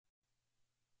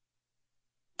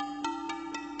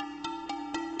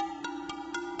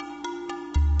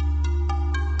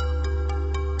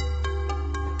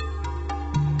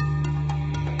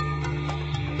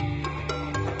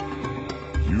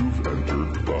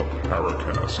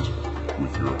Paracast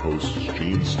with your hosts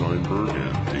Gene Steinberg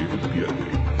and David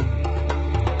Biedney.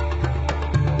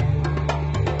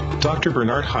 Dr.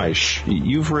 Bernard Haisch,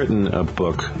 you've written a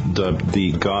book dubbed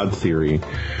The God Theory,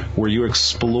 where you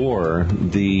explore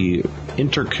the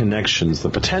interconnections, the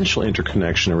potential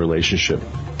interconnection and relationship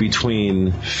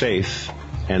between faith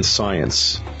and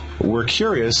science. We're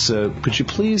curious, could you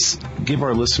please give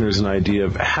our listeners an idea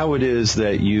of how it is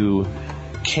that you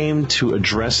came to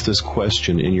address this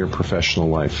question in your professional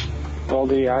life? Well,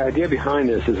 the idea behind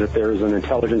this is that there is an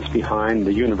intelligence behind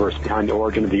the universe, behind the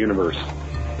origin of the universe.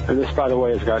 And this, by the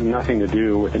way, has got nothing to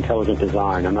do with intelligent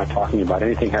design. I'm not talking about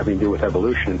anything having to do with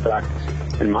evolution. In fact,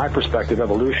 in my perspective,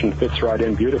 evolution fits right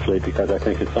in beautifully because I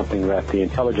think it's something that the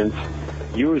intelligence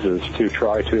uses to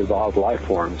try to evolve life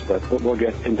forms. But we'll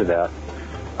get into that.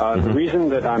 The reason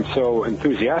that I'm so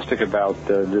enthusiastic about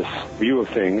this view of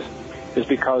things is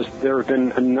because there have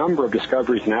been a number of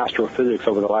discoveries in astrophysics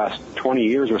over the last 20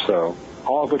 years or so,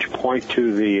 all of which point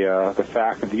to the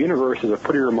fact that the universe is a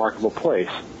pretty remarkable place.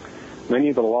 Many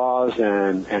of the laws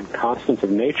and constants of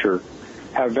nature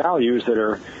have values that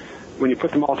are, when you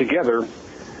put them all together,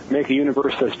 make a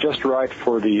universe that's just right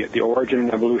for the origin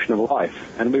and evolution of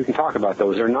life. And we can talk about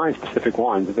those. There are 9 specific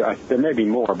ones. There may be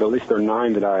more, but at least there are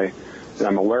 9 that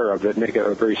I'm aware of that make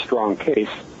a very strong case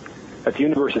that the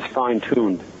universe is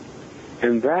fine-tuned.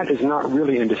 And that is not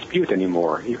really in dispute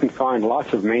anymore. You can find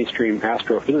lots of mainstream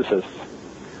astrophysicists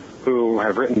who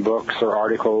have written books or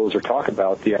articles or talk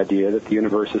about the idea that the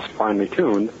universe is finely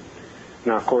tuned.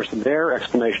 Now, of course, their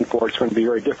explanation for it is going to be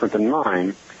very different than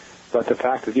mine, but the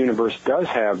fact that the universe does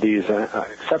have these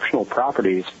exceptional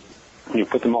properties, when you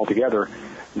put them all together,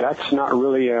 that's not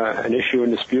really an issue in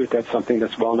dispute. That's something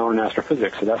that's well known in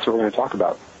astrophysics, so that's what we're going to talk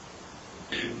about.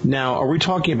 Now, are we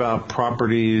talking about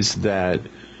properties that,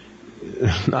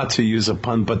 not to use a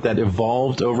pun, but that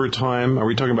evolved over time? Are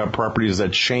we talking about properties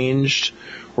that changed?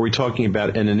 Or are we talking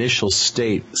about an initial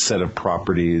state set of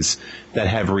properties that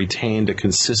have retained a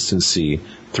consistency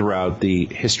throughout the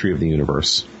history of the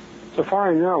universe? So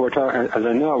far I know,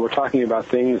 we're talking about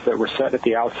things that were set at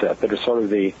the outset, that are sort of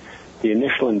the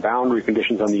initial and boundary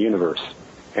conditions on the universe.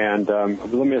 And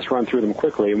let me just run through them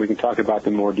quickly, and we can talk about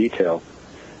them in more detail.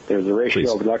 There's the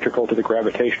ratio of electrical to the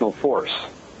gravitational force,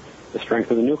 the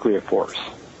strength of the nuclear force,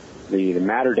 the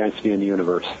matter density in the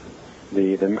universe,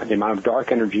 the amount of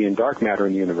dark energy and dark matter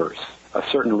in the universe, a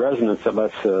certain resonance that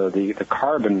lets the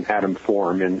carbon atom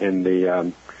form in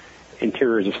the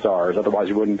interiors of stars, otherwise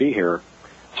we wouldn't be here,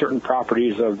 certain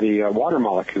properties of the water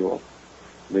molecule,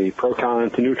 the proton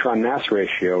to neutron mass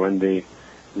ratio, and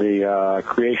the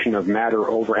creation of matter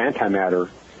over antimatter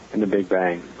in the Big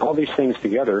Bang. All these things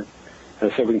together,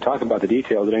 as I said, we can talk about the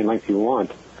details at any length you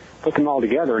want. Put them all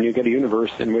together and you get a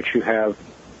universe in which you have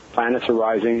planets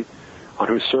arising on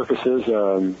whose surfaces,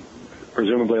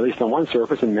 presumably at least on one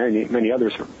surface and many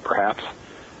others perhaps,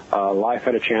 life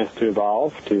had a chance to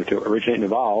evolve, to originate and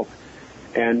evolve.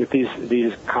 And if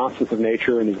these constants of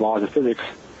nature and these laws of physics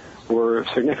were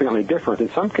significantly different, in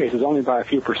some cases only by a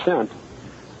few %,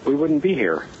 we wouldn't be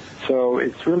here. So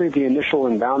it's really the initial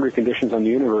and boundary conditions on the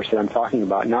universe that I'm talking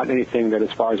about, not anything that,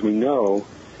 as far as we know,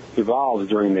 evolves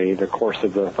during the course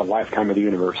of the lifetime of the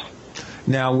universe.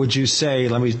 Now, would you say,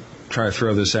 let me try to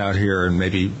throw this out here, and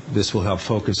maybe this will help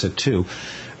focus it too.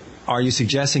 Are you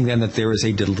suggesting then that there is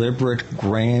a deliberate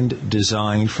grand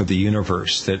design for the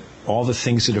universe, that all the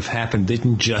things that have happened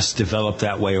didn't just develop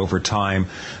that way over time,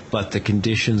 but the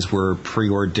conditions were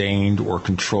preordained or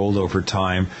controlled over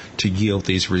time to yield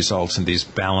these results and these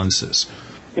balances?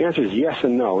 The answer is yes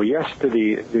and no. Yes, to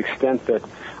the extent that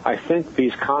I think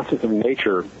these constants of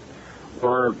nature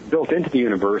were built into the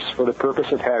universe for the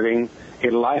purpose of having a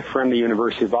life-friendly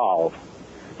universe evolve.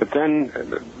 But then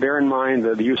bear in mind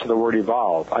the use of the word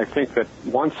evolve. I think that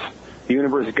once the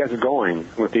universe gets going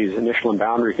with these initial and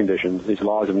boundary conditions, these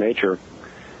laws of nature,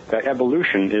 that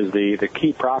evolution is the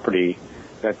key property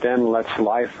that then lets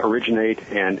life originate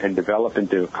and develop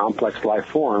into complex life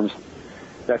forms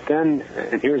that then,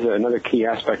 and here's another key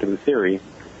aspect of the theory,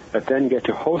 that then get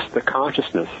to host the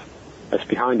consciousness that's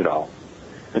behind it all.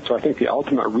 And so I think the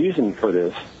ultimate reason for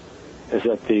this is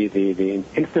that the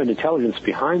infinite intelligence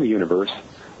behind the universe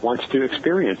wants to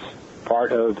experience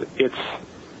part of its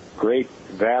great,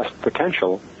 vast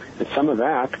potential, and some of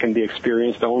that can be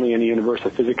experienced only in a universe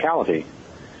of physicality.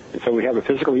 And so we have a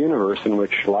physical universe in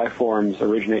which life forms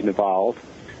originate and evolve,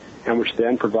 and which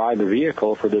then provide the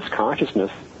vehicle for this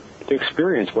consciousness to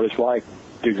experience what it's like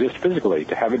to exist physically,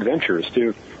 to have adventures,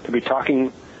 to be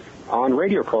talking on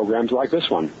radio programs like this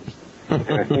one. And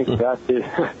I think that's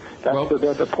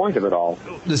the point of it all.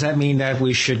 Does that mean that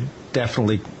we should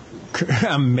definitely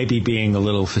I'm maybe being a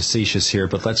little facetious here,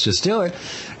 but let's just do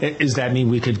it. Does that mean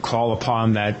we could call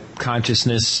upon that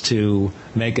consciousness to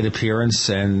make an appearance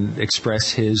and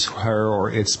express his, her,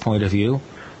 or its point of view?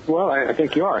 Well, I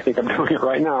think you are. I think I'm doing it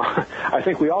right now. I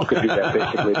think we all could do that,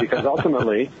 basically, because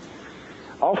ultimately,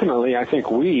 I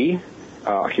think we,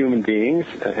 human beings,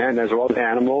 and as well as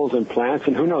animals and plants,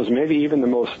 and who knows, maybe even the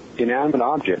most inanimate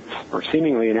objects, or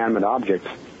seemingly inanimate objects,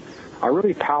 are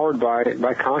really powered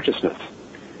by consciousness.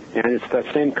 And it's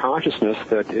that same consciousness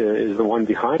that is the one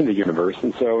behind the universe.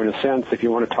 And so, in a sense, if you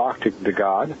want to talk to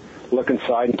God, look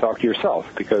inside and talk to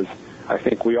yourself, because I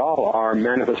think we all are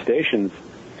manifestations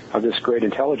of this great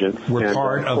intelligence. We're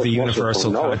part of the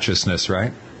universal consciousness,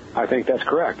 right? I think that's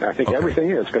correct. I think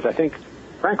everything is, because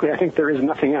frankly, I think there is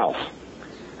nothing else.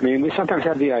 I mean, we sometimes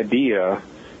have the idea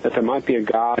that there might be a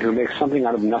God who makes something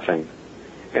out of nothing.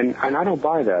 And I don't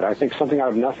buy that. I think something out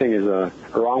of nothing is a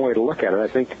wrong way to look at it. I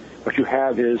think what you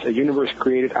have is a universe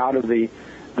created out of the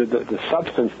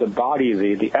substance, the body,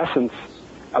 the essence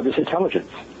of this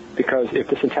intelligence. Because if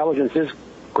this intelligence is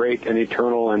great and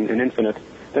eternal and infinite,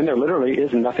 then there literally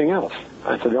is nothing else.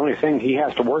 And so the only thing he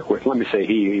has to work with, let me say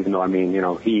he, even though I mean,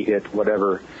 he, it,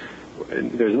 whatever,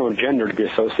 there's no gender to be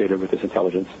associated with this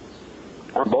intelligence,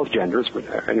 or both genders,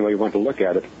 but any way you want to look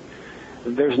at it,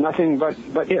 there's nothing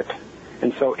but it.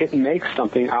 And so it makes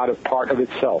something out of part of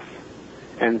itself.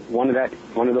 And one of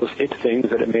those it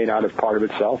things that it made out of part of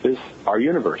itself is our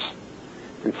universe.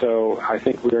 And so I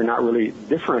think we are not really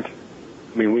different.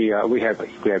 I mean, we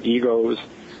have egos,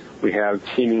 we have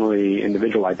seemingly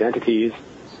individual identities,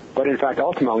 but in fact,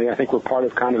 ultimately, I think we're part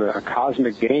of kind of a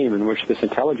cosmic game in which this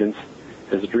intelligence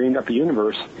has dreamed up a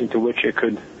universe into which it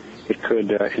could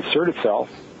insert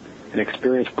itself and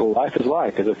experience what life is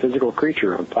like as a physical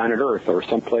creature on planet Earth or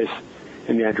someplace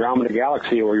in the Andromeda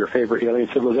Galaxy where your favorite alien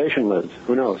civilization lives.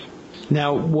 Who knows?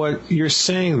 Now, what you're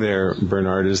saying there,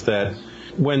 Bernard, is that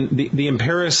when the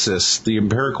empiricists, the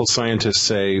empirical scientists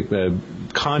say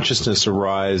consciousness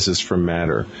arises from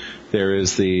matter, there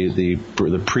is the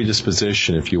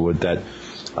predisposition, if you would, that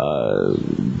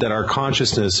our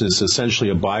consciousness is essentially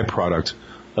a byproduct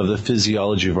of the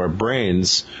physiology of our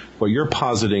brains. What you're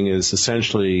positing is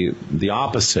essentially the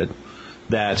opposite,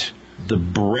 that the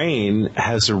brain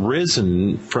has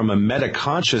arisen from a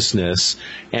metaconsciousness,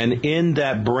 and in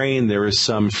that brain there is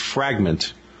some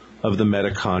fragment of the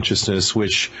metaconsciousness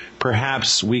which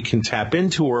perhaps we can tap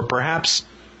into, or perhaps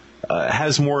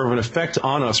has more of an effect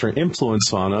on us or an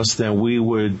influence on us than we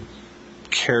would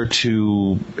care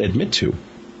to admit to.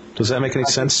 Does that make any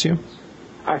sense to you?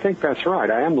 I think that's right.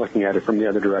 I am looking at it from the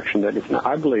other direction. That it's not,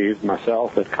 I believe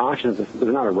myself that consciousness does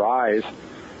not arise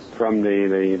from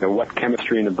the wet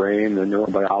chemistry in the brain, the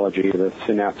neurobiology, the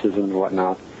synapses and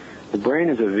whatnot. The brain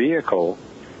is a vehicle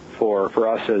for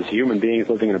us as human beings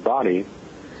living in a body,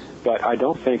 but I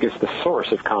don't think it's the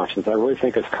source of consciousness. I really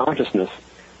think it's consciousness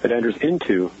that enters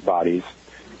into bodies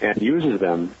and uses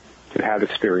them to have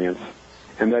experience.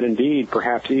 And that indeed,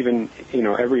 perhaps even,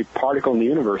 every particle in the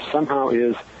universe somehow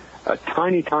is a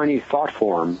tiny, tiny thought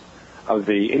form of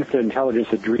the infinite intelligence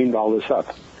that dreamed all this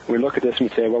up. We look at this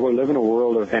and say, well, we live in a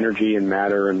world of energy and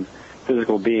matter and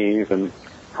physical beings, and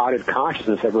how did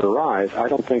consciousness ever arise? I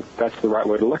don't think that's the right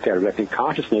way to look at it. I think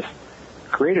consciousness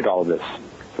created all of this.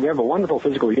 So we have a wonderful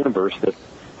physical universe that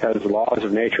has laws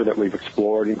of nature that we've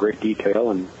explored in great detail,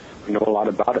 and we know a lot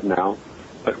about it now.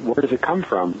 But where does it come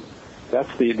from?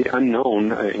 That's the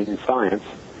unknown in science.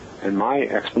 And my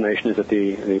explanation is that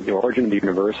the origin of the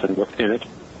universe and what's in it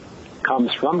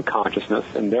comes from consciousness,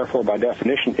 and therefore by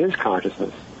definition is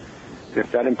consciousness. And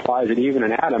if that implies that even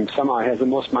an atom somehow has the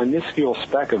most minuscule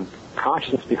speck of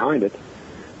consciousness behind it,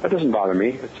 that doesn't bother me.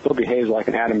 It still behaves like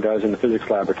an atom does in the physics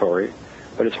laboratory.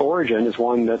 But its origin is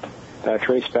one that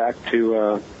traced back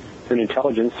to an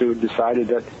intelligence who decided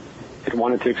that it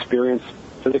wanted to experience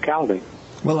physicality.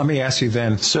 Well, let me ask you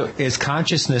then, so is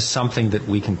consciousness something that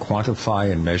we can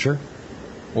quantify and measure?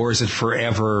 Or is it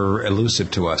forever elusive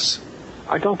to us?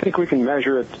 I don't think we can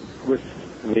measure it with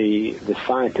the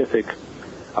scientific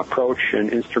approach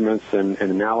and instruments and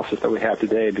analysis that we have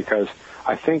today, because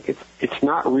I think it's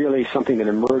not really something that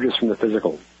emerges from the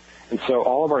physical. And so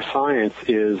all of our science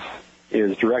is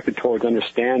directed towards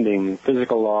understanding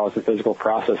physical laws and physical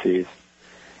processes.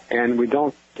 And we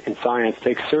don't, in science,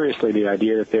 take seriously the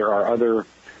idea that there are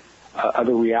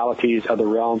other realities, other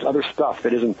realms, other stuff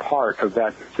that isn't part of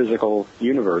that physical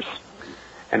universe.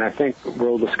 And I think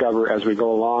we'll discover as we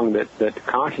go along that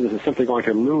consciousness is simply going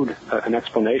to elude an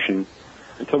explanation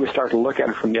until we start to look at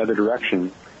it from the other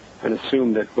direction and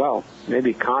assume that, well,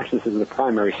 maybe consciousness is the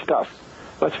primary stuff.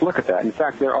 Let's look at that. In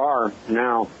fact, there are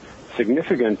now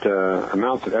significant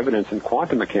amounts of evidence in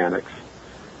quantum mechanics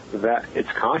that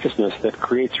it's consciousness that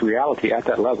creates reality at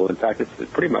that level. In fact,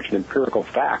 it's pretty much an empirical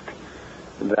fact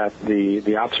that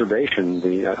the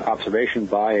observation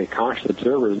by a conscious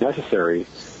observer is necessary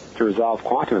to resolve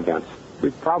quantum events.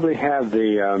 We probably have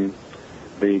the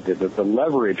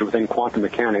leverage within quantum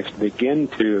mechanics to begin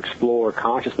to explore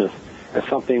consciousness as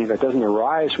something that doesn't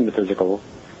arise from the physical,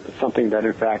 but something that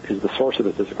in fact is the source of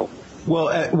the physical.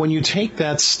 Well, when you take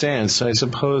that stance, I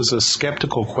suppose a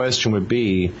skeptical question would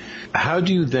be, how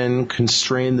do you then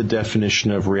constrain the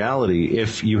definition of reality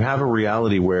if you have a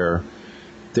reality where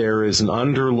there is an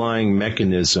underlying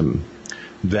mechanism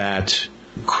that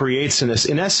creates,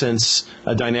 in essence,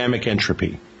 a dynamic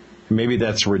entropy? Maybe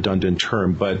that's a redundant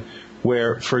term, but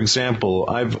where, for example,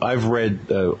 I've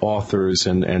read authors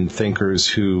and thinkers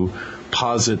who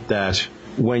posit that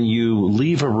when you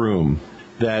leave a room,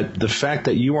 that the fact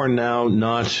that you are now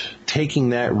not taking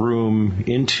that room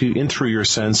in through your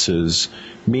senses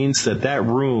means that that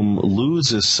room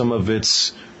loses some of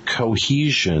its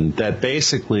cohesion, that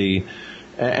basically,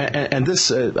 and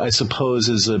this, I suppose,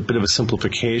 is a bit of a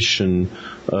simplification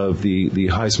of the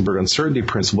Heisenberg uncertainty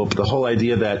principle, but the whole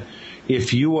idea that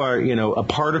if you are, a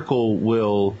particle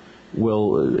will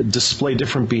display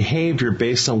different behavior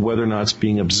based on whether or not it's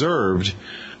being observed.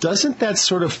 Doesn't that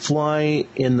sort of fly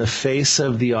in the face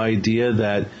of the idea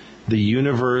that the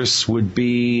universe would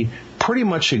be pretty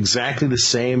much exactly the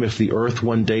same if the Earth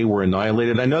one day were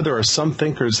annihilated? I know there are some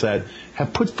thinkers that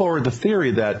have put forward the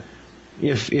theory that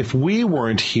if we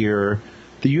weren't here,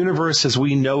 the universe as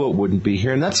we know it wouldn't be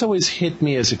here. And that's always hit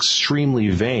me as extremely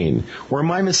vain. Or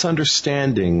am I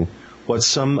misunderstanding what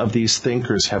some of these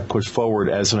thinkers have put forward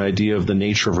as an idea of the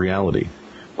nature of reality?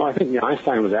 Well, I think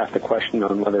Einstein was asked the question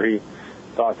on whether he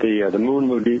thought the moon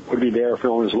would be there if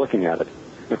no one was looking at it.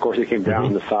 And of course, he came down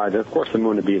and decided, of course, the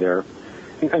moon would be there.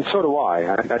 And so do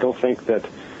I. I don't think that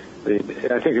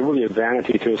I think it would be a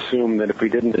vanity to assume that if we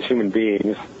didn't, as human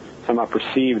beings, somehow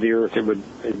perceive the Earth, it would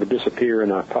disappear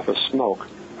in a puff of smoke.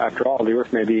 After all, the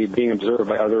Earth may be being observed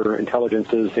by other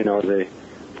intelligences, as a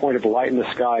point of light in the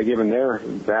sky, given their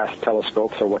vast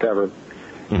telescopes or whatever.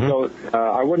 So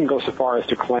I wouldn't go so far as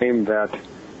to claim that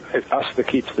it's us that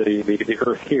keeps the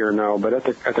Earth here, no. But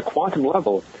at the quantum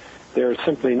level, there's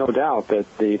simply no doubt that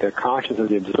the consciousness of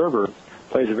the observer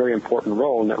plays a very important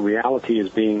role, and that reality is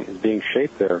being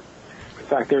shaped there. In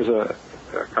fact, there's a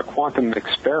quantum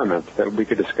experiment that we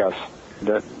could discuss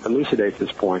that elucidates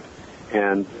this point.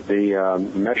 And the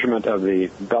measurement of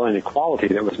the Bell inequality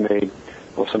that was made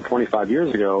some 25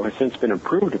 years ago has since been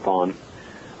improved upon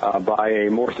by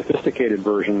a more sophisticated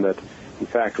version that, in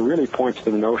fact, really points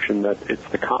to the notion that it's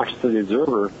the consciousness of the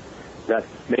observer that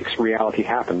makes reality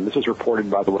happen. This was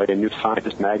reported, by the way, in New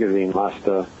Scientist magazine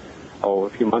a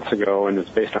few months ago, and it's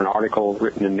based on an article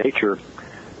written in Nature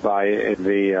by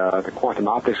the quantum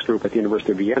optics group at the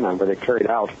University of Vienna, where they carried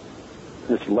out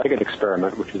this Leggett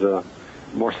experiment, which is a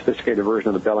more sophisticated version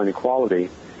of the Bell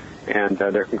inequality, and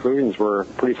their conclusions were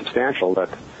pretty substantial, that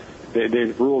they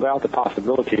ruled out the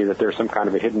possibility that there's some kind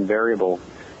of a hidden variable,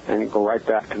 and go right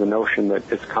back to the notion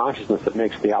that it's consciousness that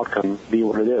makes the outcome be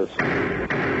what it is.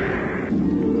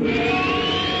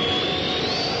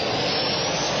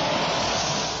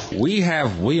 We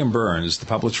have William Burns, the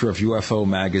publisher of UFO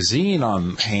Magazine,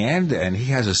 on hand, and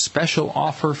he has a special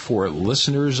offer for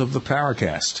listeners of the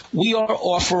Paracast. We are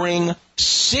offering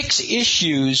 6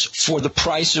 issues for the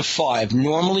price of 5.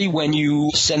 Normally, when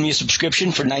you send me a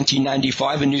subscription for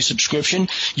 $19.95, a new subscription,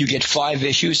 you get 5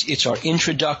 issues. It's our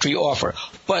introductory offer.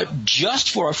 But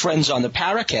just for our friends on the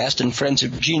Paracast and friends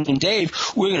of Gene and Dave,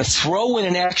 we're going to throw in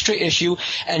an extra issue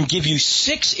and give you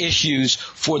 6 issues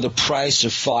for the price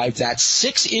of 5. That's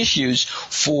 6 issues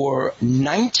for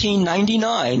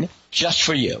 $19.99. Just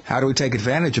for you. How do we take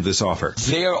advantage of this offer?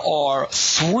 There are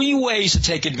 3 ways to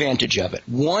take advantage of it.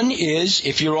 One is,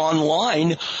 if you're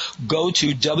online, go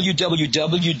to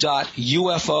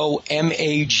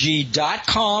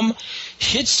www.ufomag.com,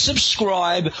 hit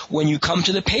subscribe. When you come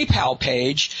to the PayPal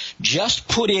page, just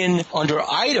put in under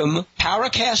item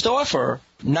Paracast offer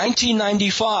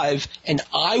 $19.95, and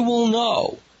I will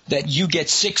know that you get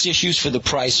 6 issues for the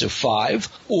price of 5,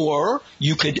 or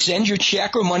you could send your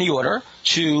check or money order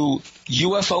to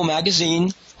UFO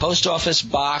Magazine, Post Office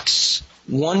Box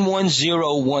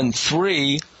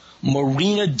 11013,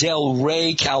 Marina Del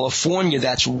Rey, California.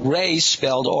 That's Ray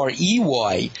spelled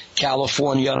R-E-Y,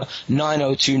 California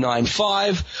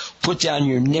 90295. Put down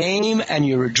your name and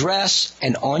your address,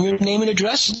 and on your name and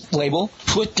address label,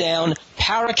 put down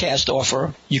Paracast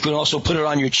offer. You can also put it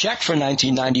on your check for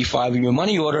 $19.95 in your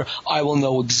money order. I will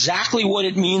know exactly what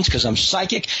it means because I'm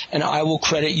psychic, and I will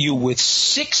credit you with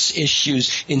 6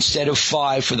 issues instead of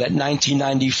 5 for that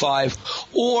 $19.95.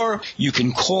 Or you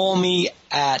can call me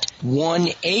at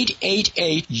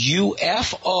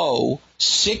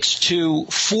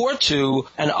 1-888-UFO-6242,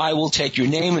 and I will take your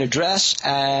name and address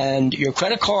and your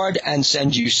credit card and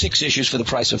send you 6 issues for the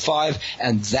price of 5,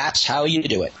 and that's how you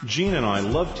do it. Gene and I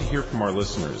love to hear from our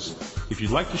listeners. If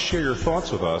you'd like to share your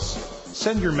thoughts with us,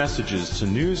 send your messages to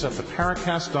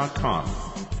news@theparacast.com.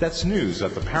 That's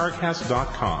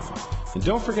news@theparacast.com. And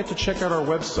don't forget to check out our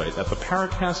website at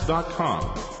theparacast.com,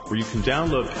 where you can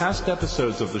download past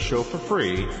episodes of the show for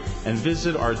free and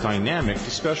visit our dynamic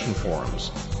discussion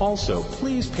forums. Also,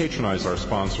 please patronize our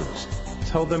sponsors.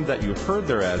 Tell them that you heard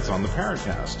their ads on the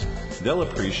Paracast. They'll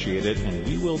appreciate it, and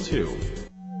we will too.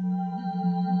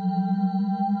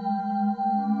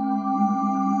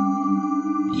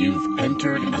 You've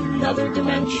entered another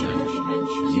dimension.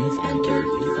 You've entered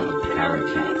the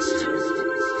Paracast.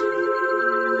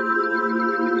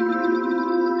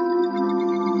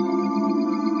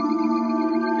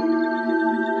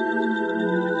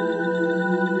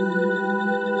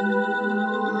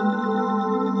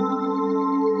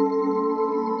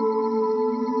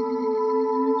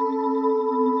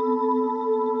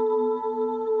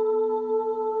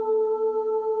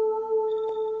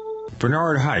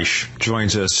 Bernard Haisch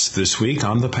joins us this week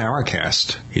on the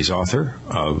Paracast. He's author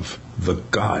of The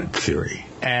God Theory.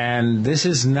 And this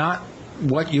is not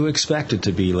what you expect it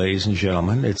to be, ladies and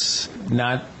gentlemen. It's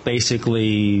not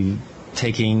basically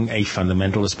taking a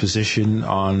fundamentalist position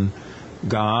on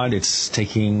God. It's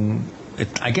taking,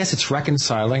 I guess it's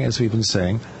reconciling, as we've been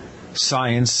saying,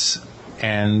 science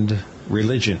and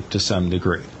religion to some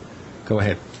degree. Go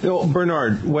ahead. Well,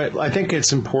 Bernard, I think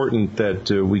it's important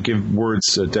that we give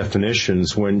words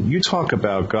definitions. When you talk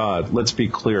about God, let's be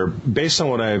clear. Based on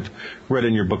what I've read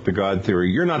in your book, The God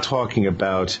Theory, you're not talking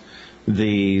about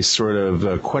the sort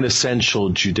of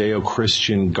quintessential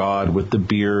Judeo-Christian God with the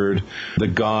beard, the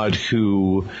God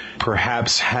who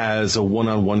perhaps has a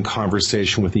one-on-one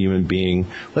conversation with a human being.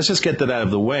 Let's just get that out of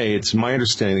the way. It's my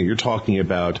understanding that you're talking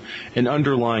about an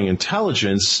underlying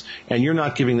intelligence, and you're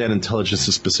not giving that intelligence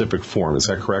a specific form. Is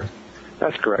that correct?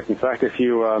 That's correct. In fact, if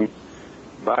you,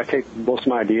 I take most of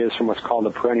my ideas from what's called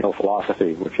the perennial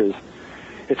philosophy, which is,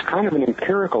 it's kind of an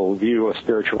empirical view of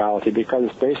spirituality because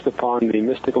it's based upon the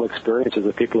mystical experiences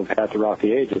that people have had throughout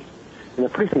the ages. And they're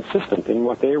pretty consistent in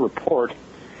what they report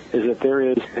is that there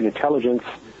is an intelligence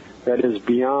that is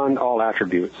beyond all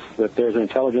attributes, that there's an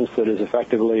intelligence that is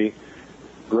effectively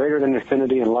greater than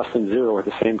infinity and less than zero at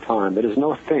the same time. That is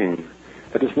no thing,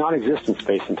 that does not exist in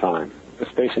space and time. The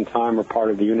space and time are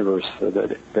part of the universe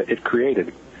that it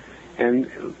created.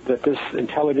 And that this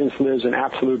intelligence lives in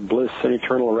absolute bliss and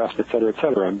eternal rest, et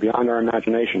cetera, beyond our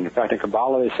imagination. In fact, in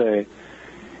Kabbalah they say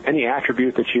any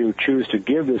attribute that you choose to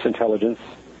give this intelligence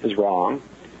is wrong,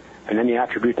 and any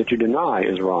attribute that you deny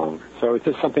is wrong. So it's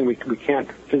just something we can't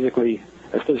physically,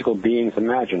 as physical beings,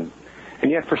 imagine.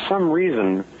 And yet, for some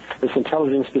reason, this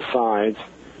intelligence decides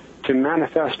to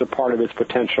manifest a part of its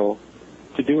potential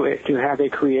to have a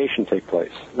creation take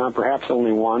place. Not perhaps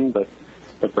only one, but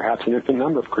perhaps an infinite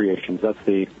number of creations. That's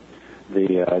the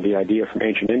idea from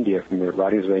ancient India, from the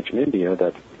writings of ancient India,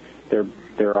 that there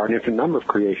are an infinite number of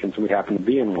creations, and we happen to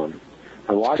be in one.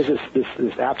 And why does this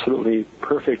absolutely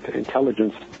perfect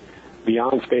intelligence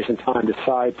beyond space and time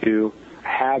decide to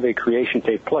have a creation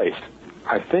take place?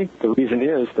 I think the reason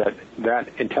is that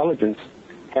intelligence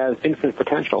has infinite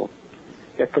potential.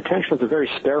 Yet potential is a very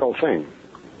sterile thing.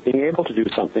 Being able to do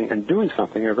something and doing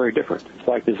something are very different. It's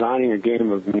like designing a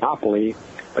game of Monopoly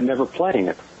but never playing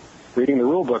it. Reading the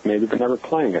rule book maybe, but never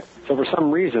playing it. So for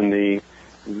some reason,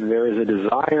 there is a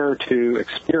desire to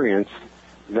experience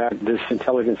that this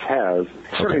intelligence has.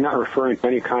 Certainly not referring to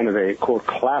any kind of a, quote,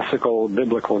 classical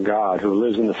biblical God who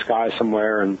lives in the sky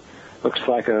somewhere and looks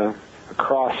like a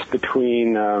cross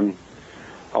between,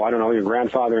 your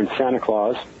grandfather and Santa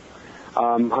Claus.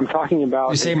 I'm talking about...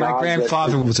 You say my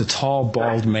grandfather was a tall,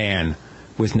 bald man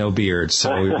with no beard,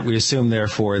 so we assume,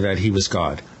 therefore, that he was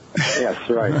God. Yes,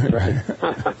 right.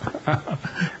 I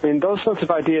mean, those sorts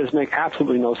of ideas make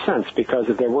absolutely no sense, because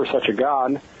if there were such a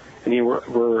God and he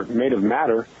were made of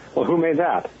matter, well, who made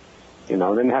that? Then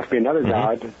there has to be another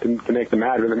God to make the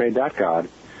matter that made that God.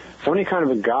 So any kind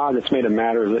of a God that's made of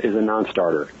matter is a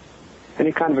non-starter.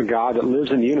 any kind of a God that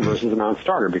lives in the universe is a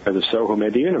non-starter, because if so, who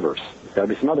made the universe? There's got to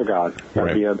be some other God. There's got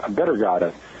to be a better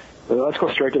God. Let's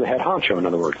go straight to the head honcho, in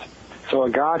other words. So a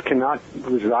God cannot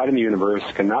reside in the universe,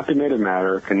 cannot be made of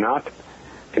matter, cannot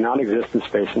exist in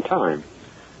space and time.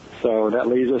 So that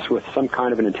leaves us with some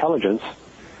kind of an intelligence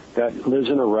that lives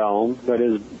in a realm that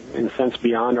is, in a sense,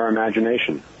 beyond our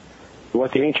imagination.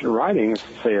 What the ancient writings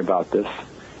say about this,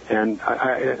 and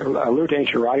I allude to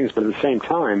ancient writings, but at the same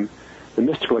time, the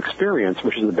mystical experience,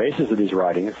 which is the basis of these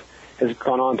writings, has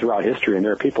gone on throughout history, and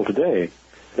there are people today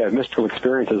that have mystical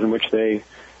experiences in which they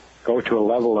go to a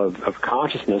level of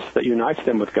consciousness that unites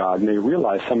them with God, and they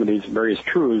realize some of these various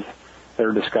truths that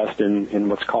are discussed in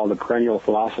what's called the perennial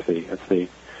philosophy. It's the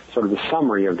sort of the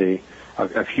summary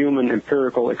of human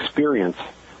empirical experience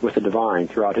with the divine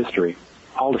throughout history.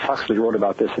 Aldous Huxley wrote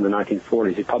about this in the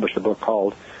 1940s. He published a book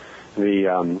called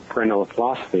The Perennial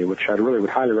Philosophy, which I really would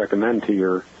highly recommend to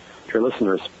your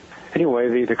listeners.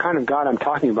 Anyway, the kind of God I'm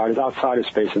talking about is outside of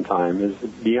space and time, is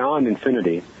beyond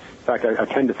infinity. In fact, I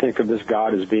tend to think of this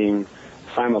God as being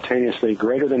simultaneously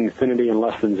greater than infinity and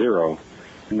less than zero.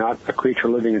 Not a creature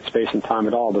living in space and time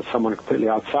at all, but someone completely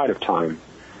outside of time.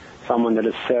 Someone that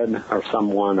is said, or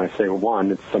someone, I say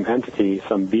one, it's some entity,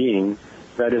 some being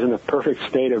that is in a perfect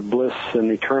state of bliss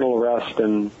and eternal rest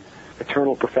and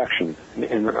eternal perfection,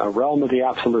 in a realm of the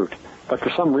absolute. But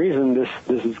for some reason,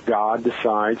 this God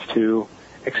decides to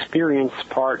experience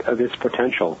part of its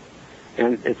potential.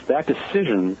 And it's that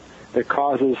decision that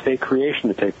causes a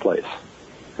creation to take place.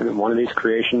 And one of these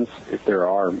creations, if there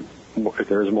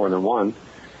is more than one,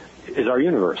 is our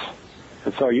universe.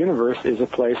 And so our universe is a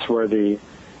place where the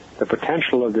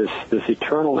potential of this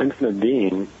eternal infinite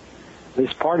being, at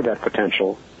least part of that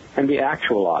potential, can be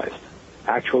actualized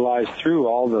through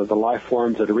all the life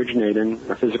forms that originate in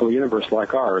a physical universe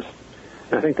like ours.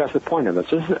 And I think that's the point of it.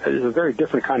 So this is a very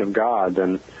different kind of God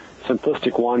than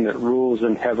simplistic one that rules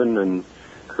in heaven and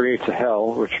creates a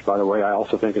hell, which, by the way, I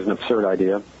also think is an absurd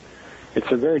idea.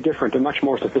 It's a very different and much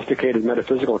more sophisticated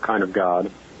metaphysical kind of God,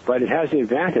 but it has the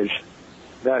advantage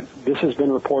that this has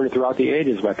been reported throughout the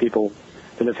ages by people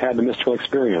that have had the mystical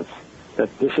experience, that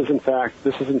this is in fact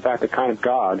the kind of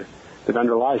God that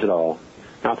underlies it all,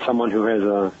 not someone who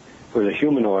is a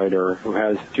humanoid or who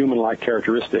has human-like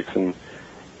characteristics and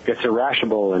gets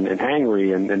irascible and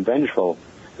angry and vengeful.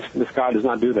 This God does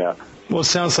not do that. Well, it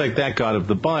sounds like that God of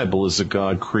the Bible is a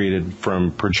God created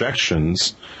from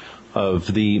projections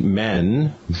of the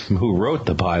men who wrote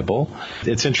the Bible.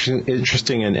 It's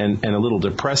interesting and a little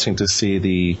depressing to see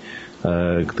the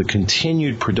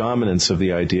continued predominance of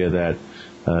the idea that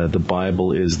the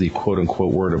Bible is the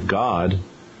quote-unquote Word of God,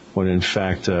 when in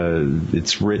fact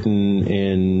it's written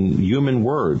in human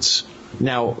words.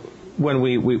 Now, when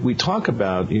we talk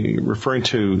about, referring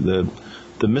to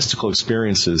the mystical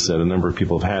experiences that a number of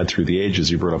people have had through the ages,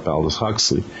 you brought up Aldous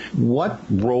Huxley, what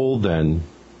role then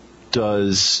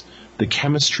does the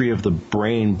chemistry of the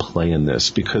brain play in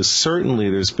this? Because certainly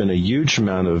there's been a huge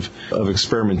amount of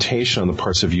experimentation on the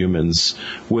parts of humans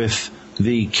with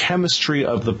the chemistry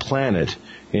of the planet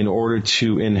in order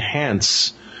to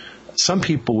enhance, some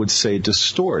people would say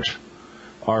distort,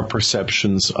 our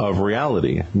perceptions of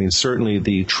reality. I mean, certainly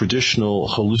the traditional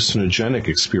hallucinogenic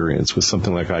experience with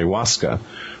something like ayahuasca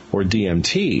or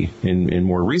DMT in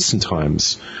more recent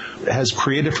times has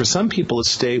created for some people a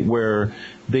state where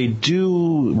they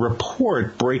do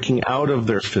report breaking out of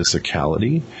their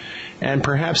physicality and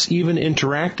perhaps even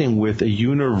interacting with a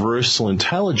universal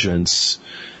intelligence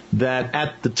that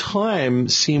at the time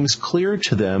seems clear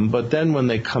to them, but then when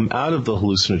they come out of the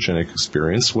hallucinogenic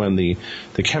experience, when the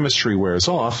chemistry wears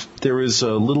off, there is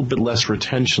a little bit less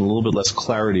retention, a little bit less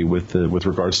clarity with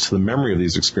regards to the memory of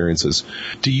these experiences.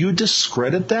 Do you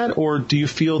discredit that, or do you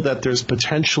feel that there's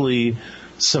potentially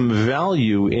some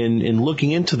value in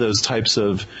looking into those types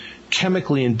of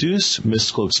chemically induced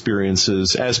mystical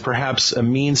experiences as perhaps a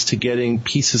means to getting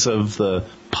pieces of the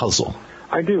puzzle?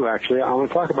 I do, actually. I want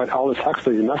to talk about Aldous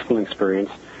Huxley's mescaline experience.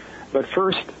 But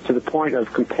first, to the point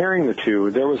of comparing the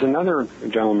two, there was another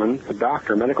gentleman,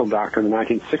 a medical doctor in the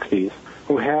 1960s,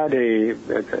 who had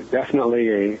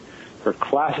definitely a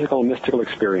classical mystical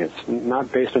experience,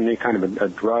 not based on any kind of a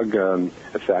drug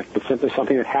effect, but simply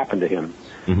something that happened to him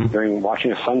during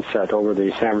watching a sunset over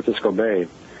the San Francisco Bay.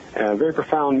 A very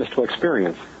profound mystical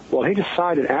experience. Well, he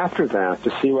decided after that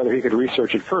to see whether he could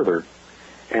research it further.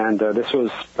 And this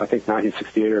was, I think,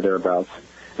 1968 or thereabouts.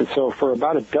 And so for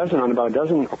about a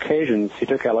dozen occasions, he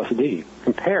took LSD,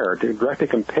 directly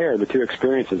compare the two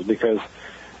experiences, because,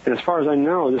 and as far as I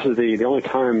know, this is the only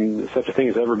time such a thing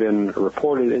has ever been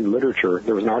reported in literature.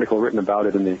 There was an article written about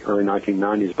it in the early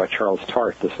 1990s by Charles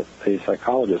Tart, a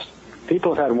psychologist.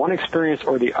 people have had one experience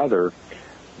or the other,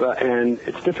 and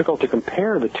it's difficult to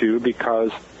compare the two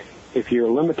because if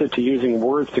you're limited to using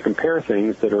words to compare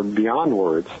things that are beyond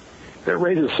words, that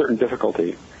raises a certain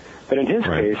difficulty. But in his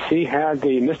case, he had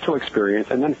the mystical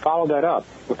experience and then followed that up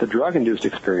with the drug-induced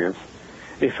experience.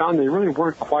 He found they really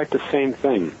weren't quite the same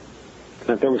thing,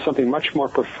 that there was something much more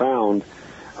profound,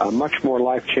 much more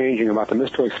life-changing about the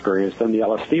mystical experience than the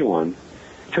LSD one,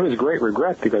 to his great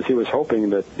regret, because he was hoping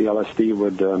that the LSD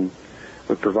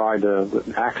would provide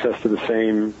access to the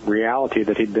same reality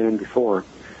that he'd been in before.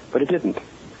 But it didn't.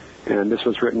 And this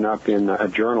was written up in a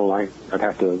journal. I'd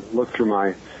have to look through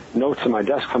my notes on my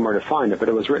desk somewhere to find it, but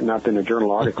it was written up in a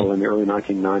journal article in the early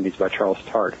 1990s by Charles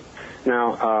Tart.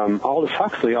 Now, Aldous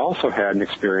Huxley also had an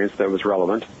experience that was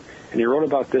relevant, and he wrote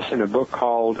about this in a book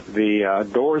called The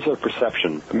Doors of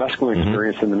Perception, a mescaline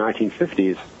experience in the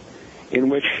 1950s, in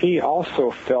which he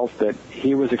also felt that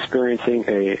he was experiencing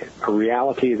a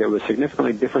reality that was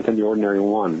significantly different than the ordinary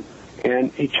one.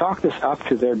 And he chalked this up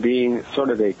to there being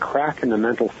sort of a crack in the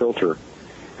mental filter.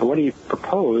 And what he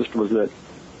proposed was that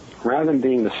rather than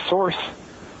being the source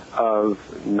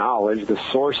of knowledge, the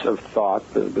source of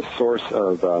thought, the source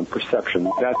of perception,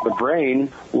 that the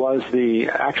brain was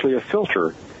actually a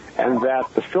filter, and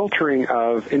that the filtering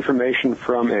of information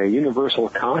from a universal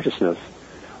consciousness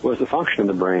was the function of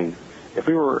the brain. If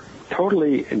we were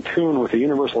totally in tune with a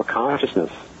universal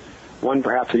consciousness, one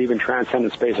perhaps that even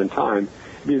transcended space and time,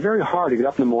 it'd be very hard to get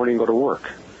up in the morning and go to work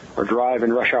or drive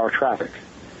in rush hour traffic.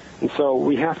 And so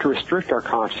we have to restrict our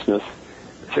consciousness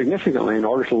significantly in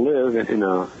order to live in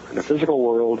a physical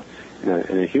world, in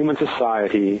a human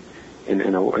society,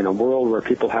 in a world where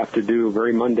people have to do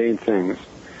very mundane things.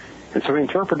 And so he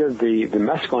interpreted the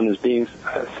mescaline as being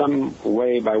some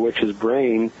way by which his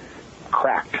brain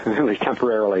cracked, really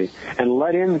temporarily, and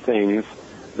let in things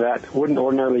that wouldn't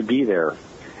ordinarily be there.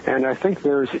 And I think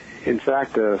there's, in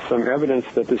fact, some evidence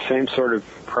that the same sort of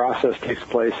process takes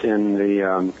place in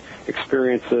the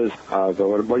experiences of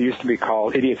what used to be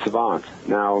called idiot savants.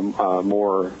 Now,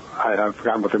 I've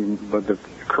forgotten what the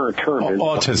current term is.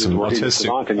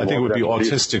 Autistic. I think it would be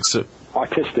autistic.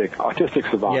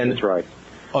 Autistic savant, yeah, that's right.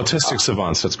 Autistic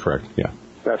savants, that's correct, yeah.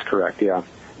 That's correct, yeah.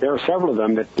 There are several of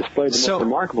them that display the most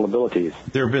remarkable abilities.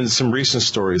 There have been some recent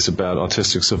stories about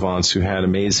autistic savants who had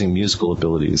amazing musical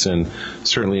abilities and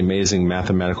certainly amazing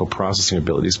mathematical processing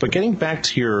abilities. But getting back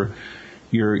to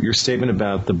your statement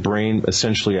about the brain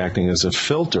essentially acting as a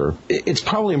filter, it's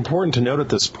probably important to note at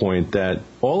this point that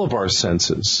all of our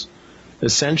senses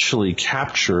essentially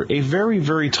capture a very,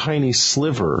 very tiny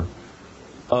sliver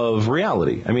of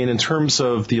reality. I mean, in terms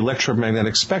of the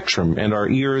electromagnetic spectrum and our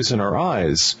ears and our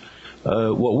eyes,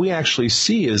 what we actually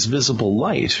see is visible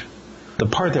light. The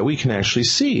part that we can actually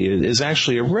see is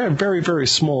actually a very, very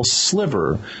small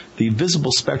sliver, the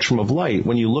visible spectrum of light,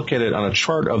 when you look at it on a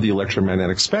chart of the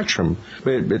electromagnetic spectrum.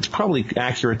 It's probably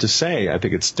accurate to say, I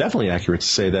think it's definitely accurate to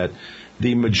say, that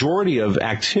the majority of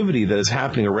activity that is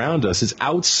happening around us is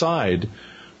outside,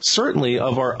 certainly,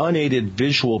 of our unaided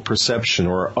visual perception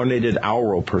or unaided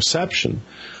aural perception.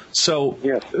 So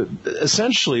yes.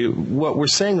 Essentially what we're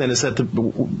saying then is that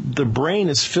the brain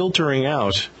is filtering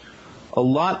out a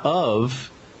lot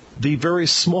of the very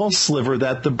small sliver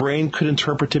that the brain could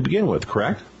interpret to begin with,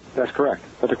 correct? That's correct.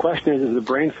 But the question is the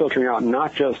brain filtering out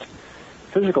not just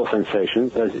physical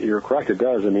sensations, as you're correct, it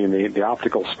does. I mean, the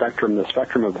optical spectrum, the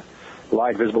spectrum of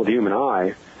light visible to the human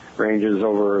eye, ranges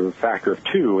over a factor of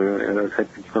 2,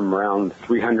 from around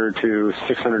 300 to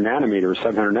 600 nanometers,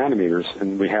 700 nanometers.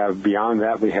 And we have, beyond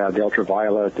that, we have the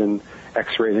ultraviolet and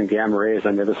X-rays and gamma rays.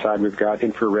 On the other side, we've got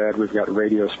infrared, we've got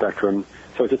radio spectrum.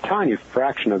 So it's a tiny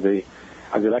fraction of the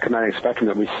electromagnetic spectrum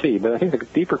that we see. But I think the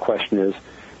deeper question is,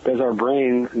 does our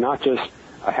brain not just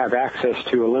have access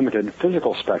to a limited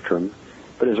physical spectrum,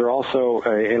 but is there also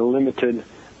a limited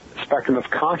spectrum of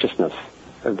consciousness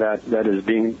that is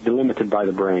being delimited by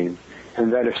the brain,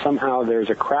 and that if somehow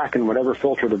there's a crack in whatever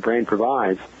filter the brain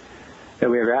provides, that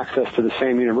we have access to the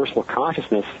same universal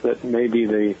consciousness that may be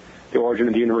the origin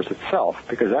of the universe itself,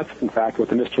 because that's in fact what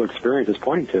the mystical experience is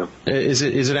pointing to. Is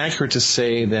it accurate to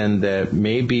say then that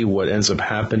maybe what ends up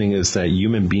happening is that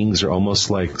human beings are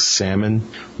almost like salmon,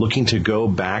 looking to go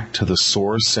back to the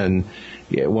source? And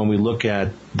when we look at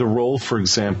the role, for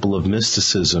example, of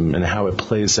mysticism and how it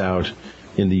plays out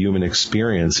in the human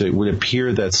experience, it would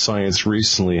appear that science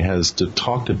recently has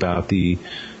talked about the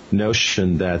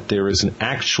notion that there is an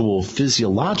actual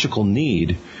physiological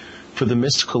need for the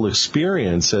mystical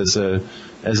experience as a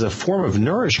form of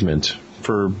nourishment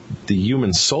for the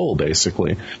human soul,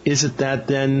 basically. Is it that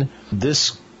then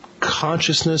this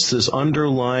consciousness, this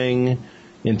underlying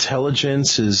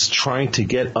intelligence is trying to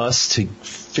get us to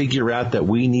figure out that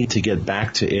we need to get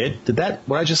back to it? Did that,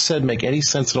 what I just said, make any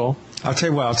sense at all? I'll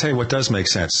tell you what does make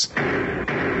sense.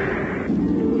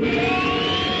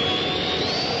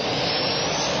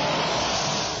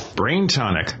 Brain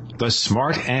Tonic, the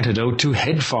smart antidote to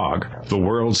head fog. The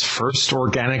world's first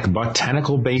organic,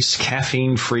 botanical-based,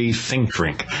 caffeine-free think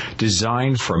drink.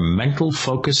 Designed for mental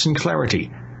focus and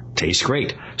clarity. Tastes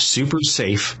great, super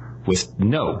safe, with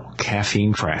no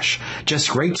caffeine crash. Just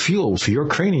great fuel for your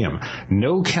cranium.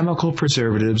 No chemical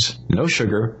preservatives, no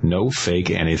sugar, no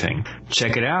fake anything.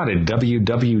 Check it out at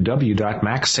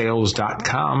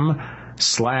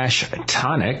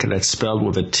www.macsales.com/tonic. That's spelled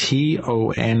with a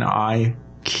TONIQ.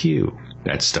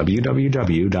 That's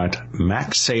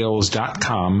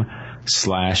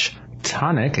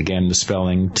www.macsales.com/tonic. Again, the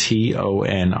spelling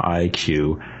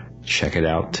TONIQ. Check it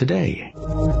out today.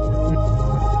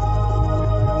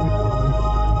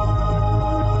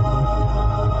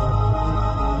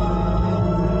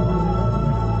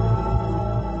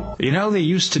 You know, there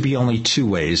used to be only two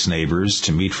ways, neighbors,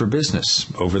 to meet for business,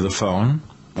 over the phone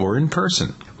or in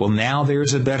person. Well, now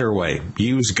there's a better way.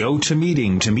 Use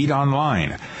GoToMeeting to meet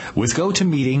online. With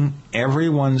GoToMeeting,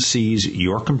 everyone sees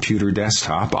your computer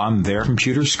desktop on their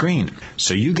computer screen.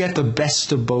 So you get the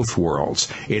best of both worlds.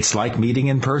 It's like meeting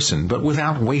in person, but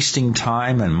without wasting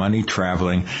time and money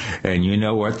traveling. And you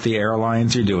know what the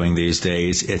airlines are doing these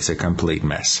days? It's a complete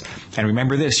mess. And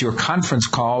remember this, your conference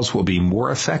calls will be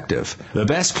more effective. The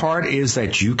best part is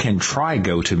that you can try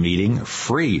GoToMeeting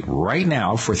free right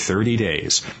now for 30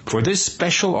 days. For this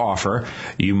special offer,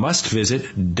 you must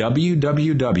visit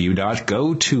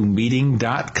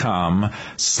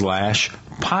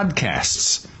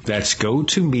www.gotomeeting.com/podcasts. That's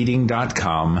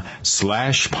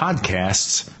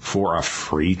gotomeeting.com/podcasts for a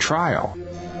free trial.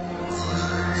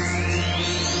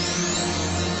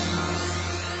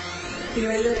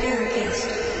 You're in the Paracast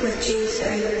with Gene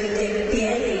Steinberg and David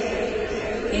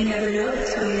Bianchi. You never know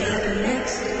what's going to happen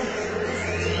next.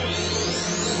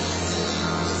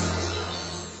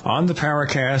 On the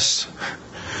Paracast,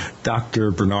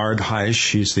 Dr. Bernard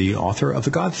Haisch, he's the author of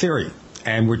The God Theory.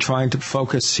 And we're trying to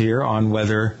focus here on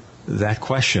whether that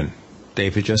question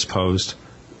David just posed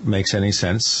makes any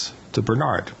sense to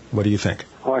Bernard. What do you think?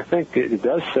 Well, I think it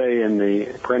does say in the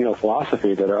perennial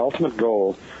philosophy that our ultimate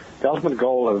goal, the ultimate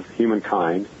goal of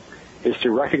humankind, is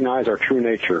to recognize our true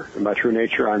nature. And by true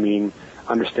nature, I mean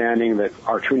understanding that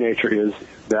our true nature is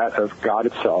that of God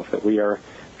itself, that we are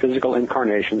physical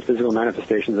incarnations, physical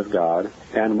manifestations of God.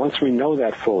 And once we know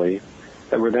that fully,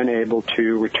 that we're then able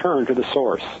to return to the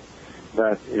source.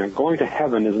 That going to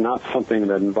heaven is not something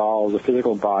that involves a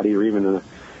physical body or even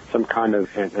some kind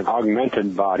of an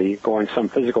augmented body going some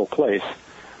physical place.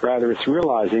 Rather, it's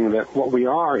realizing that what we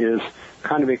are is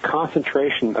kind of a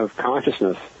concentration of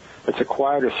consciousness that's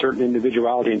acquired a certain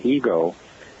individuality and ego.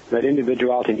 That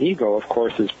individuality and ego, of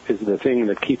course, is the thing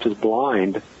that keeps us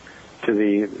blind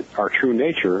to our true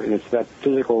nature, and it's that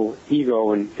physical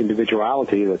ego and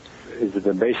individuality that is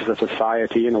the basis of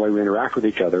society and the way we interact with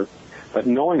each other. But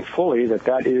knowing fully that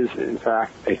that is, in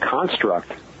fact, a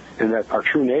construct, and that our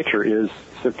true nature is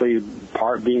simply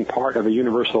being part of a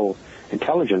universal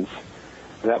intelligence,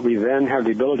 that we then have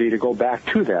the ability to go back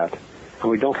to that.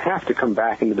 And we don't have to come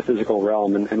back into the physical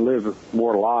realm and live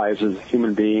more lives as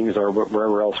human beings or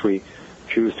wherever else we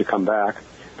choose to come back.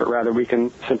 But rather we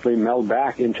can simply meld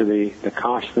back into the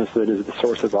consciousness that is the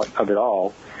source of it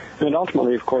all. And then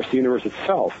ultimately, of course, the universe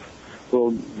itself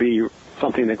will be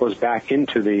something that goes back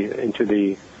into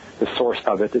the source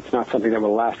of it. It's not something that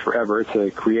will last forever. It's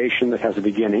a creation that has a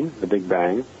beginning, the Big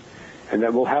Bang, and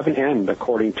that will have an end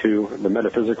according to the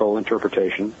metaphysical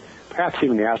interpretation, perhaps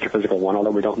even the astrophysical one,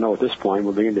 although we don't know at this point.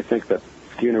 We're beginning to think that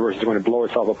the universe is going to blow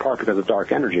itself apart because of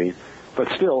dark energy. But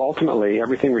still, ultimately,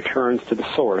 everything returns to the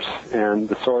source, and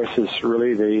the source is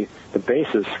really the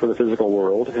basis for the physical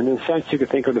world. And in a sense, you could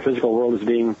think of the physical world as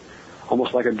being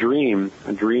almost like a dream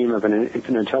of an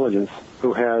infinite intelligence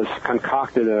who has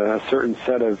concocted a certain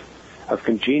set of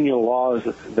congenial laws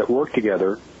that work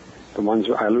together, the ones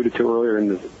I alluded to earlier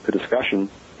in the discussion,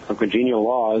 of congenial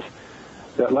laws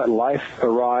that let life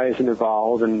arise and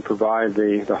evolve and provide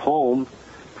the home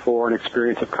for an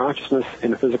experience of consciousness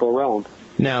in the physical realm.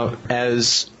 Now,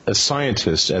 as a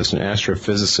scientist, as an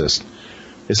astrophysicist,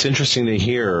 it's interesting to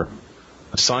hear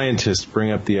a scientist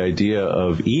bring up the idea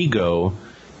of ego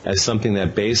as something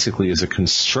that basically is a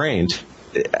constraint.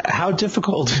 How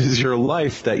difficult is your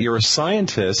life that you're a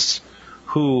scientist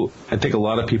who, I think a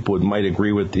lot of people might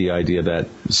agree with the idea that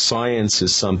science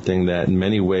is something that in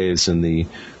many ways in the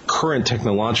current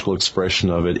technological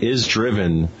expression of it is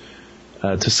driven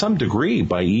to some degree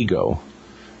by ego.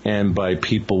 and by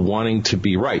people wanting to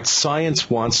be right. Science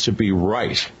wants to be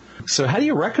right. So how do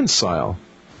you reconcile?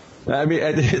 I mean,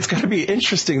 it's got to be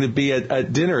interesting to be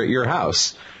at dinner at your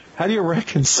house. How do you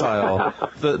reconcile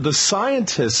the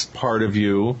scientist part of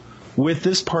you with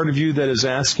this part of you that is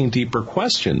asking deeper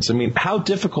questions? I mean, how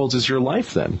difficult is your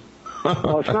life then?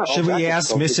 Well, it's not. Should we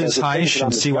ask Mrs. Haisch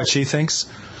and see what she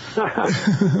thinks?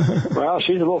 Well,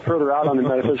 she's a little further out on the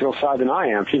metaphysical side than I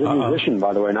am. She's a musician,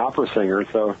 by the way, an opera singer,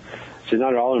 so she's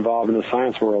not at all involved in the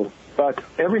science world. But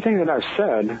everything that I've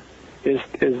said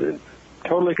is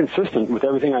totally consistent with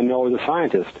everything I know as a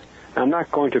scientist. I'm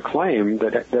not going to claim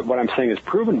that what I'm saying is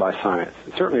proven by science.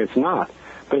 Certainly it's not,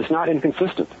 but it's not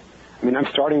inconsistent. I mean, I'm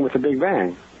starting with the Big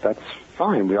Bang. That's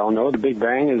fine. We all know the Big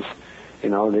Bang is,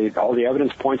 all the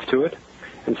evidence points to it.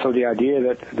 And so the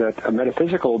idea that a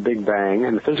metaphysical Big Bang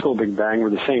and the physical Big Bang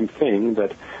were the same thing,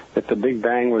 that the Big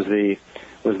Bang was the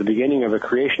beginning of a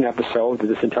creation episode that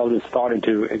this intelligence thought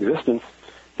into existence,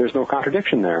 there's no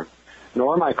contradiction there.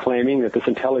 Nor am I claiming that this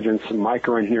intelligence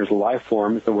microengineers life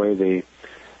forms the way the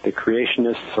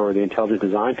creationists or the intelligent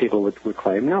design people would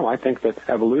claim. No, I think that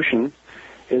evolution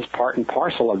is part and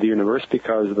parcel of the universe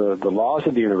because the laws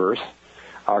of the universe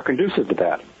are conducive to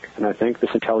that. And I think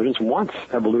this intelligence wants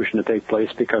evolution to take place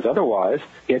because otherwise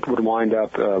it would wind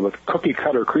up with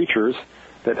cookie-cutter creatures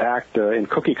that act in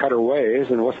cookie-cutter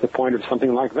ways, and what's the point of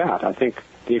something like that? I think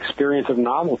the experience of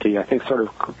novelty, I think sort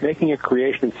of making a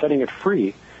creation and setting it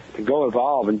free to go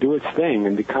evolve and do its thing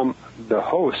and become the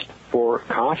host for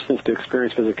consciousness to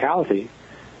experience physicality,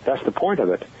 that's the point of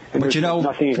it. And but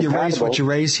what you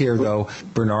raise here, though,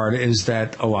 Bernard, is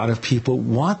that a lot of people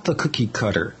want the cookie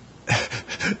cutter.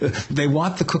 They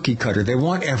want the cookie cutter. They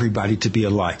want everybody to be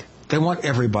alike. They want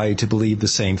everybody to believe the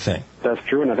same thing. That's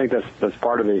true, and I think that's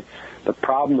part of the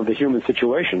problem of the human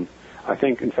situation. I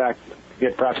think, in fact, to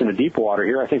get perhaps into deep water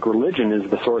here, I think religion is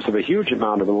the source of a huge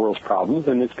amount of the world's problems,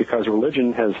 and it's because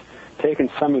religion has taken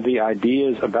some of the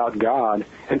ideas about God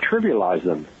and trivialized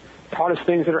them, taught us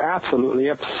things that are absolutely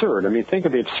absurd. I mean, think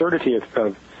of the absurdity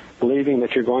of believing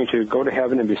that you're going to go to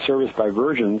heaven and be serviced by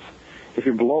virgins if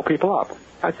you blow people up.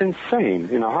 That's insane.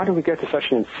 How do we get to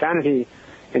such an insanity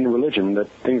in religion that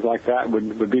things like that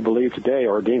would be believed today,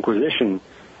 or the Inquisition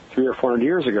 300 or 400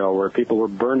 years ago, where people were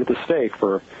burned at the stake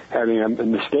for having a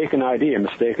mistaken idea,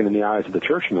 mistaken in the eyes of the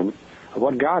churchmen, of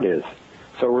what God is.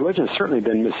 So religion has certainly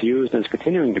been misused and is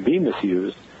continuing to be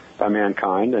misused by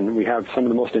mankind, and we have some of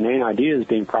the most inane ideas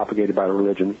being propagated by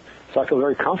religion. So I feel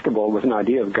very comfortable with an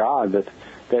idea of God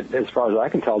that as far as I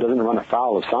can tell, doesn't run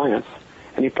afoul of science.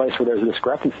 Any place where there's a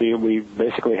discrepancy, we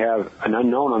basically have an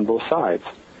unknown on both sides.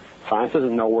 Science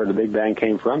doesn't know where the Big Bang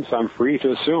came from, so I'm free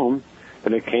to assume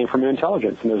that it came from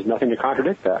intelligence, and there's nothing to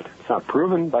contradict that. It's not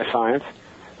proven by science,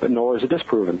 but nor is it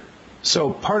disproven.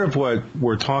 So part of what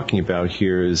we're talking about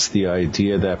here is the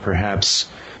idea that perhaps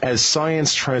as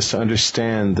science tries to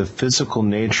understand the physical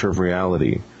nature of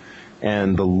reality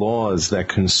and the laws that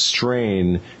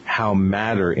constrain how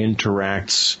matter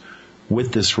interacts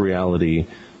with this reality,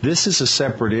 this is a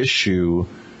separate issue.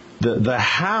 The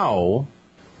how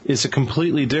is a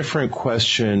completely different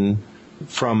question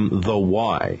from the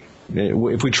why.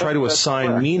 If we try to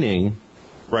assign meaning,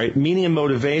 right, meaning and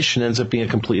motivation ends up being a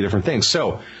completely different thing.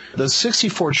 So the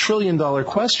 $64 trillion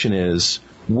question is,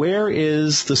 where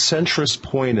is the centrist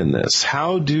point in this?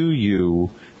 How do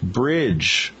you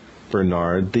bridge,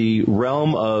 Bernard, the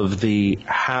realm of the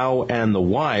how and the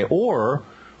why? Or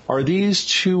are these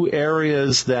two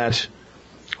areas that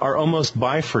are almost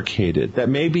bifurcated, that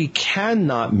maybe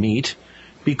cannot meet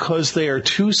because they are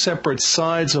two separate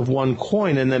sides of one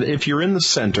coin, and that if you're in the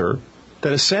center,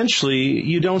 that essentially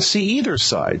you don't see either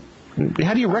side?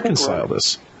 How do you reconcile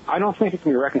this? I don't think it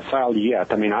can be reconciled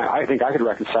yet. I mean, I think I could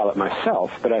reconcile it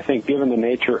myself, but I think given the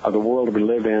nature of the world we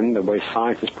live in, the way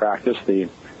science is practiced, the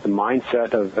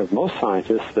mindset of most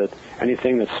scientists, that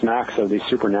anything that smacks of the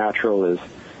supernatural is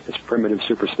primitive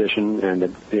superstition,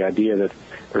 and the idea that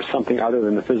there's something other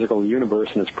than the physical universe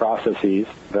and its processes,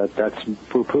 that's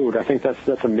poo-pooed. I think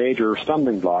that's a major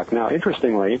stumbling block. Now,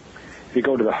 interestingly, if you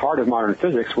go to the heart of modern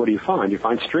physics, what do you find? You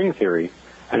find string theory.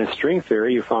 And in string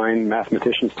theory, you find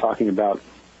mathematicians talking about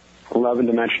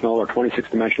 11-dimensional or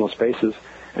 26-dimensional spaces.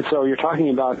 And so you're talking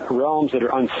about realms that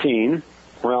are unseen,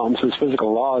 realms whose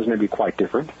physical laws may be quite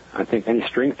different. I think any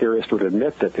string theorist would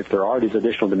admit that if there are these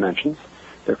additional dimensions,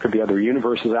 there could be other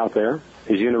universes out there.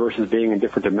 These universes being in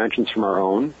different dimensions from our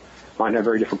own might have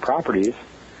very different properties.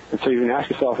 And so you can ask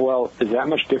yourself, well, is that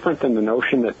much different than the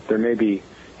notion that there may be,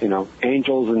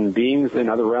 angels and beings in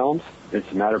other realms?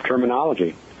 It's a matter of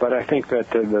terminology. But I think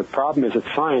that the problem is that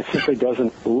science simply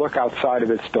doesn't look outside of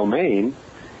its domain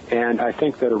And I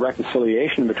think that a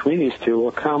reconciliation between these two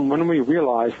will come when we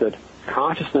realize that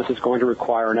consciousness is going to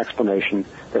require an explanation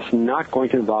that's not going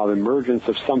to involve emergence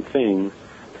of something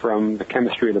from the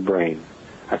chemistry of the brain.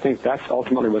 I think that's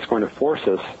ultimately what's going to force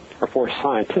us, or force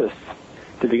scientists,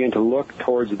 to begin to look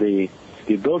towards the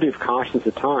ability of consciousness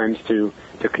at times to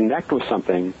connect with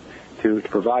something, to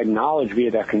provide knowledge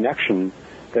via that connection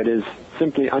that is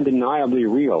simply undeniably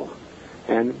real.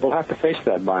 And we'll have to face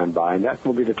that by and by, and that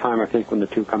will be the time, I think, when the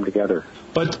two come together.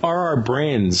 But are our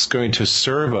brains going to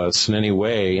serve us in any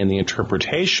way in the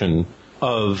interpretation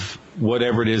of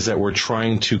whatever it is that we're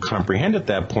trying to comprehend at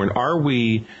that point? Are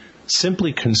we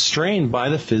simply constrained by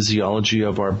the physiology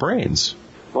of our brains?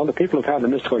 Well, the people who've had the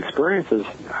mystical experiences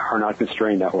are not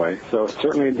constrained that way. So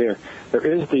certainly there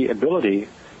is the ability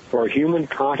for a human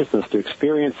consciousness to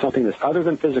experience something that's other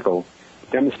than physical,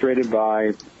 demonstrated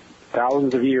by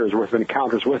thousands of years worth of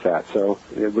encounters with that. So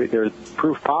there's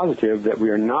proof positive that we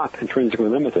are not intrinsically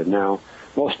limited. Now,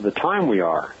 most of the time we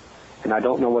are. And I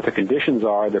don't know what the conditions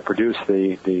are that produce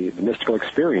the mystical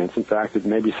experience. In fact, it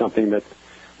may be something that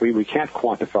we can't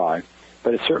quantify.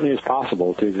 But it certainly is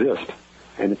possible to exist.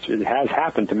 And it has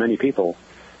happened to many people.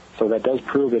 So that does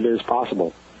prove it is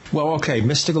possible. Well, okay,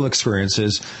 mystical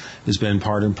experiences has been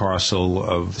part and parcel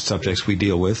of the subjects we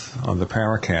deal with on the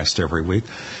Paracast every week.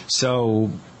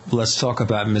 So let's talk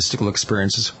about mystical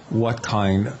experiences. What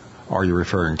kind are you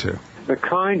referring to? The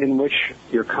kind in which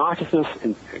your consciousness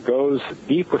goes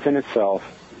deep within itself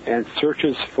and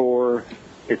searches for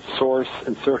its source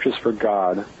and searches for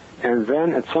God, and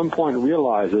then at some point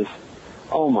realizes,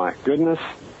 oh my goodness,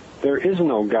 there is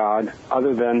no God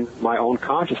other than my own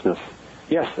consciousness.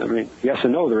 Yes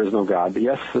and no, there is no God. But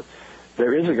yes,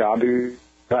 there is a God.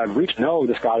 But I've reached, no,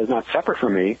 this God is not separate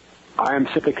from me. I am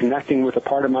simply connecting with a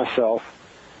part of myself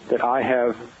that I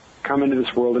have come into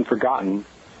this world and forgotten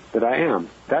that I am.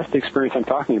 That's the experience I'm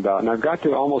talking about. And I've got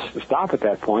to almost stop at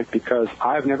that point because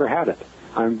I've never had it.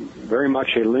 I'm very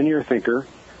much a linear thinker.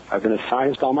 I've been a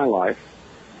scientist all my life,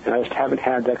 and I just haven't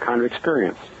had that kind of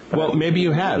experience. Well, maybe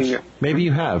you have. Maybe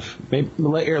you have. Let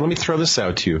me throw this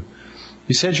out to you.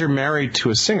 You said you're married to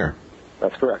a singer.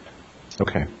 That's correct.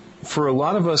 Okay. For a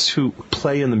lot of us who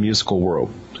play in the musical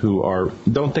world, who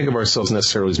don't think of ourselves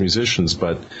necessarily as musicians,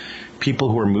 but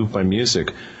people who are moved by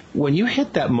music, when you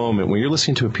hit that moment, when you're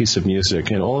listening to a piece of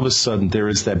music, and all of a sudden there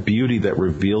is that beauty that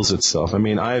reveals itself. I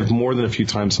mean, I've more than a few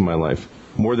times in my life,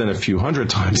 more than a few hundred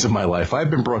times in my life,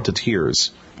 I've been brought to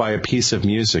tears by a piece of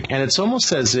music. And it's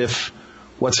almost as if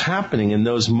what's happening in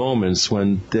those moments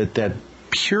when that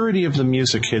purity of the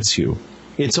music hits you,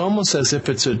 it's almost as if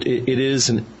it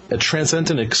is a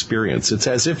transcendent experience. It's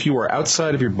as if you are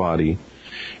outside of your body.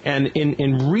 And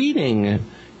in reading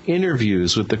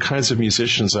interviews with the kinds of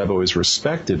musicians I've always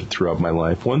respected throughout my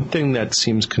life, one thing that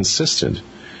seems consistent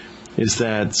is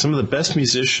that some of the best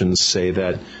musicians say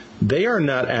that they are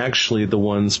not actually the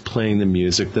ones playing the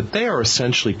music, that they are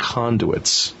essentially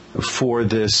conduits for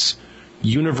this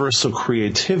universal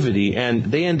creativity, and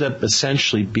they end up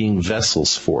essentially being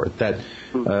vessels for it. That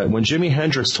when Jimi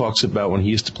Hendrix talks about when he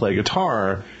used to play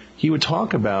guitar, he would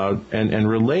talk about and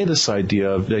relay this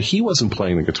idea of that he wasn't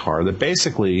playing the guitar, that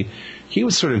basically he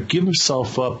would sort of give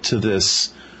himself up to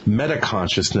this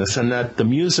meta-consciousness, and that the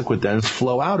music would then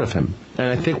flow out of him. And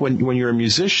I think when you're a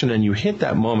musician and you hit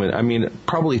that moment, I mean,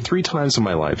 probably 3 times in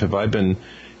my life have I been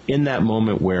in that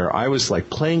moment where I was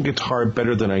like playing guitar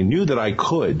better than I knew that I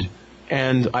could,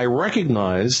 and I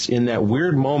recognized in that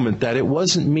weird moment that it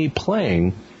wasn't me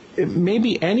playing.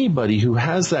 Maybe anybody who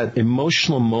has that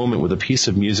emotional moment with a piece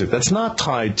of music that's not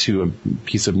tied to a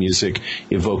piece of music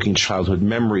evoking childhood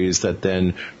memories that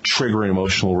then trigger an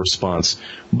emotional response,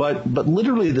 but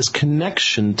literally this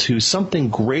connection to something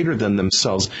greater than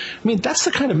themselves. I mean, that's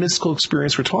the kind of mystical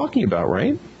experience we're talking about,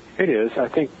 right? It is. I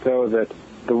think, though, that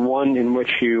the one in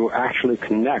which you actually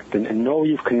connect and know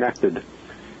you've connected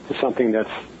to something that's,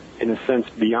 in a sense,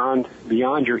 beyond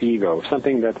your ego,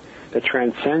 something that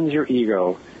transcends your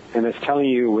ego, and it's telling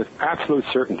you with absolute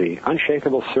certainty,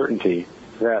 unshakable certainty,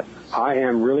 that I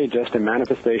am really just a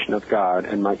manifestation of God,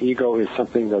 and my ego is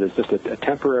something that is just a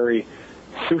temporary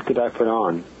suit that I put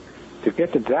on. To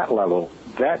get to that level,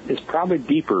 that is probably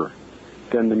deeper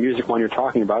than the music one you're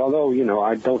talking about, although,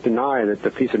 I don't deny that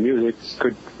the piece of music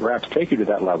could perhaps take you to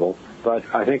that level. But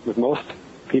I think with most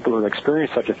people who have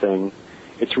experienced such a thing,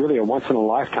 it's really a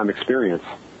once-in-a-lifetime experience.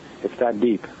 It's that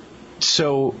deep.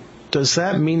 So does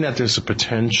that mean that there's a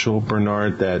potential,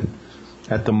 Bernard, that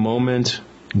at the moment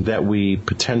that we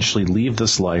potentially leave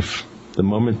this life, the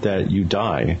moment that you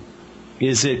die,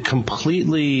 is it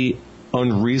completely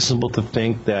unreasonable to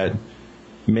think that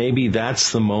maybe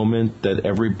that's the moment that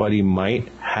everybody might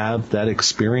have that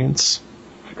experience?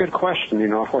 a good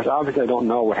question. Of course, obviously I don't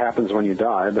know what happens when you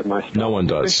die, but my strong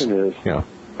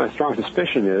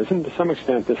suspicion is, and to some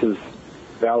extent this is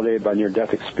validated by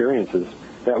near-death experiences,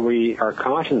 that our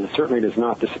consciousness certainly does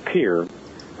not disappear.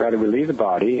 Rather, we leave the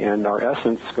body, and our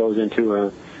essence goes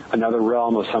into another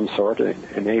realm of some sort,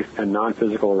 a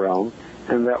non-physical realm,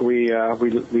 and that we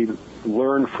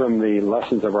learn from the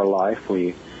lessons of our life.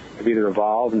 We have either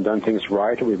evolved and done things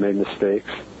right, or we've made mistakes.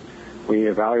 We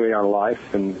evaluate our life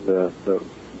and the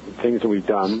things that we've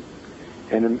done,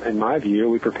 and in my view,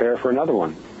 we prepare for another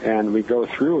one. And we go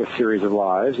through a series of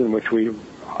lives in which we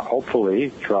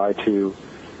hopefully try to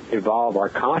evolve our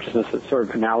consciousness. It's sort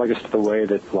of analogous to the way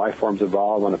that life forms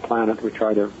evolve on a planet. We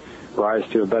try to rise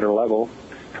to a better level,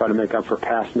 try to make up for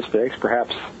past mistakes.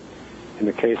 Perhaps in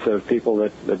the case of people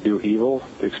that do evil,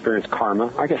 to experience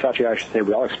karma. I guess actually I should say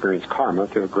we all experience karma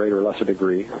to a greater or lesser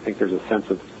degree. I think there's a sense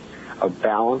of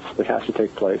balance that has to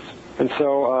take place. And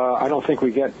so I don't think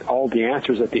we get all the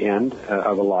answers at the end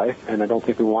of a life, and I don't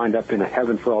think we wind up in a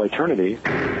heaven for all eternity.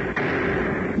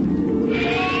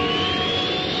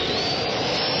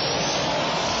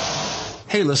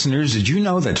 Hey listeners, did you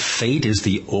know that Fate is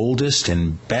the oldest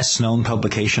and best-known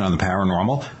publication on the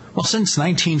paranormal? Well, since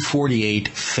 1948,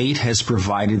 Fate has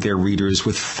provided their readers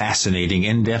with fascinating,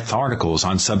 in-depth articles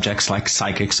on subjects like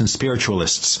psychics and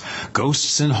spiritualists,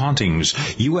 ghosts and hauntings,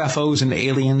 UFOs and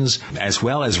aliens, as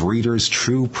well as readers'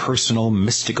 true personal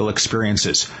mystical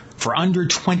experiences. For under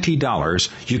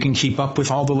 $20, you can keep up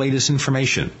with all the latest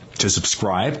information. To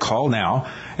subscribe, call now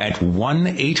at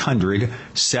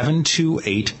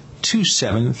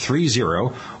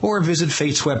 1-800-728-2730 or visit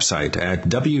Fate's website at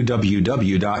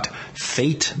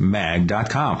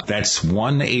www.fatemag.com. That's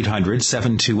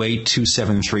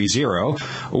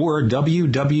 1-800-728-2730 or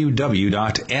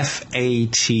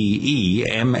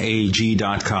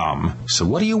www.fatemag.com. So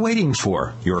what are you waiting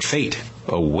for? Your fate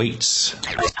awaits.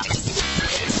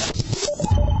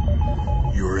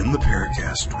 You're in the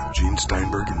Paracast with Gene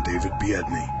Steinberg and David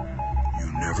Biedney.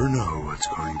 You never know what's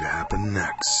going to happen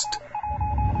next.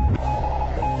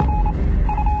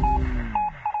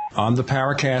 On the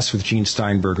Paracast with Gene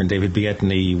Steinberg and David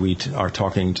Biedney, we are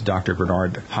talking to Dr.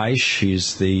 Bernard Haisch.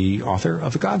 He's the author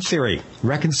of The God Theory,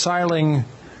 reconciling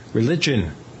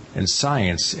religion and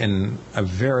science in a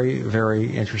very,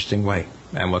 very interesting way.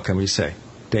 And what can we say?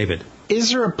 David.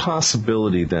 Is there a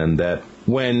possibility then that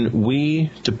when we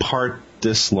depart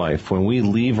this life, when we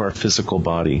leave our physical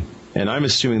body, and I'm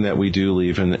assuming that we do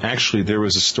leave, and actually there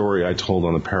was a story I told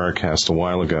on the Paracast a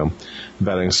while ago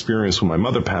about an experience when my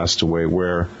mother passed away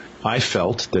where I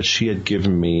felt that she had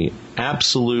given me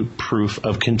absolute proof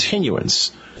of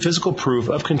continuance, physical proof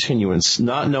of continuance,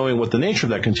 not knowing what the nature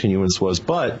of that continuance was,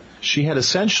 but she had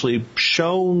essentially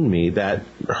shown me that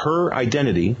her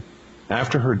identity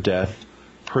after her death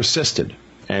persisted,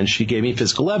 and she gave me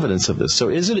physical evidence of this. So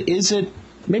is it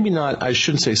maybe not, I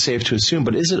shouldn't say safe to assume,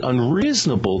 but is it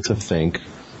unreasonable to think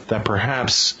that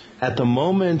perhaps at the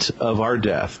moment of our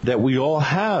death that we all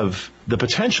have the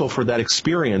potential for that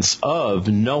experience of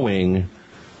knowing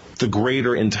the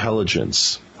greater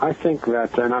intelligence? I think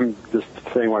that, and I'm just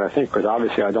saying what I think because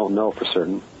obviously I don't know for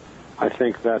certain, I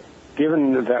think that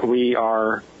given that we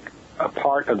are a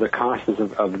part of the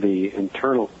consciousness of the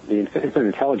infinite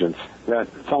intelligence, that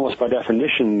it's almost by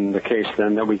definition the case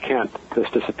then that we can't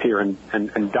just disappear and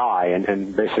die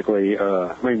and basically,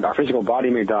 our physical body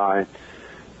may die,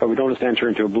 but we don't just enter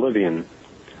into oblivion.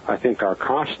 I think our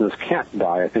consciousness can't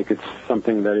die. I think it's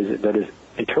something that is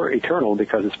eternal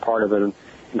because it's part of an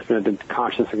infinite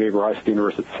consciousness that gave rise to the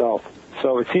universe itself.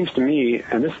 So it seems to me,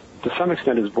 and this to some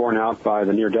extent is borne out by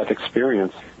the near-death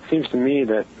experience, it seems to me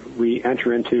that we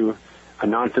enter into a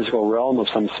non-physical realm of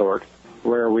some sort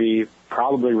where we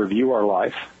probably review our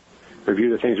life, review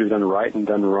the things we've done right and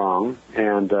done wrong,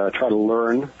 and try to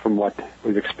learn from what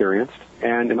we've experienced.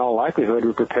 And in all likelihood,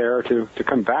 we prepare to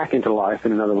come back into life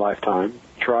in another lifetime,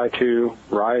 try to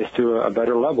rise to a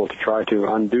better level, to try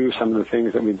to undo some of the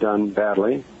things that we've done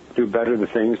badly, do better the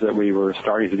things that we were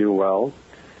starting to do well,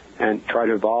 and try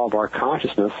to evolve our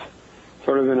consciousness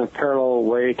sort of in a parallel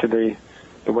way to the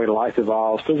way life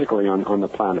evolves physically on the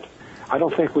planet. I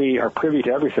don't think we are privy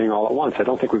to everything all at once. I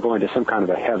don't think we're going to some kind of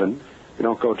a heaven. We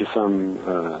don't go to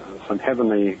some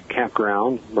heavenly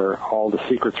campground where all the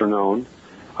secrets are known.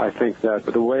 I think that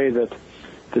the way that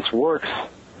this works,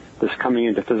 this coming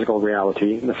into physical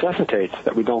reality, necessitates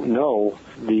that we don't know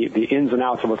the ins and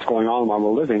outs of what's going on while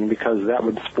we're living, because that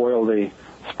would spoil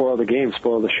the game,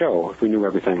 spoil the show if we knew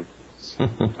everything.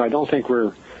 I don't think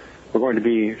we're going to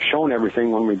be shown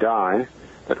everything when we die,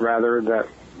 but rather that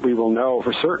we will know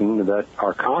for certain that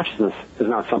our consciousness is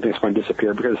not something that's going to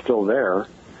disappear because it's still there.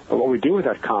 But what we do with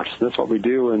that consciousness, what we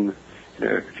do in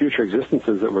future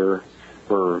existences that we're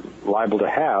liable to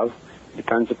have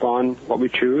depends upon what we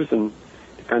choose, and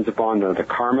depends upon the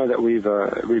karma that we've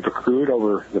accrued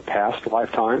over the past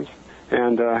lifetimes.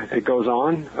 And it goes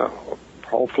on,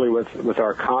 hopefully with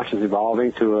our conscience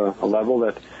evolving to a level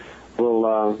that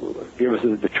will give us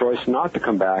the choice not to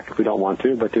come back if we don't want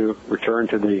to, but to return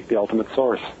to the ultimate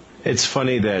source. It's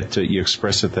funny that you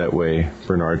express it that way,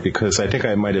 Bernard, because I think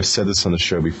I might have said this on the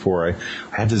show before. I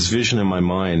have this vision in my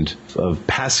mind of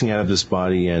passing out of this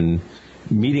body and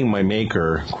meeting my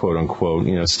maker, quote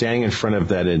unquote, standing in front of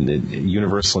that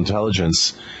universal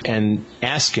intelligence and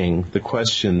asking the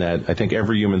question that I think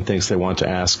every human thinks they want to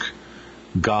ask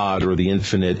God or the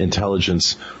infinite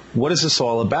intelligence: what is this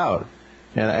all about?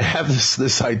 And I have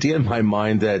this idea in my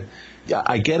mind that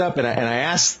I get up and I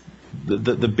ask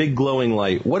the big glowing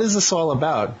light, what is this all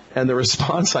about? And the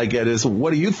response I get is,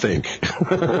 what do you think?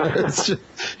 It's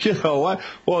just, what?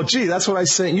 Well, gee, that's what I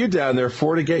sent you down there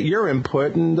for, to get your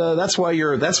input, and that's why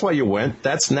you went.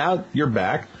 Now you're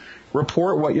back.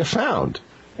 Report what you found.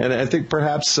 And I think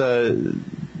perhaps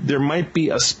there might be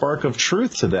a spark of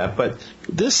truth to that, but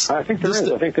I think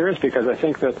there is, because I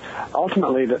think that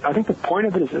ultimately, I think the point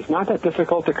of it is it's not that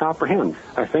difficult to comprehend.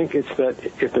 I think it's that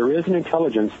if there is an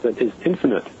intelligence that is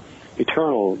infinite,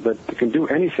 eternal, that can do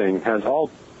anything, has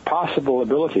all possible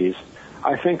abilities,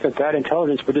 I think that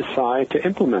intelligence would decide to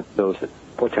implement those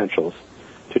potentials,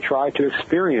 to try to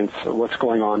experience what's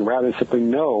going on rather than simply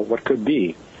know what could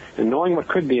be. And knowing what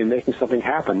could be and making something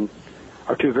happen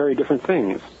are two very different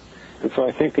things. And so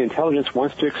I think the intelligence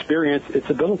wants to experience its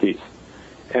abilities.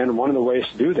 And one of the ways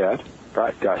to do that,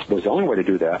 I suppose the only way to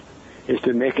do that, is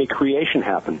to make a creation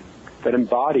happen that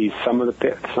embodies some of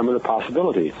the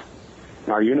possibilities.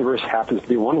 And our universe happens to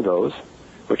be one of those,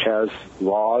 which has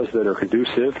laws that are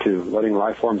conducive to letting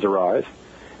life forms arise.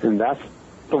 And that's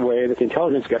the way that the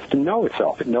intelligence gets to know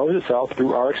itself. It knows itself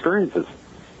through our experiences.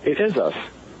 It is us.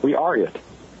 We are it.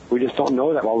 We just don't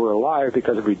know that while we're alive,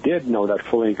 because if we did know that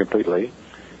fully and completely,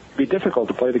 it'd be difficult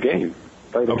to play the game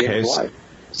of life.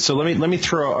 So let me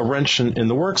throw a wrench in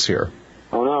the works here.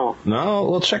 Oh, no. No?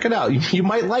 Well, check it out. You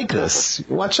might like this.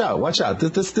 Watch out.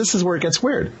 This is where it gets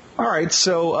weird. All right,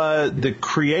 so the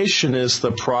creation is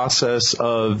the process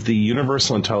of the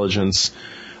universal intelligence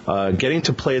getting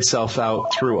to play itself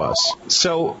out through us.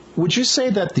 So would you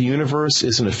say that the universe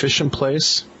is an efficient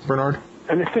place, Bernard?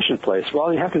 An efficient place?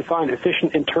 Well, you have to define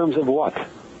efficient in terms of what?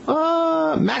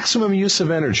 Maximum use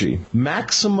of energy.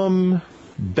 Maximum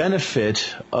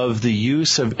benefit of the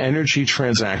use of energy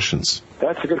transactions?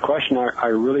 That's a good question. I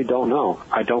really don't know.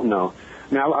 I don't know.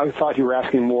 Now, I thought you were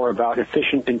asking more about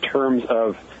efficient in terms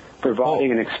of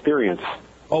providing an experience.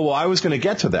 Oh, well, I was going to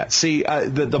get to that. See,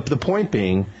 the point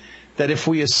being that if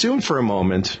we assume for a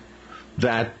moment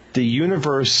that the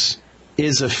universe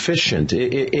is efficient,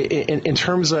 in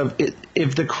terms of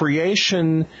if the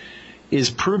creation is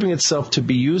proving itself to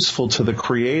be useful to the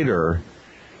creator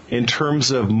in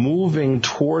terms of moving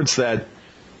towards that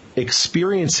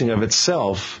experiencing of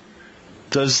itself,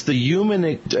 does the human,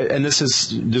 and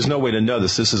there's no way to know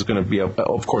this, this is going to be,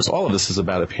 of course, all of this is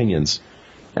about opinions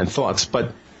and thoughts,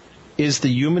 but is the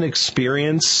human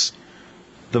experience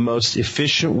the most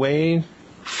efficient way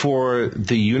for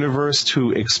the universe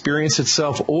to experience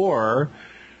itself, or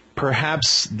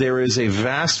perhaps there is a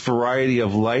vast variety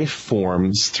of life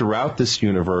forms throughout this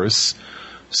universe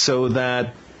so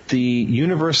that the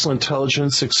universal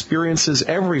intelligence experiences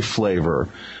every flavor?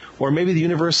 Or maybe the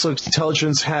universal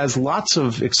intelligence has lots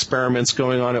of experiments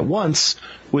going on at once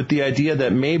with the idea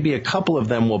that maybe a couple of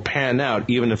them will pan out,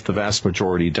 even if the vast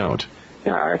majority don't.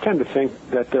 Yeah, I tend to think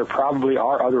that there probably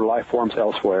are other life forms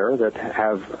elsewhere that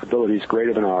have abilities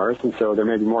greater than ours, and so there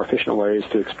may be more efficient ways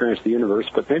to experience the universe,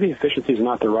 but maybe efficiency is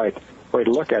not the right way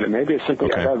to look at it. Maybe it's simply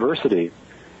diversity.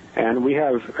 And we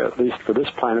have, at least for this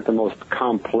planet, the most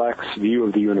complex view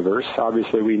of the universe.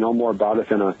 Obviously, we know more about it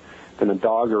than a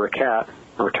dog or a cat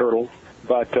or a turtle,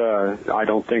 but I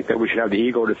don't think that we should have the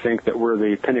ego to think that we're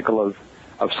the pinnacle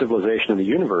of civilization in the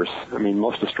universe. I mean,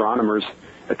 most astronomers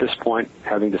at this point,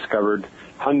 having discovered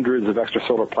hundreds of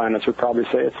extrasolar planets, would probably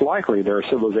say it's likely there are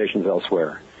civilizations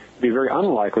elsewhere. It'd be very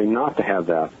unlikely not to have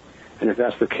that. And if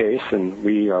that's the case, then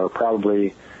we are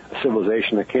probably a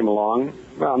civilization that came along,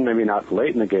 well, maybe not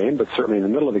late in the game, but certainly in the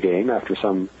middle of the game, after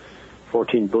some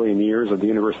 14 billion years of the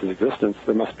universe's existence.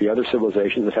 There must be other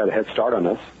civilizations that had a head start on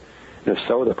us. And if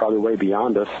so, they're probably way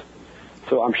beyond us.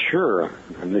 So I'm sure,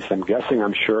 at least I'm guessing,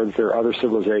 I'm sure that there are other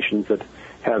civilizations that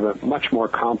have a much more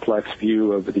complex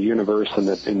view of the universe, and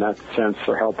that in that sense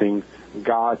are helping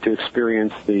God to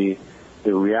experience the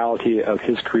reality of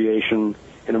his creation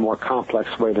in a more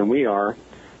complex way than we are.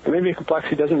 But maybe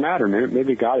complexity doesn't matter.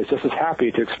 Maybe God is just as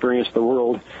happy to experience the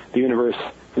world, the universe,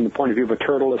 from the point of view of a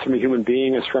turtle as from a human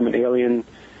being, as from an alien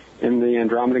in the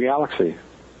Andromeda Galaxy.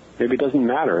 Maybe it doesn't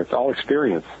matter. It's all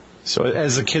experience. So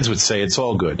as the kids would say, it's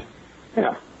all good.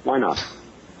 Yeah, why not?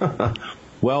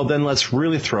 Well, then let's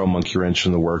really throw a monkey wrench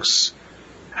in the works.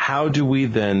 How do we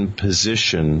then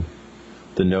position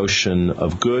the notion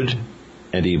of good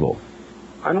and evil?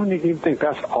 I don't even think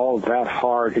that's all that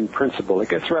hard in principle. It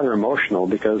gets rather emotional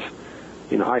because,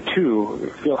 I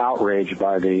too feel outraged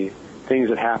by the things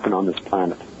that happen on this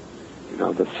planet.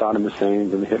 The Saddam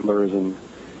Husseins and the Hitlers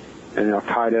and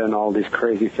Al-Qaeda and all these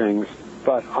crazy things.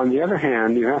 But on the other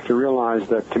hand, you have to realize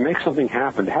that to make something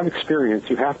happen, to have experience,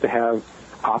 you have to have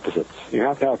opposites. You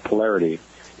have to have polarity.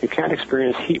 You can't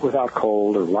experience heat without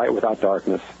cold or light without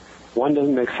darkness. One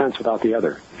doesn't make sense without the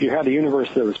other. If you had a universe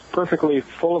that was perfectly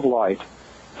full of light,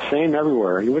 same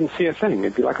everywhere, you wouldn't see a thing.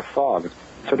 It'd be like a fog.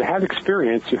 So to have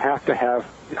experience, you have to have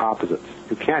the opposites.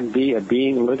 You can't be a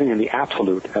being living in the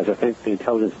absolute, as I think the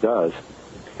intelligence does,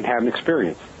 and have an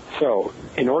experience. So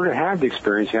in order to have the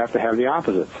experience, you have to have the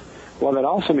opposites. Well, that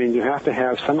also means you have to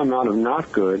have some amount of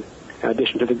not good in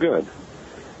addition to the good.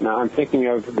 Now, I'm thinking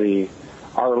of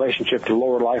our relationship to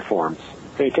lower life forms.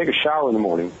 When you take a shower in the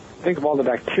morning, think of all the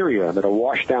bacteria that are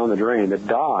washed down the drain, that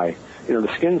die.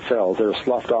 The skin cells that are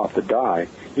sloughed off that die.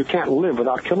 You can't live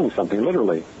without killing something,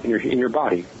 literally, in your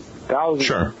body.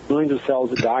 Thousands, millions of cells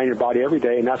that die in your body every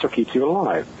day, and that's what keeps you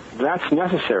alive. That's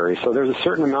necessary. So there's a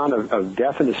certain amount of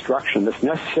death and destruction that's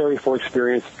necessary for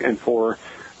experience and for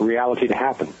reality to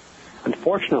happen.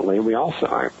 Fortunately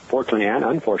and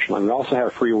unfortunately, we also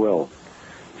have free will.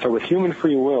 So with human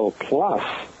free will plus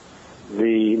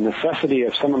the necessity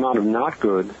of some amount of not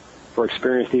good for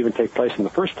experience to even take place in the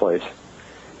first place,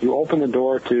 you open the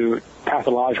door to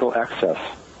pathological excess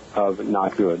of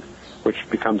not good, which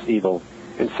becomes evil.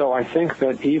 And so I think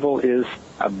that evil is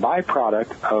a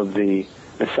byproduct of the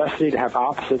necessity to have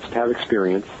opposites to have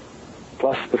experience,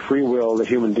 plus the free will that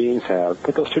human beings have.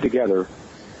 Put those two together,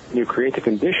 and you create the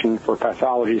condition for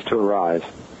pathologies to arise.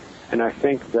 And I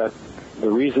think that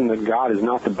the reason that God is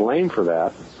not to blame for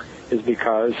that is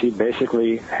because he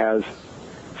basically has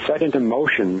set into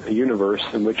motion a universe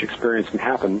in which experience can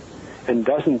happen and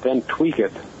doesn't then tweak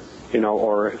it,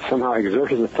 or somehow exert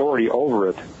his authority over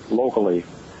it locally,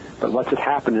 but lets it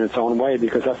happen in its own way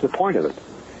because that's the point of it.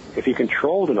 If he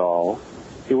controlled it all,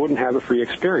 he wouldn't have a free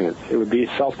experience. It would be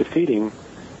self-defeating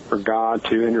for God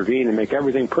to intervene and make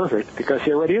everything perfect because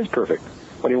he already is perfect.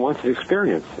 What he wants is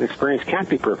experience. And experience can't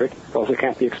be perfect, it also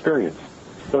can't be experienced.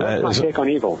 So that's my take on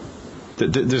evil.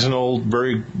 There's an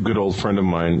very good old friend of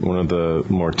mine, one of the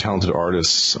more talented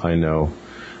artists I know,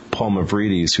 Paul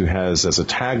Mavridis, who has as a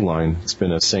tagline, it's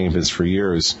been a saying of his for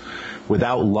years,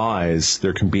 without lies,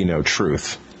 there can be no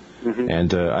truth. Mm-hmm.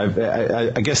 And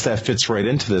I guess that fits right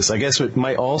into this. I guess it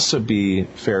might also be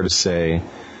fair to say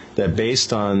that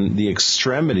based on the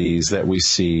extremities that we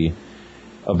see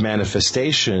of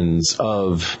manifestations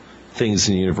of things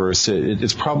in the universe,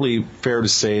 it's probably fair to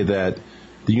say that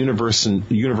the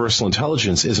universal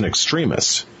intelligence is an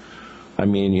extremist. I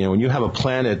mean, when you have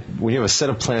a set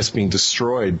of planets being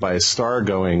destroyed by a star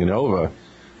going nova,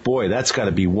 boy, that's got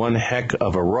to be one heck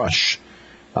of a rush.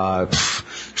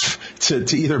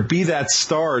 To either be that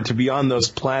star or to be on those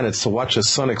planets to watch a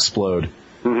sun explode.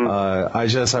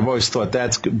 Mm-hmm. I've always thought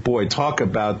talk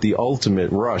about the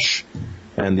ultimate rush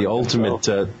and the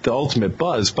ultimate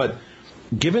buzz. But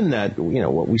given that,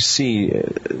 what we see,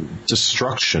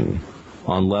 destruction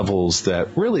on levels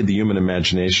that really the human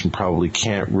imagination probably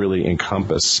can't really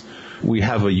encompass. We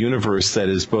have a universe that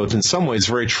is both in some ways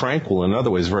very tranquil and in other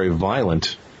ways very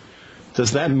violent.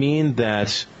 Does that mean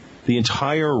that the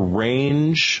entire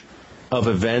range of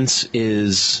events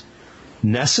is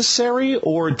necessary,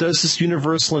 or does this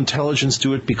universal intelligence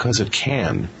do it because it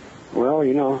can? Well,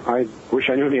 I wish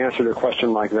I knew the answer to a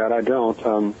question like that. I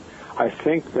don't. I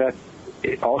think that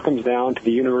it all comes down to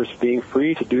the universe being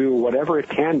free to do whatever it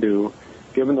can do,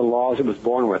 given the laws it was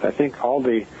born with. I think all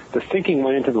the thinking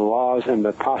went into the laws and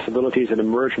the possibilities that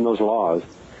emerged from those laws.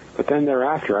 But then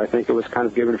thereafter, I think it was kind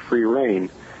of given free rein.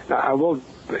 Now, I will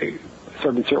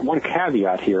sort of insert one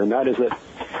caveat here, and that is that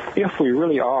if we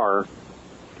really are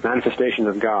manifestations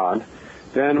of God,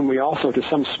 then we also, to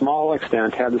some small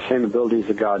extent, have the same abilities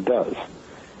that God does.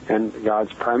 And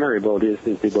God's primary ability is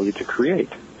the ability to create,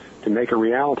 to make a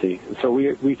reality. And so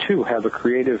we too have a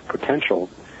creative potential.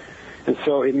 And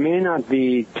so it may not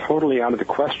be totally out of the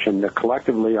question that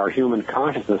collectively our human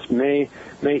consciousness may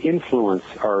influence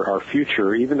our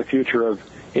future, even the future of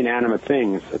inanimate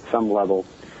things at some level.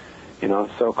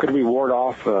 So could we ward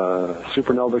off a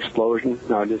supernova explosion?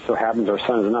 Now, it just so happens our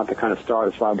sun is not the kind of star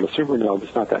that's liable to supernova.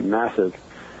 It's not that massive.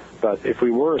 But if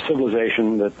we were a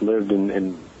civilization that lived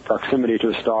in proximity to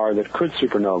a star that could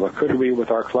supernova, could we, with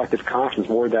our collective conscience,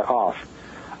 ward that off?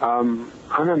 I'm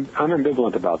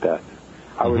ambivalent about that.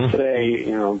 I would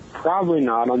say, probably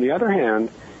not. On the other hand,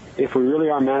 if we really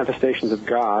are manifestations of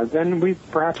God, then we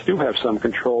perhaps do have some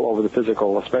control over the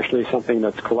physical, especially something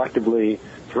that's collectively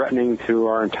threatening to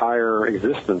our entire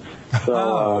existence. So,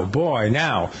 oh, boy.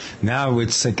 Now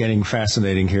it's getting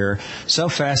fascinating here. So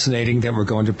fascinating that we're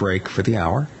going to break for the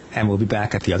hour, and we'll be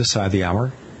back at the other side of the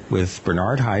hour with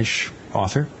Bernard Haisch,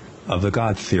 author of The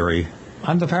God Theory,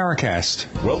 on the Paracast.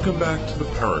 Welcome back to the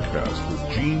Paracast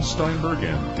with Gene Steinberg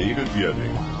and David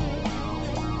Biedny.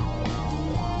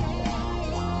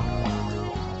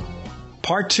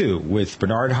 Part 2 with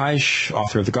Bernard Haisch,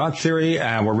 author of The God Theory,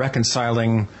 and we're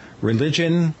reconciling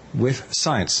religion with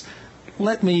science.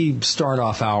 Let me start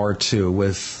off hour 2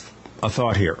 with a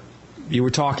thought here. You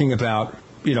were talking about,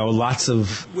 lots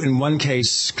of, in one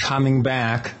case, coming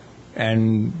back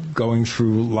and going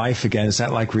through life again. Is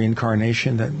that like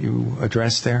reincarnation that you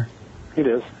addressed there? It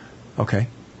is. Okay.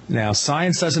 Now,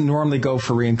 science doesn't normally go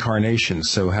for reincarnation,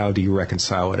 so how do you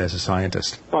reconcile it as a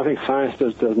scientist? Well, I think science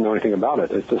doesn't know anything about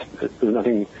it. There's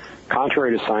nothing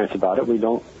contrary to science about it. We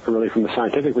don't really, from the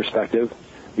scientific perspective,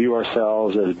 view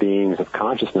ourselves as beings of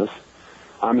consciousness.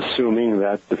 I'm assuming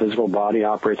that the physical body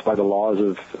operates by the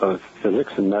laws of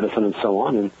physics and medicine and so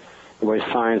on, and the way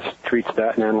science treats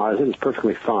that and analyzes it is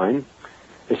perfectly fine.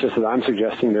 It's just that I'm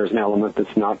suggesting there's an element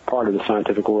that's not part of the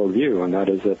scientific worldview, and that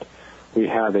is that we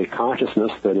have a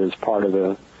consciousness that is part of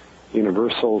a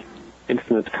universal,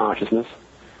 infinite consciousness,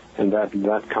 and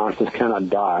that consciousness cannot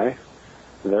die.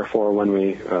 Therefore, when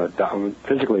we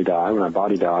physically die, when our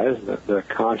body dies, the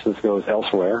consciousness goes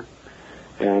elsewhere,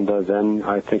 and then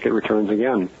I think it returns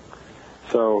again.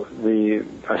 So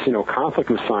I see no conflict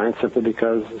with science simply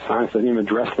because science doesn't even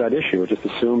address that issue. It just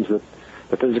assumes that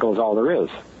the physical is all there is.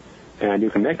 And you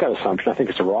can make that assumption. I think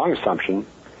it's a wrong assumption,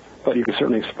 but you can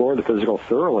certainly explore the physical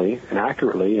thoroughly and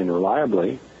accurately and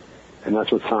reliably, and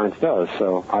that's what science does.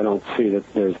 So I don't see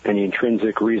that there's any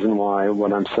intrinsic reason why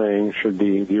what I'm saying should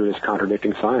be viewed as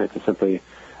contradicting science. It's simply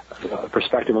a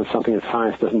perspective on something that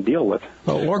science doesn't deal with.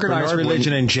 Well, organized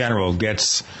religion in general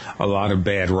gets a lot of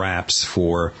bad raps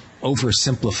for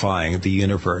oversimplifying the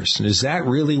universe. And is that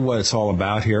really what it's all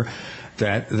about here?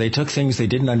 That they took things they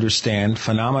didn't understand,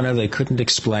 phenomena they couldn't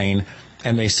explain,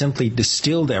 and they simply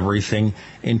distilled everything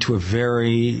into a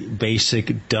very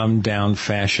basic, dumbed-down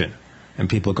fashion. And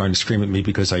people are going to scream at me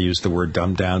because I used the word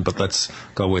dumbed down, but let's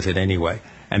go with it anyway.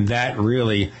 And that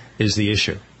really is the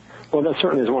issue. Well, that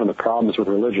certainly is one of the problems with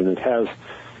religion. It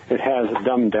has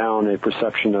dumbed down a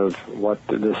perception of what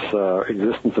this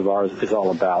existence of ours is all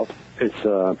about. It's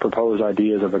proposed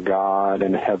ideas of a God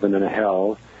and a heaven and a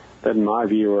hell that, in my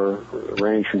view,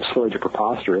 range from silly to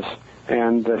preposterous,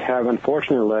 and that have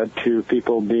unfortunately led to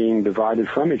people being divided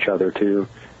from each other, to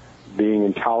being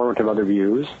intolerant of other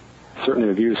views. Certainly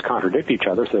the views contradict each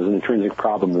other, so there's an intrinsic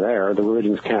problem there. The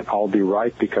religions can't all be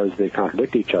right because they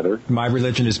contradict each other. My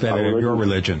religion is better than your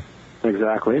religion.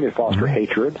 Exactly. They foster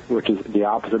hatred, which is the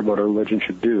opposite of what a religion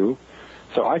should do.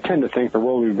 So I tend to think the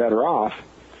world would be better off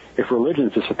if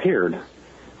religions disappeared.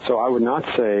 So I would not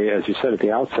say, as you said at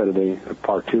the outset of the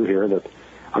part 2 here, that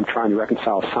I'm trying to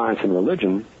reconcile science and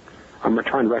religion. I'm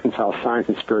trying to reconcile science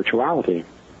and spirituality.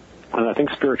 And I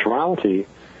think spirituality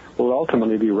will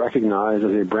ultimately be recognized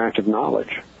as a branch of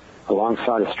knowledge.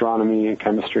 Alongside astronomy and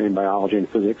chemistry and biology and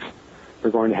physics, we're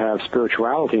going to have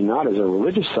spirituality not as a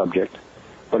religious subject,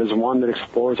 but as one that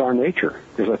explores our nature.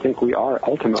 Because I think we are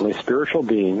ultimately spiritual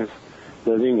beings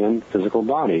living in physical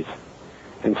bodies.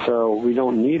 And so we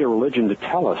don't need a religion to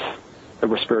tell us that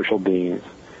we're spiritual beings.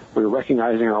 We're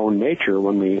recognizing our own nature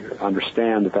when we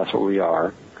understand that that's what we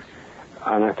are.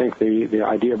 And I think the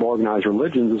idea of organized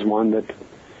religions is one that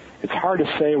it's hard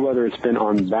to say whether it's been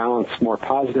on balance more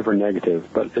positive or negative,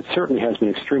 but it certainly has been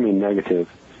extremely negative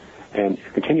and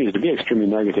continues to be extremely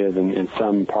negative in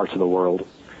some parts of the world.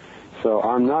 So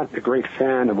I'm not a great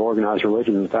fan of organized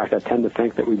religions. In fact, I tend to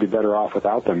think that we'd be better off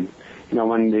without them. You know,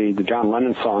 when the John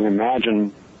Lennon song,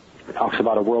 Imagine, talks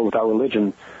about a world without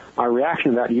religion, my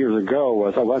reaction to that years ago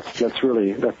was,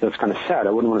 that's kind of sad.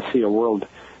 I wouldn't want to see a world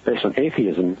based on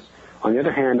atheism. On the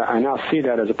other hand, I now see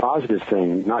that as a positive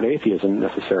thing, not atheism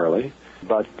necessarily,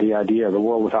 but the idea of a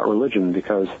world without religion,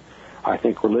 because I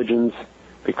think religions,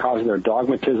 because of their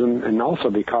dogmatism and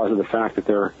also because of the fact that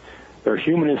they're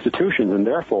human institutions and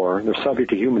therefore they're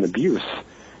subject to human abuse,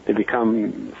 they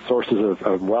become sources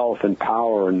of wealth and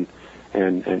power and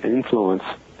influence,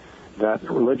 that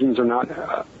religions are not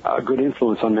a good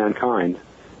influence on mankind.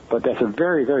 But that's a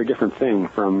very, very different thing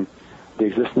from the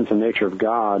existence and nature of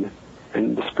God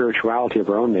and the spirituality of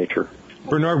our own nature.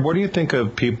 Bernard, what do you think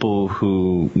of people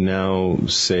who now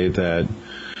say that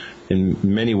in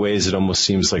many ways it almost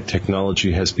seems like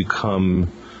technology has become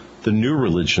the new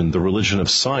religion, the religion of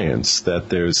science, that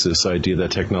there's this idea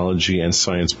that technology and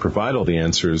science provide all the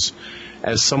answers?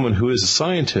 As someone who is a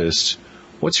scientist,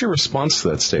 what's your response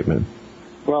to that statement?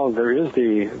 Well, there is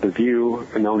the view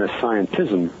known as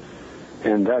scientism,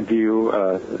 and that view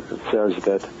says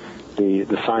that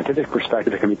the scientific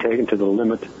perspective can be taken to the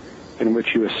limit in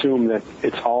which you assume that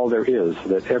it's all there is,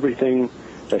 that everything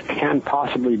that can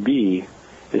possibly be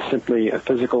is simply a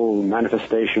physical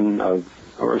manifestation of,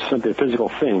 or simply a physical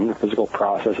thing, a physical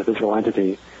process, a physical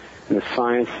entity, and that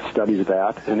science studies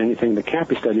that, and anything that can't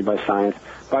be studied by science,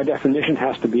 by definition,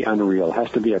 has to be unreal, has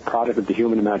to be a product of the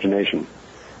human imagination.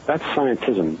 That's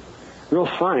scientism. Real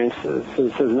science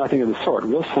says nothing of the sort.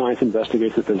 Real science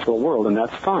investigates the physical world, and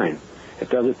that's fine. It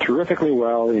does it terrifically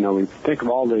well. You know, we think of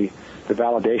all the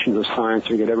validations of science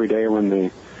we get every day when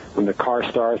the car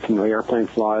starts and the airplane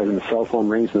flies and the cell phone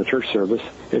rings in the church service.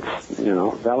 It's, you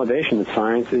know, validation that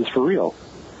science is for real.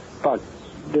 But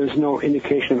there's no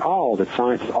indication at all that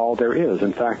science is all there is.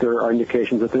 In fact, there are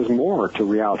indications that there's more to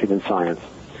reality than science.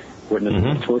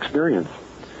 Witness to experience.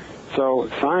 So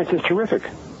science is terrific.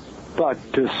 But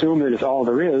to assume that it's all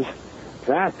there is,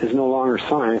 that is no longer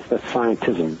science, that's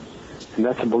scientism. And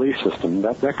that's a belief system.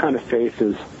 That kind of faith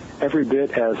is every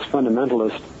bit as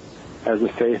fundamentalist as the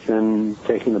faith in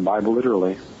taking the Bible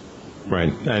literally.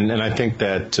 Right. And I think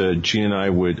that Gene and I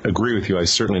would agree with you. I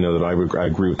certainly know that I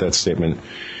agree with that statement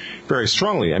very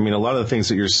strongly. I mean, a lot of the things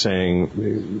that you're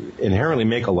saying inherently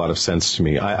make a lot of sense to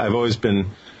me. I've always been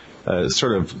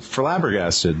sort of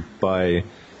flabbergasted by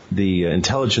the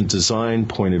intelligent design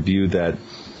point of view that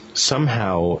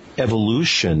somehow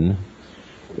evolution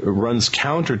runs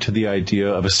counter to the idea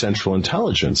of a central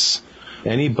intelligence.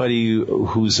 Anybody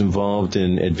who's involved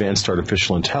in advanced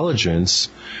artificial intelligence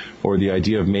or the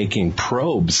idea of making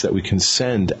probes that we can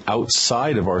send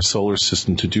outside of our solar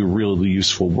system to do really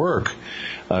useful work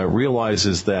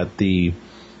realizes that the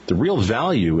real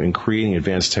value in creating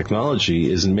advanced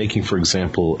technology is in making, for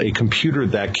example, a computer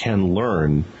that can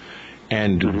learn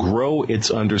and grow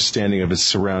its understanding of its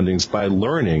surroundings by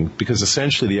learning, because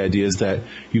essentially the idea is that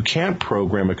you can't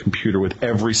program a computer with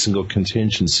every single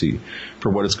contingency for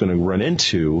what it's going to run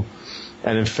into.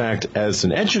 And in fact, as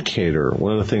an educator,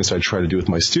 one of the things I try to do with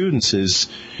my students is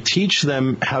teach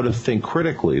them how to think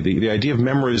critically. The idea of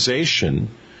memorization,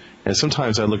 and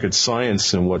sometimes I look at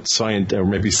science and what science, or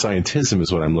maybe scientism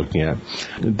is what I'm looking at.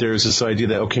 There's this idea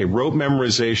that, okay, rote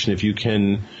memorization, if you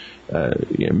can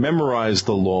memorize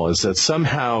the laws, that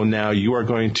somehow now you are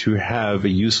going to have a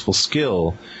useful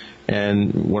skill.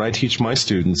 And what I teach my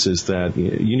students is that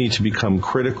you need to become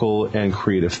critical and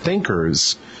creative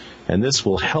thinkers, and this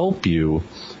will help you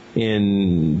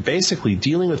in basically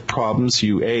dealing with problems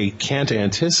you, A, can't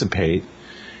anticipate,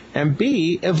 and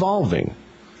B, evolving.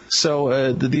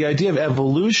 So the idea of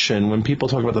evolution, when people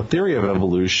talk about the theory of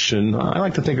evolution, I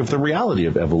like to think of the reality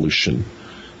of evolution.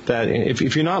 That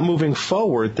if you're not moving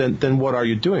forward, then what are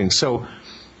you doing? So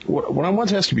what I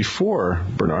wanted to ask you before,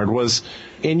 Bernard, was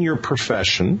in your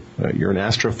profession, you're an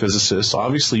astrophysicist,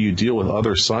 obviously you deal with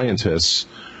other scientists.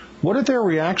 What are their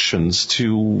reactions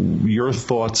to your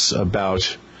thoughts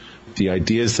about the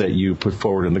ideas that you put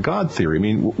forward in the God theory? I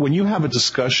mean, when you have a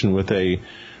discussion with a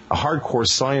hardcore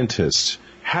scientist,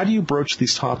 how do you broach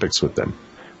these topics with them?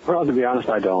 Well, to be honest,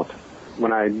 I don't.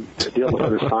 When I deal with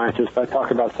other scientists, I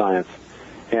talk about science.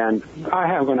 And I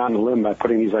have gone out on a limb by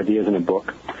putting these ideas in a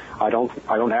book. I don't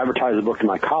advertise the book to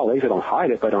my colleagues. I don't hide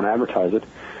it, but I don't advertise it.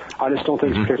 I just don't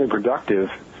think it's particularly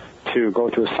productive to go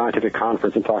to a scientific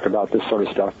conference and talk about this sort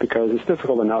of stuff, because it's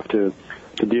difficult enough to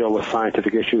deal with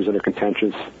scientific issues that are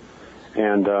contentious.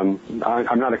 And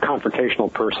I'm not a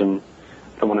confrontational person.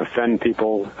 I don't want to offend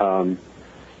people.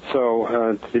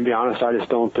 So to be honest, I just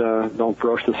don't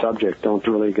broach the subject. Don't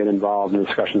really get involved in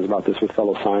discussions about this with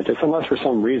fellow scientists, unless for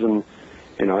some reason,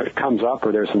 it comes up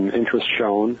or there's some interest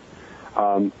shown.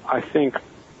 I think,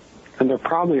 and there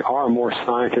probably are more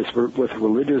scientists with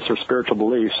religious or spiritual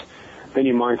beliefs than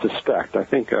you might suspect. I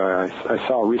think I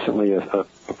saw recently a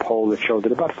poll that showed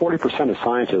that about 40% of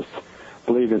scientists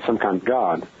believe in some kind of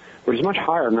God, which is much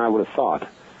higher than I would have thought.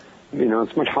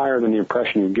 It's much higher than the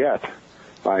impression you get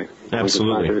by going to a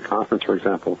scientific conference, for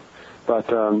example.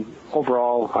 But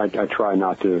overall, I try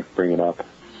not to bring it up.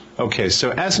 Okay,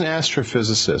 so as an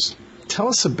astrophysicist, tell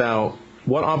us about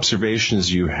what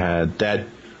observations you had that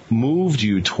moved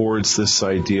you towards this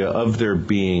idea of there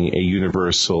being a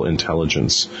universal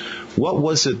intelligence? What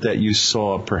was it that you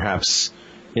saw perhaps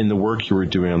in the work you were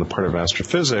doing on the part of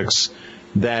astrophysics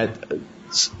that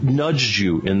nudged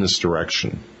you in this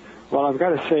direction? Well, I've got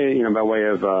to say, by way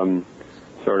of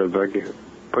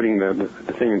putting the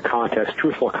thing in context,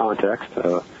 truthful context,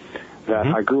 that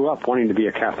I grew up wanting to be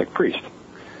a Catholic priest.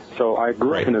 So I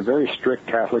grew up in a very strict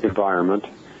Catholic environment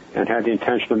and had the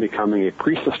intention of becoming a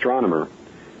priest astronomer.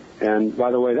 And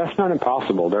by the way, that's not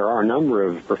impossible. There are a number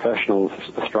of professional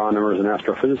astronomers and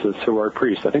astrophysicists who are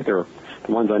priests. I think the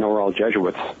ones I know are all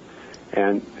Jesuits.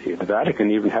 And the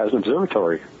Vatican even has an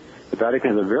observatory. The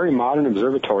Vatican has a very modern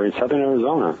observatory in southern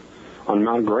Arizona on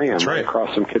Mount Graham, right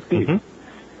across from Kitt Peak.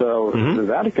 So the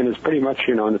Vatican is pretty much,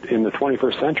 in the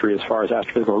 21st century as far as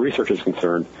astrophysical research is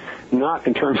concerned. Not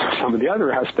in terms of some of the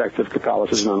other aspects of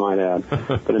Catholicism, I might add,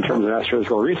 but in terms of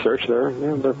astrophysical research,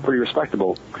 they're pretty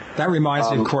respectable. That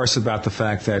reminds me, of course, about the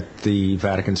fact that the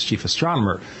Vatican's chief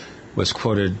astronomer was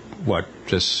quoted,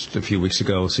 just a few weeks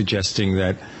ago, suggesting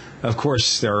that, of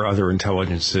course, there are other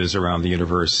intelligences around the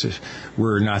universe.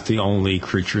 We're not the only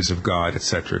creatures of God, et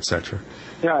cetera, et cetera.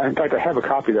 Yeah, in fact, I have a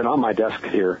copy of that on my desk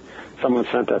here. Someone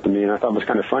sent that to me, and I thought it was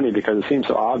kind of funny because it seems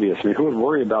so obvious. I mean, who would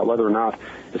worry about whether or not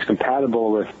it's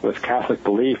compatible with Catholic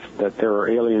belief that there are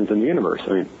aliens in the universe?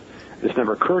 I mean, it's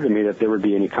never occurred to me that there would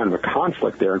be any kind of a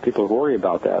conflict there, and people would worry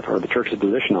about that or the Church's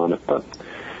position on it. But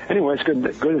anyway, it's good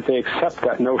that they accept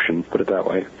that notion, put it that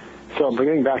way. So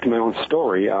getting back to my own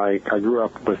story, I grew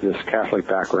up with this Catholic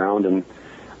background, and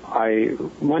I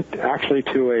went actually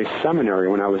to a seminary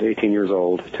when I was 18 years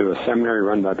old, to a seminary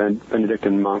run by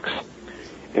Benedictine monks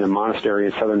in a monastery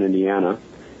in southern Indiana.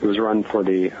 It was run for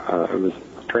it was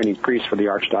training priests for the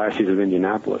Archdiocese of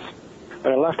Indianapolis.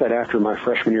 But I left that after my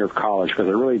freshman year of college because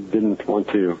I really didn't want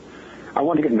to. I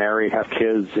wanted to get married, have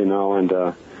kids, and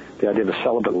the idea of a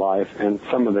celibate life, and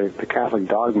some of the Catholic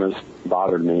dogmas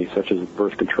bothered me, such as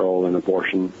birth control and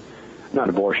abortion. Not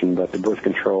abortion, but the birth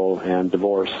control and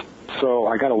divorce. So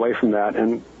I got away from that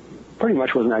and pretty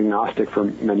much was an agnostic for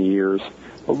many years,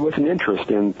 but with an interest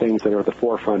in things that are at the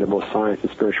forefront of both science and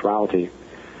spirituality.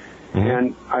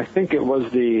 And I think it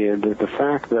was the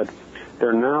fact that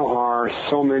there now are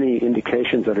so many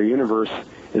indications that our universe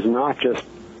is not just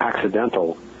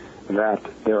accidental, that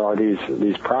there are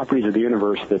these properties of the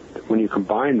universe that, when you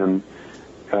combine them,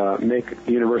 make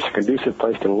the universe a conducive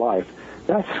place to life.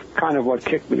 That's kind of what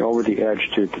kicked me over the edge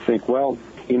to think, well,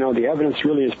 the evidence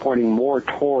really is pointing more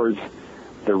towards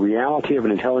the reality of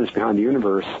an intelligence behind the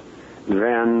universe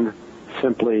than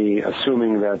simply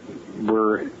assuming that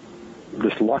we're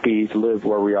just lucky to live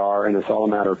where we are and it's all a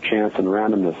matter of chance and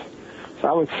randomness. So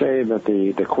I would say that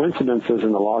the coincidences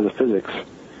in the laws of physics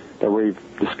that we've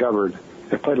discovered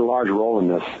have played a large role in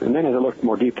this. And then as I looked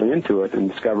more deeply into it and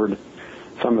discovered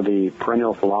some of the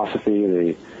perennial philosophy,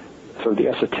 the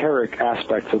esoteric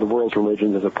aspects of the world's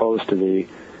religions as opposed to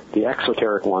the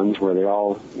exoteric ones where they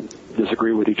all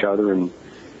disagree with each other and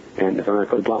if I may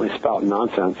put it bluntly, spout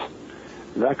nonsense,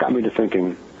 that got me to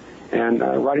thinking. And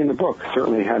writing the book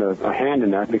certainly had a hand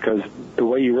in that, because the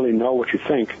way you really know what you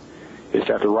think is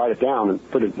to have to write it down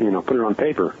and put it on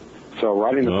paper. So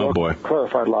writing the book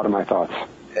clarified a lot of my thoughts.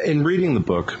 In reading the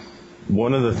book,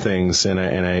 one of the things, and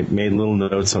I made little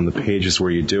notes on the pages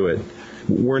where you do it,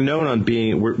 we're known on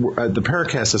being, the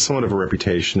Paracast has somewhat of a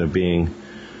reputation of being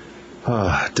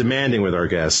demanding with our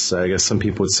guests. I guess some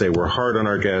people would say we're hard on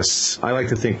our guests. I like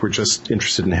to think we're just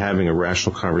interested in having a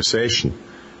rational conversation.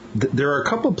 There are a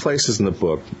couple of places in the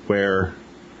book where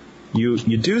you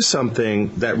do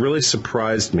something that really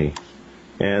surprised me.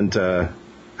 And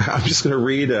I'm just going to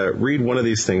read one of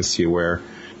these things to you where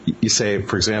you say,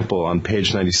 for example, on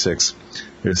page 96,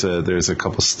 there's a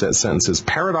couple sentences.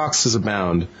 Paradoxes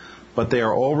abound, but they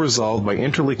are all resolved by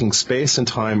interlinking space and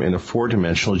time in a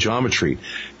four-dimensional geometry.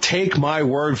 Take my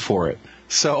word for it.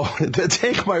 So the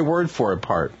take my word for it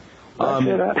part.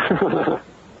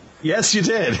 Yes, you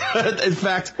did. In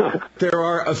fact, there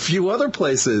are a few other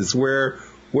places where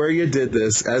you did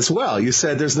this as well. You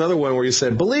said there's another one where you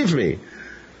said, believe me.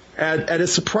 And it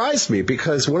surprised me,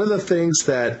 because one of the things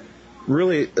that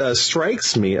really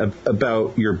strikes me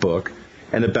about your book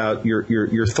and about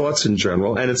your thoughts in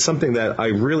general, and it's something that I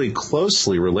really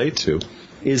closely relate to,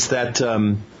 is that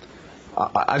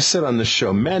I've said on this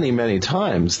show many, many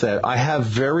times that I have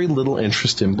very little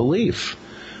interest in belief.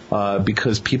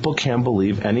 Because people can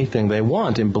believe anything they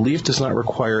want, and belief does not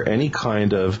require any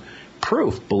kind of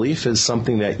proof. Belief is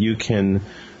something that you can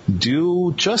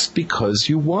do just because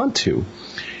you want to.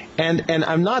 And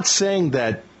I'm not saying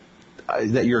that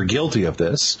you're guilty of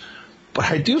this,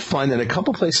 but I do find that in a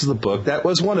couple places of the book, that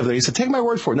was one of them. You said, take my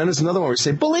word for it. And then there's another one where you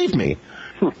say, believe me.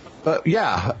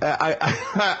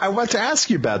 I want to ask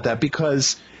you about that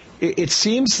because it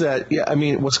seems that,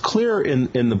 what's clear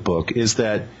in the book is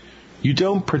that you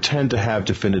don't pretend to have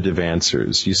definitive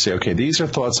answers. You say, okay, these are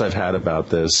thoughts I've had about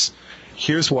this.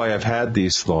 Here's why I've had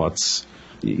these thoughts.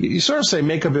 You sort of say,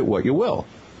 make of it what you will.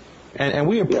 And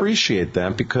we appreciate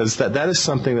that because that is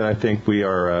something that I think we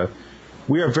are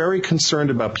very concerned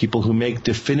about, people who make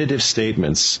definitive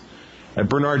statements.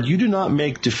 Bernard, you do not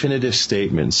make definitive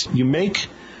statements. You make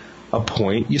a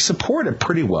point, you support it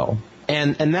pretty well.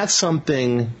 And that's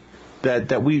something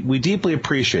that we deeply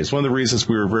appreciate. It's one of the reasons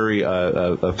we were very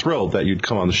thrilled that you'd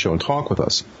come on the show and talk with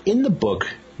us. In the book,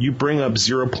 you bring up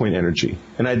 0-point energy.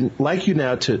 And I'd like you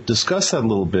now to discuss that a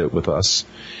little bit with us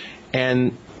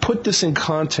and put this in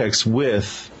context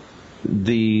with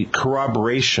the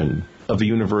corroboration of the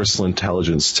universal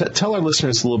intelligence. Tell our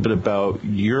listeners a little bit about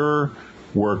your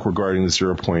work regarding the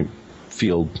 0-point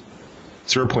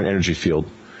energy field,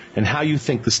 and how you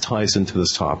think this ties into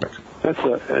this topic.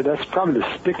 That's probably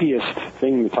the stickiest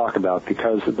thing to talk about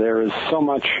because there is so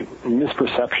much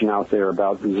misperception out there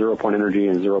about 0-point energy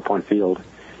and 0-point field.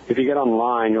 If you get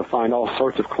online, you'll find all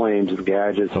sorts of claims of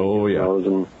gadgets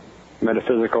and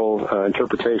metaphysical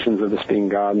interpretations of this being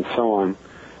God and so on.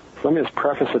 So let me just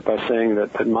preface it by saying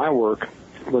that my work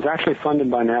was actually funded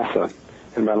by NASA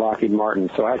and by Lockheed Martin,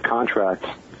 so I had contracts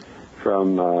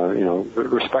from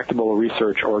respectable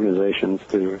research organizations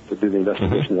to do the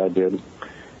investigations I did.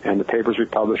 And the papers we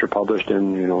published were published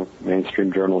in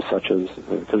mainstream journals such as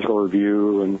Physical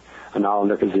Review and Annales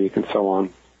der Physik and so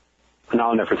on.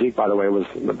 Annales der Physik, by the way, was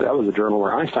a journal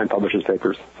where Einstein published his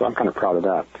papers, so I'm kind of proud of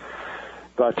that.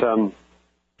 But the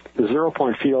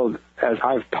 0-point field, as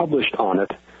I've published on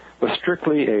it, was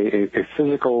strictly a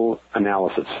physical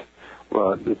analysis.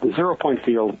 The 0-point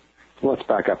field, let's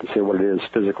back up and say what it is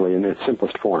physically in its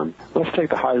simplest form. Let's take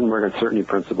the Heisenberg uncertainty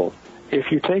principle.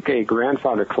 If you take a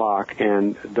grandfather clock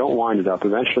and don't wind it up,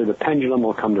 eventually the pendulum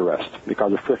will come to rest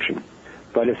because of friction.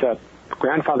 But if that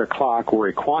grandfather clock were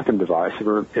a quantum device, if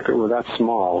it were that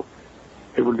small,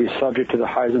 it would be subject to the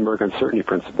Heisenberg uncertainty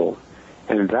principle.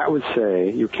 And that would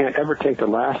say you can't ever take the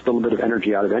last little bit of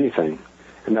energy out of anything.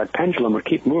 And that pendulum would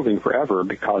keep moving forever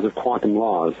because of quantum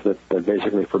laws that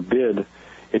basically forbid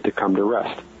it to come to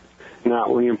rest.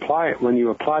 Now, when you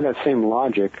apply that same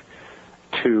logic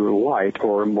to light,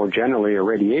 or more generally a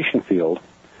radiation field,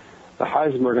 the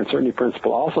Heisenberg uncertainty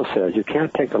principle also says you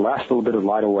can't take the last little bit of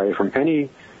light away from any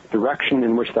direction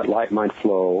in which that light might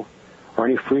flow, or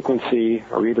any frequency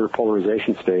or either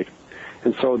polarization state.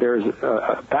 And so there's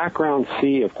a background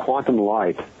sea of quantum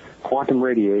light, quantum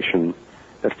radiation,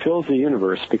 that fills the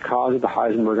universe because of the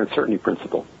Heisenberg uncertainty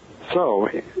principle. So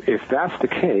if that's the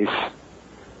case,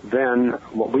 then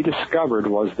what we discovered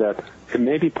was that it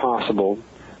may be possible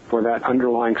for that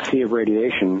underlying sea of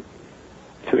radiation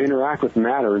to interact with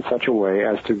matter in such a way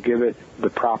as to give it the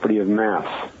property of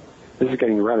mass. This is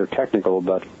getting rather technical,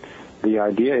 but the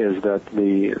idea is that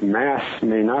the mass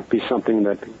may not be something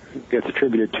that gets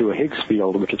attributed to a Higgs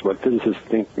field, which is what physicists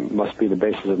think must be the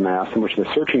basis of mass, and which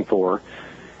they're searching for,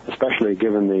 especially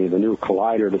given the new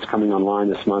collider that's coming online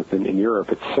this month in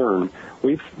Europe at CERN.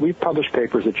 We've published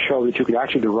papers that show that you could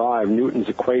actually derive Newton's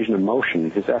equation of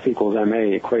motion, his F equals ma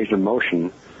equation of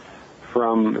motion,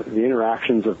 from the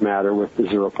interactions of matter with the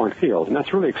 0-point field. And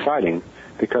that's really exciting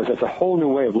because that's a whole new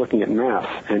way of looking at mass,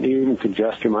 and even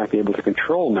suggests you might be able to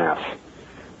control mass.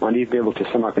 Might even be able to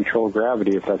somehow control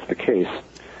gravity if that's the case.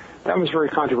 That was very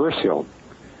controversial.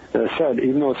 As I said,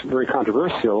 even though it's very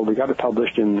controversial, we got it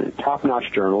published in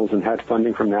top-notch journals and had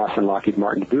funding from NASA and Lockheed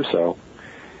Martin to do so.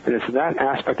 And it's that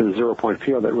aspect of the 0-point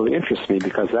field that really interests me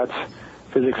because that's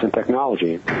physics and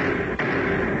technology.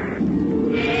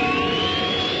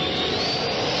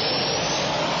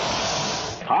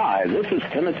 Hi, this is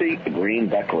Timothy Green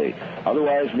Beckley,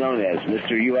 otherwise known as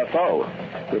Mr. UFO,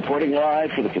 reporting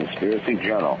live for the Conspiracy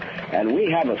Journal. And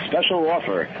we have a special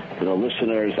offer for the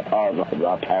listeners of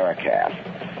the Paracast.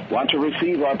 Want to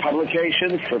receive our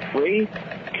publications for free?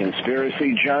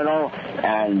 Conspiracy Journal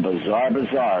and Bizarre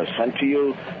Bazaar sent to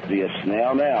you via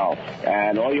snail mail.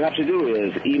 And all you have to do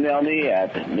is email me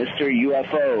at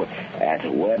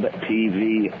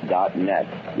mrufo@webtv.net.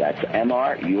 That's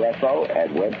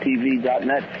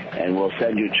mrufo@webtv.net, and we'll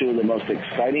send you two of the most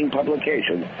exciting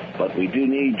publications. But we do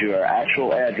need your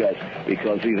actual address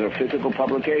because these are physical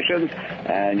publications,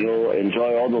 and you'll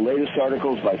enjoy all the latest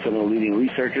articles by some of the leading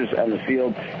researchers in the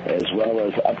field, as well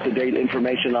as up-to-date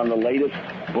information on the latest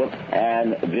book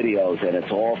and videos, and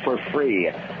it's all for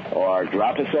free. Or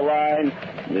drop us a line,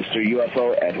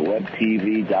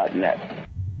 mrufo@webtv.net.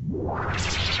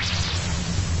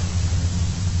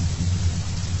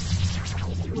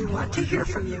 We want to hear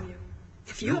from you.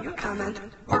 If If you have a comment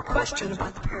or question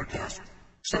about the Paracast,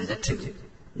 send it to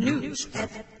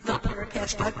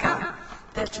news@theparacast.com.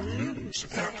 That's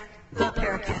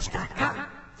news@theparacast.com.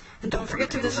 And don't forget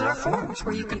to visit our forums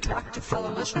where you can talk to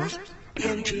fellow listeners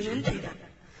and Gene and David.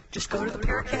 Just go to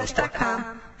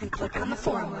theparacast.com and click on the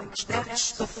forum links.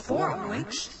 That's the forum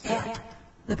links at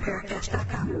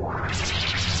theparacast.com.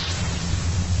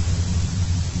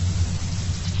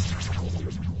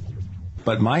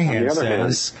 But my hand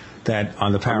says that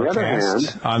on the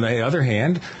Paracast, on the other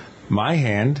hand, my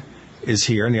hand is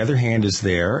here and the other hand is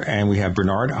there, and we have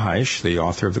Bernard Haisch, the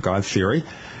author of The God Theory,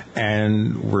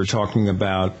 and we're talking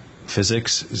about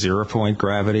physics, zero-point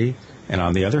gravity, and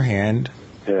on the other hand...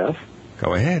 Yes?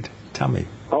 Go ahead. Tell me.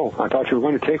 Oh, I thought you were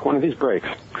going to take one of these breaks.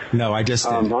 No, I just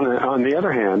did. On the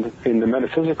other hand, in the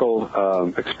metaphysical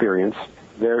experience,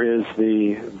 there is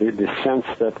the sense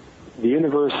that the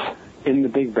universe in the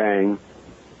Big Bang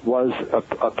was a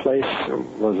place,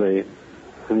 was an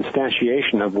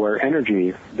instantiation of where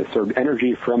energy, the sort of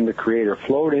energy from the Creator,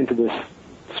 flowed into this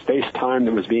space-time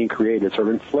that was being created, sort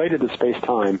of inflated the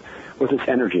space-time with its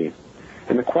energy.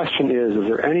 And the question is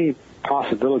there any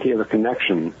possibility of a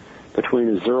connection between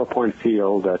a zero-point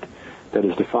field that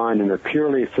is defined in a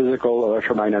purely physical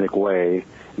electromagnetic way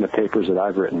in the papers that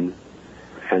I've written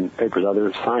and papers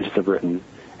other scientists have written,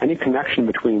 any connection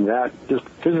between that just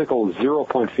physical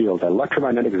zero-point field, that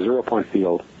electromagnetic zero-point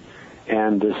field,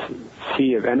 and this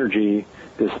sea of energy,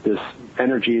 this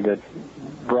energy that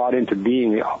brought into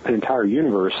being the entire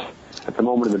universe at the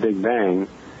moment of the Big Bang,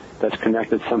 that's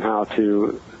connected somehow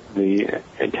to the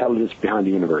intelligence behind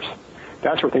the universe.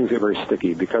 That's where things get very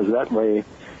sticky, because that way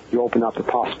you open up the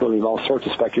possibility of all sorts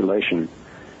of speculation.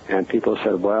 And people have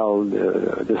said, well,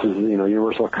 this is,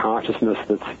 universal consciousness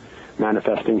that's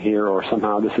manifesting here, or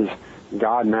somehow this is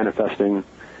God manifesting.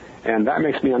 And that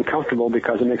makes me uncomfortable,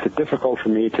 because it makes it difficult for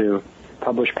me to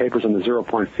publish papers on the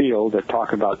zero-point field that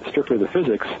talk about strictly the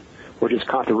physics, which is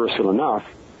controversial enough,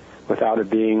 without it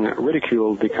being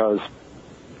ridiculed, because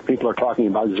people are talking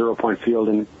about zero-point field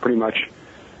in pretty much,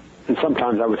 and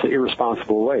sometimes I would say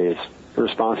irresponsible ways.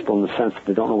 Irresponsible in the sense that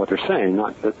they don't know what they're saying,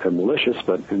 not that they're malicious,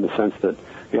 but in the sense that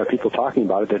you have people talking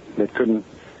about it that couldn't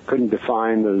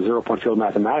define the zero-point field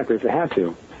mathematically if they had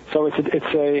to. So it's an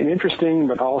interesting,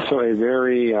 but also a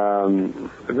very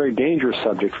dangerous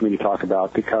subject for me to talk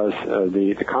about, because of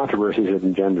the controversies it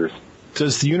engenders.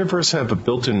 Does the universe have a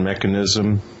built-in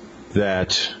mechanism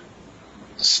that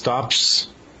stops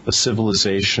a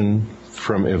civilization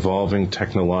from evolving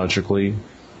technologically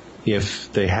if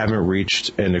they haven't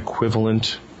reached an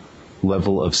equivalent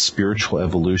level of spiritual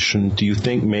evolution? Do you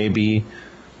think maybe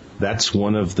that's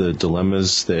one of the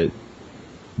dilemmas that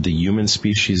the human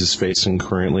species is facing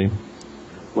currently?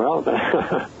 Well,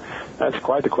 that's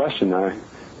quite the question. I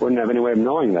wouldn't have any way of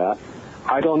knowing that.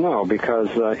 I don't know, because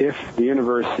if the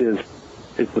universe is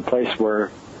the place where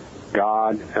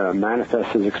God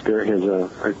manifests his experience,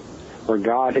 where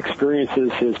God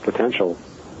experiences his potential,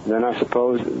 then I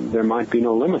suppose there might be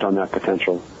no limit on that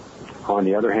potential. On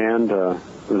the other hand,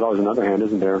 there's always another hand,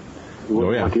 isn't there? We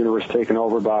wouldn't want the universe taken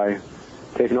over by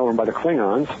the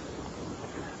Klingons.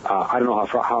 I don't know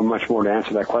how much more to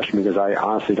answer that question, because I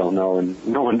honestly don't know, and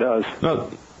no one does. No,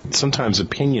 sometimes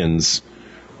opinions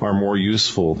are more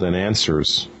useful than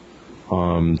answers,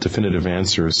 definitive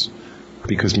answers,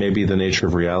 because maybe the nature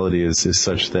of reality is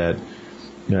such that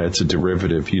it's a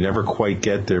derivative. You never quite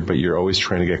get there, but you're always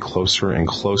trying to get closer and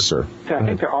closer. Yeah, I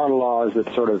think there are laws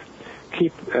that sort of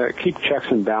keep checks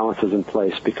and balances in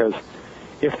place, because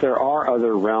if there are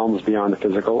other realms beyond the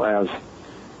physical, as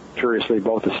curiously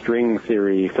both the string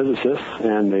theory physicists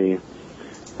and the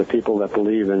people that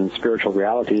believe in spiritual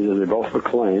realities, as they both would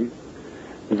claim,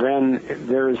 then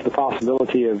there is the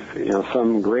possibility of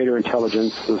some greater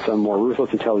intelligence, some more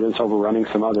ruthless intelligence overrunning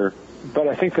some other. But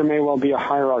I think there may well be a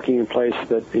hierarchy in place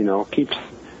that keeps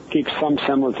some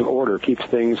semblance of order, keeps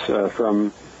things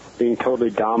from being totally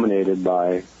dominated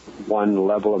by one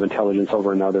level of intelligence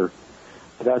over another.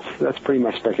 That's pretty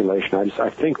much speculation. I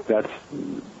think that's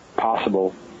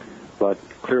possible, but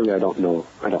clearly I don't know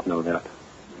that.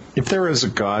 If there is a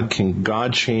God, can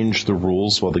God change the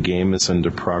rules while the game is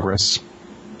under progress?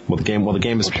 While the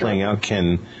game is playing out,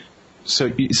 so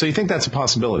you think that's a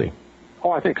possibility? Oh,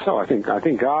 I think so. I think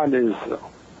God is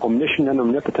omniscient and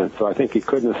omnipotent, so I think he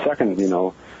could in a second,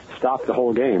 stop the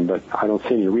whole game. But I don't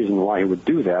see any reason why he would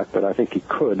do that. But I think he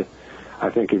could. I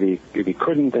think if he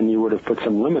couldn't, then you would have put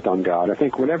some limit on God. I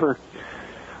think whatever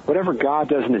God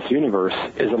does in this universe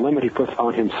is a limit he puts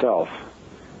on himself.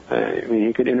 I mean,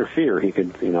 he could interfere. He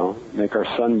could, make our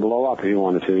sun blow up if he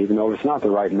wanted to, even though it's not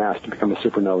the right mass to become a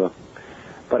supernova.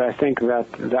 But I think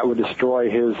that would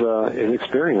destroy his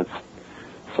experience.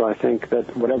 So I think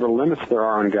that whatever limits there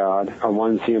are on God are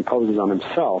ones he imposes on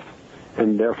himself,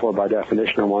 and therefore, by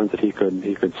definition, are ones that he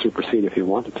could supersede if he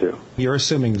wanted to. You're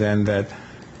assuming then that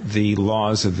the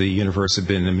laws of the universe have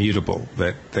been immutable,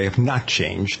 that they have not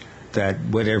changed, that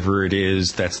whatever it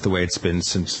is, that's the way it's been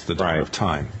since the dawn of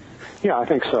time. Yeah, I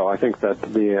think so. I think that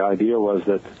the idea was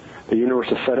that the universe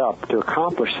is set up to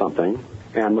accomplish something,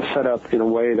 and was set up in a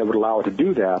way that would allow it to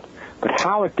do that. But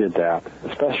how it did that,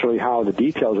 especially how the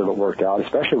details of it worked out,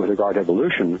 especially with regard to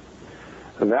evolution,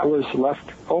 that was left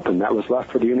open. That was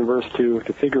left for the universe to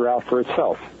figure out for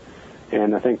itself.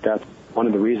 And I think that's one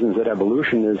of the reasons that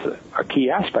evolution is a key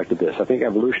aspect of this. I think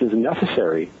evolution is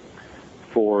necessary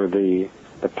for the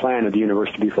plan of the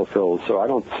universe to be fulfilled. So I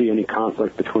don't see any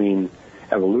conflict between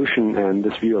evolution and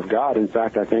this view of God. In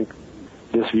fact, I think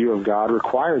this view of God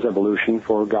requires evolution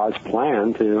for God's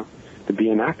plan to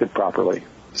be enacted properly.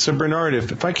 So, Bernard,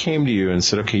 if I came to you and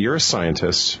said, okay, you're a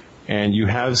scientist, and you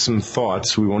have some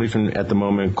thoughts, we won't even at the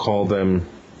moment call them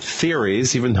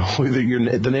theories, even though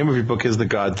the name of your book is The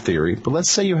God Theory, but let's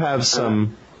say you have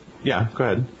some... Yeah, go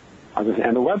ahead.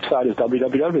 And the website is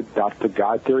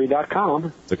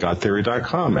www.thegodtheory.com.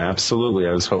 Thegodtheory.com, absolutely.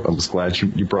 I was glad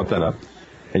you brought that up,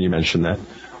 and you mentioned that.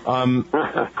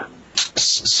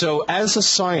 So, as a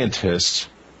scientist,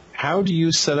 how do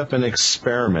you set up an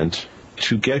experiment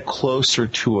to get closer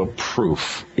to a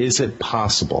proof? Is it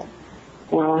possible?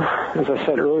 Well, as I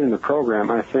said earlier in the program,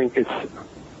 I think it's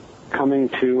coming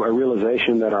to a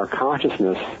realization that our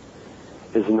consciousness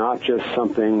is not just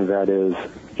something that is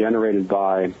generated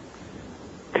by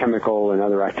chemical and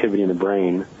other activity in the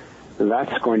brain.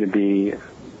 That's going to be,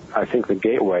 I think, the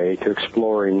gateway to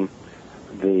exploring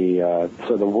the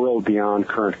world beyond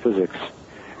current physics.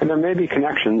 And there may be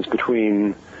connections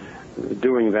between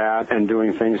doing that and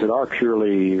doing things that are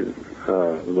purely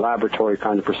laboratory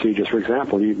kind of procedures. For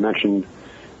example, you mentioned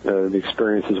the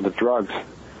experiences with drugs.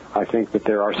 I think that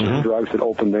there are certain drugs that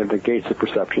open the gates of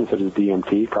perception, such as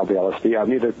DMT, probably LSD. I've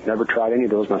never tried any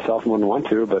of those myself and wouldn't want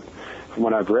to, but from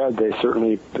what I've read, they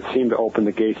certainly seem to open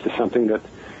the gates to something that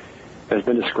has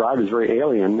been described as very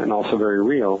alien and also very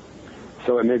real.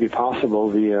 So it may be possible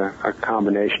via a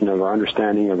combination of our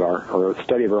understanding of or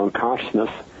study of our own consciousness,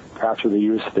 perhaps with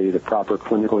the proper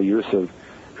clinical use of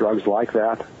drugs like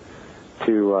that,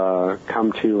 to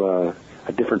come to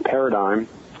a different paradigm.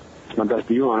 It's my best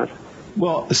view on it.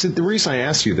 Well, see, the reason I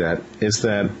ask you that is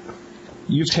that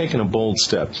you've taken a bold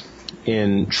step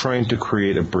in trying to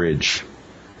create a bridge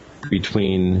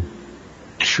between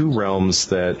two realms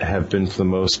that have been, for the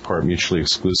most part, mutually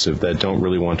exclusive, that don't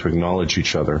really want to acknowledge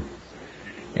each other.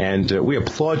 And we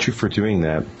applaud you for doing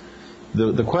that.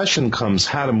 The question comes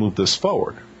how to move this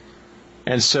forward.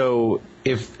 And so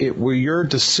if it were your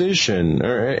decision,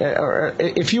 or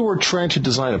if you were trying to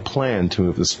design a plan to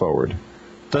move this forward,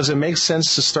 does it make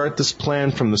sense to start this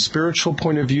plan from the spiritual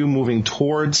point of view, moving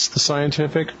towards the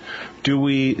scientific? Do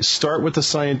we start with the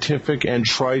scientific and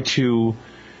try to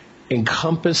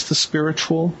encompass the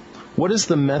spiritual? What is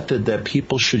the method that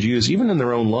people should use, even in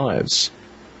their own lives,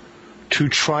 to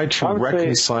try to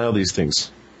reconcile these things?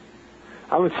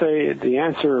 I would say the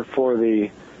answer for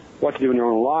what to do in your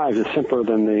own lives is simpler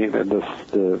than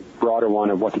the broader one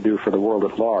of what to do for the world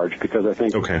at large, because I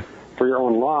think for your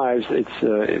own lives, it's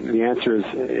the answer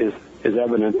is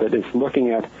evident that it's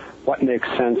looking at what makes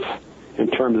sense in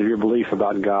terms of your belief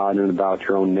about God and about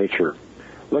your own nature.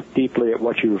 Look deeply at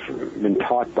what you've been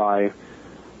taught by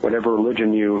whatever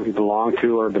religion you belong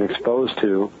to or have been exposed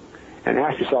to, and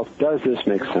ask yourself, does this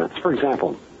make sense? For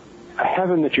example, a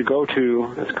heaven that you go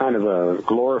to as kind of a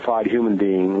glorified human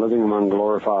being, living among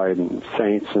glorified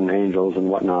saints and angels and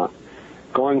whatnot,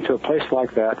 going to a place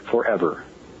like that forever.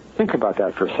 Think about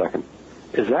that for a second.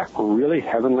 Is that really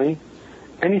heavenly?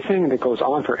 Anything that goes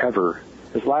on forever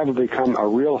is liable to become a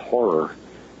real horror,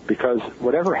 because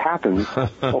whatever happens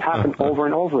will happen over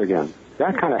and over again.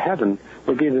 That kind of heaven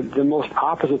would be the most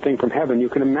opposite thing from heaven you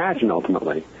can imagine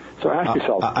ultimately. So ask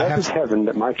yourself, does heaven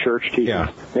that my church teaches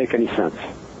make any sense?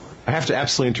 I have to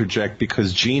absolutely interject,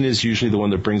 because Gene is usually the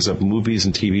one that brings up movies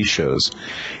and TV shows,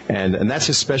 and that's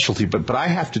his specialty. But I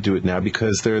have to do it now,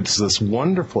 because there's this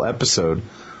wonderful episode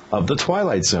of The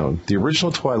Twilight Zone, the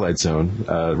original Twilight Zone,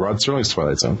 Rod Serling's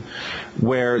Twilight Zone,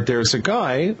 where there's a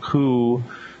guy who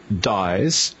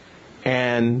dies,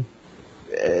 and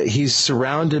he's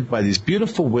surrounded by these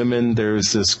beautiful women.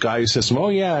 There's this guy who says, "Oh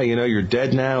yeah, you're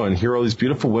dead now, and here are all these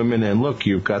beautiful women. And look,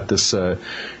 you've got this.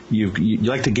 You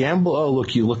like to gamble? Oh,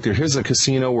 look, here's a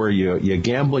casino where you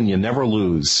gamble and you never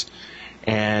lose,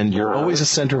 and you're always a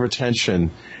center of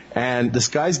attention." And this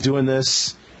guy's doing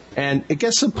this, and it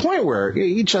gets to the point where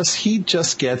he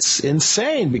just gets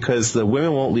insane, because the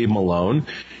women won't leave him alone.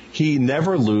 He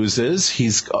never loses.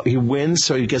 He wins,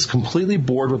 so he gets completely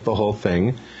bored with the whole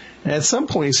thing. And at some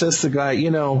point, he says to the guy, you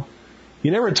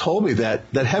never told me that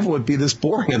heaven would be this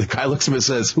boring. And the guy looks at him and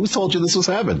says, who told you this was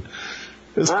heaven?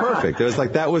 It was perfect. It was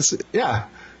like, it was that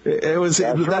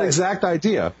right. Exact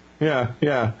idea.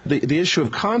 Yeah. The issue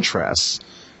of contrast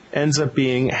ends up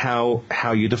being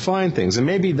how you define things. And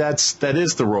maybe that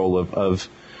is the role of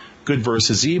good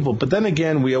versus evil. But then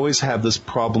again, we always have this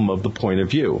problem of the point of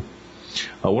view.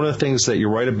 One of the things that you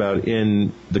write about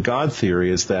in the God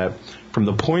theory is that from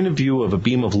the point of view of a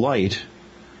beam of light,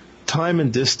 time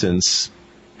and distance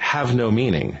have no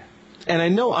meaning. And I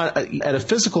know at a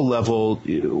physical level,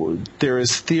 there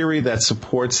is theory that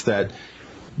supports that.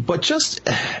 But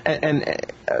and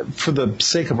for the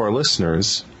sake of our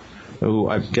listeners, who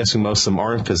I'm guessing most of them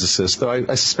aren't physicists, though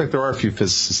I suspect there are a few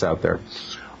physicists out there.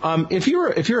 If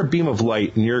you're a beam of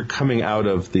light and you're coming out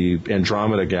of the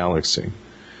Andromeda galaxy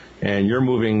and you're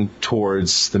moving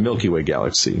towards the Milky Way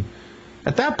galaxy,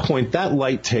 at that point, that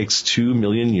light takes 2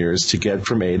 million years to get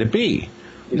from A to B.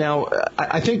 Now,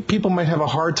 I think people might have a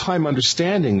hard time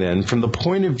understanding then, from the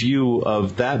point of view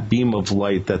of that beam of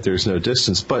light, that there's no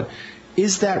distance. But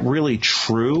is that really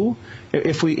true?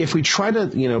 If we try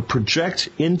to project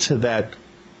into that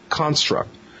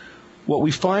construct, what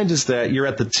we find is that you're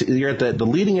at the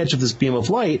leading edge of this beam of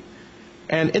light,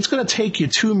 and it's going to take you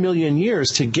 2 million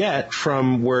years to get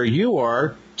from where you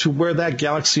are to where that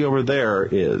galaxy over there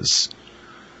is.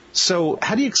 So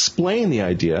how do you explain the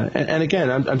idea? And again,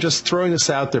 I'm just throwing this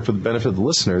out there for the benefit of the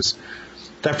listeners,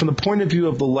 that from the point of view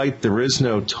of the light, there is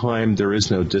no time, there is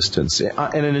no distance.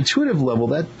 At an intuitive level,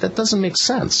 that doesn't make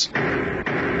sense.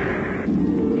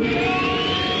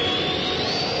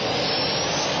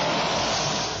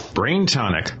 Brain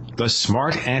Tonic, the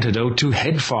smart antidote to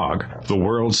head fog, the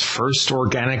world's first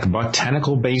organic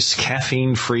botanical-based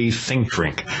caffeine-free think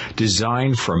drink,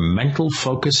 designed for mental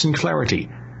focus and clarity.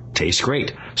 Tastes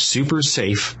great, super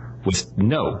safe, with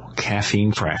no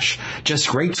caffeine crash. Just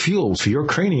great fuel for your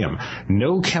cranium.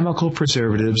 No chemical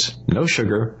preservatives, no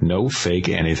sugar, no fake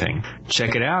anything.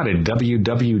 Check it out at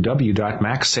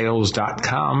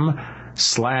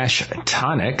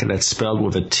www.macsales.com/tonic. That's spelled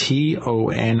with a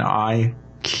TONIQ.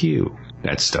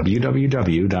 That's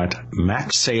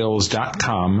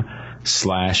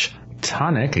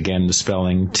www.macsales.com/tonic. Again, the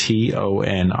spelling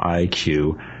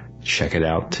TONIQ. Check it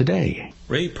out today.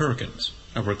 Ray Perkins,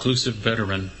 a reclusive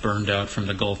veteran burned out from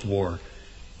the Gulf War,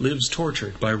 lives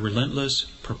tortured by relentless,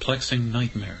 perplexing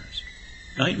nightmares.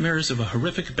 Nightmares of a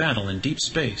horrific battle in deep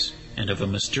space and of a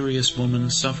mysterious woman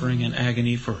suffering in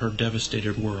agony for her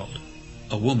devastated world.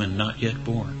 A woman not yet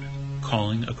born,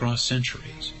 calling across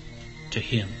centuries to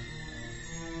him.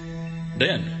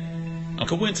 Then, a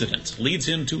coincidence leads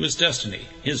him to his destiny,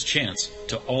 his chance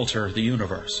to alter the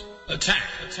universe. Attack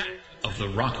of the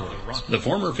Rockoids. The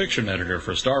former fiction editor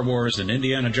for Star Wars and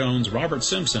Indiana Jones, Robert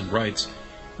Simpson, writes,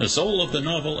 "The soul of the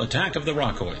novel Attack of the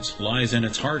Rockoids lies in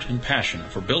its heart and passion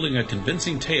for building a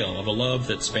convincing tale of a love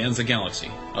that spans the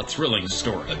galaxy. A thrilling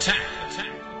story. Attack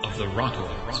of the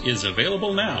Rockoids is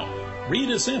available now. Read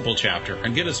a sample chapter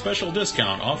and get a special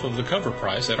discount off of the cover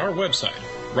price at our website,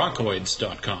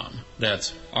 rockoids.com.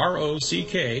 That's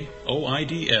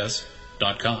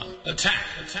ROCKOIDS.com. Attack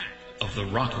of the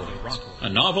Rockoids, a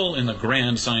novel in the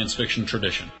grand science fiction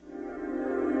tradition."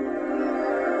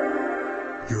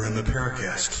 You're in the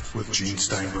Paracast with Gene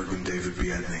Steinberg and David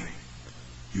Biedney.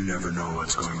 You never know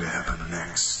what's going to happen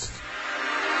next.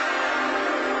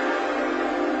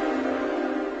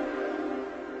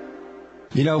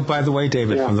 By the way,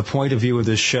 David, from the point of view of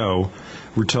this show,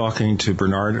 we're talking to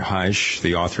Bernard Haisch,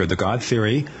 the author of The God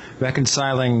Theory,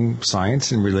 reconciling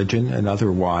science and religion and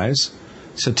otherwise.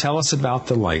 So tell us about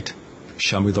the light.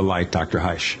 Show me the light, Dr.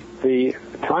 Haisch. The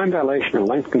time dilation or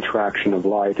length contraction of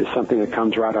light is something that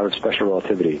comes right out of special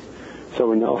relativity.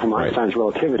 So we know from Einstein's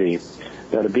relativity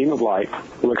that a beam of light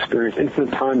will experience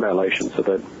infinite time dilation, so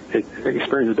that it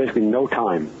experiences basically no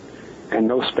time and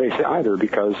no space either,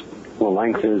 because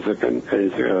length is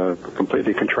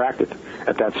completely contracted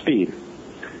at that speed,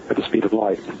 at the speed of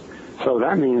light. So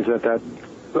that means that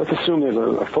let's assume there's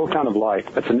a photon of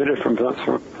light that's emitted from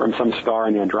some star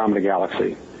in the Andromeda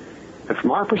galaxy. And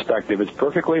from our perspective, it's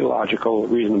perfectly logical,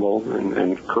 reasonable,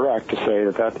 and correct to say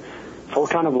that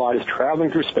photon of light is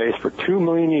traveling through space for 2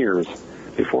 million years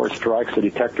before it strikes a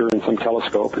detector in some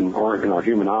telescope or in our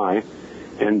human eye,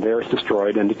 and there it's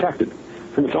destroyed and detected.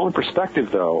 From its own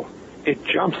perspective, though, it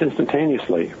jumps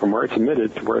instantaneously from where it's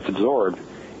emitted to where it's absorbed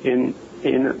in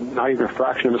not even a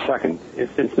fraction of a second.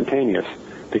 It's instantaneous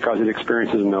because it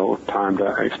experiences no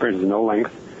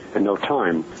length and no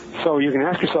time. So you can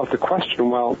ask yourself the question,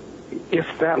 well, if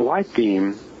that light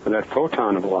beam that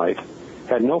photon of light,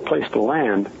 had no place to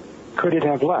land, could it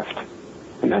have left?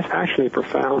 And that's actually a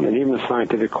profound and even a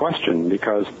scientific question,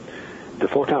 because the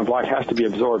photon of light has to be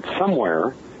absorbed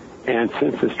somewhere, and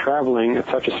since it's traveling at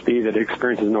such a speed that it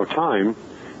experiences no time,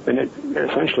 then it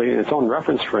essentially, in its own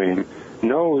reference frame,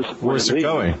 knows where's it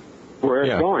going. Where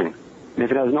it's going. And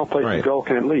if it has no place to go,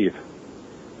 can it leave?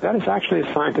 That is actually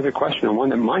a scientific question, and one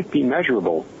that might be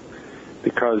measurable,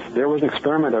 because there was an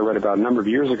experiment I read about a number of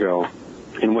years ago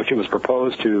in which it was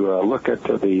proposed to look at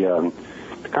to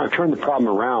kind of turn the problem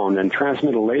around and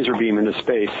transmit a laser beam into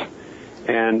space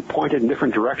and point it in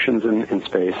different directions in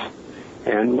space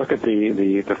and look at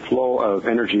the flow of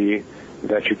energy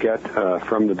that you get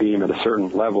from the beam at a certain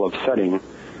level of setting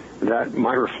that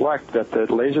might reflect that the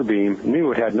laser beam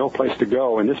knew it had no place to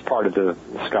go in this part of the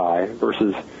sky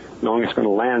versus knowing it's going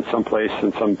to land someplace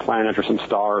in some planet or some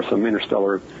star or some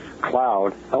interstellar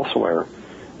cloud elsewhere.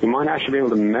 You might actually be able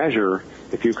to measure,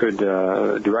 if you could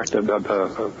direct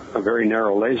a very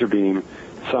narrow laser beam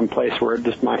someplace where it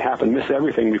just might happen to miss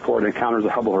everything before it encounters the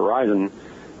Hubble horizon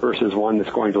versus one that's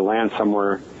going to land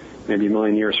somewhere maybe a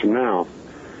million years from now.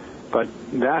 But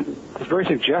that is very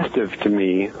suggestive to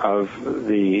me of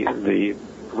the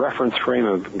reference frame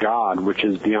of God, which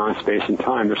is beyond space and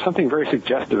time. There's something very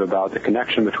suggestive about the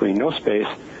connection between no space,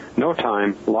 no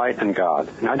time, light, and God.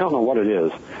 And I don't know what it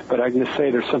is, but I can just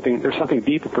say there's something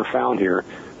deep and profound here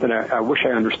that I wish I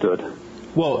understood.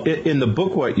 Well, in the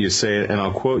book, what you say, and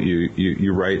I'll quote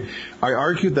you write, I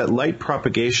argue that light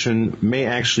propagation may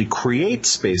actually create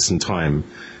space and time.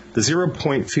 The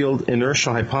zero-point field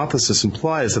inertial hypothesis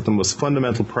implies that the most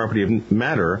fundamental property of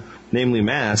matter, namely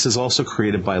mass, is also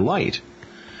created by light.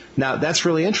 Now, that's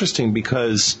really interesting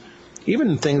because even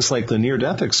in things like the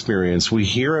near-death experience, we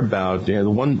hear about,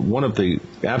 one of the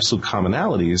absolute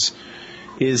commonalities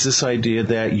is this idea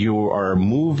that you are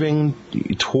moving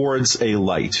towards a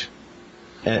light.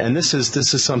 And this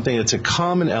is something that's a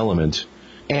common element.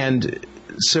 And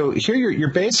so here you're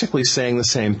basically saying the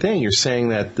same thing. You're saying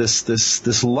that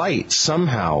this light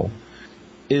somehow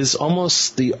is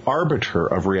almost the arbiter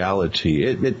of reality.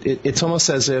 It's almost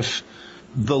as if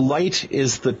the light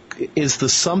is the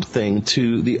something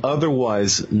to the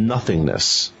otherwise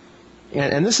nothingness.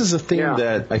 And this is a theme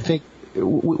that I think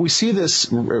we see this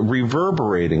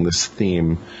reverberating, this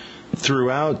theme,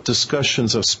 throughout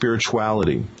discussions of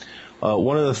spirituality.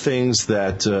 One of the things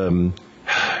that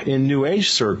in New Age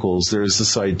circles, there's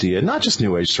this idea, not just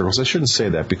New Age circles, I shouldn't say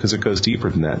that because it goes deeper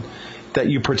than that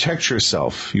you protect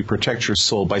yourself, you protect your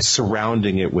soul by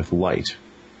surrounding it with light.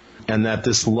 And that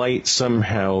this light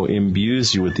somehow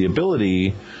imbues you with the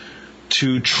ability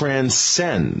to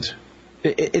transcend.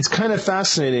 It's kind of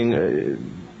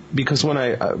fascinating because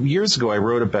when years ago I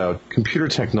wrote about computer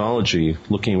technology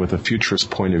looking with a futurist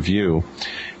point of view,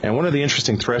 and one of the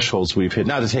interesting thresholds we've hit,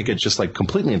 not to take it just like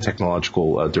completely in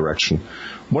technological direction,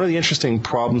 one of the interesting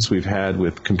problems we've had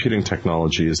with computing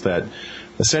technology is that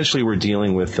essentially we're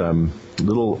dealing with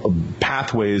little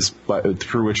pathways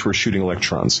through which we're shooting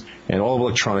electrons. And all of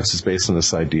electronics is based on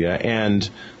this idea. And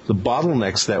the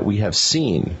bottlenecks that we have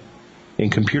seen in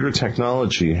computer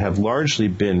technology have largely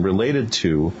been related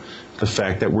to the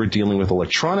fact that we're dealing with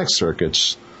electronic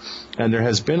circuits, and there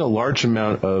has been a large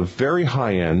amount of very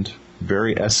high-end,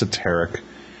 very esoteric,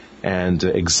 and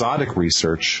exotic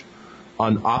research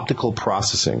on optical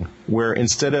processing, where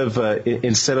instead of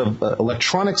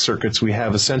electronic circuits, we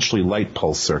have essentially light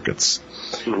pulse circuits.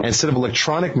 Mm-hmm. Instead of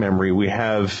electronic memory, we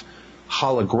have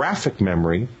holographic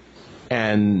memory,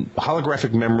 and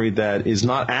holographic memory that is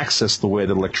not accessed the way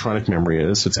that electronic memory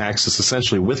is. It's accessed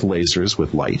essentially with lasers,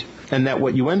 with light. And that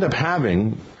what you end up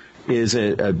having is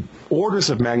orders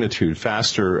of magnitude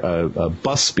faster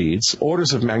bus speeds,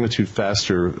 orders of magnitude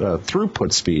faster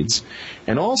throughput speeds,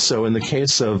 and also in the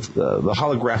case of the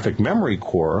holographic memory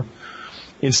core,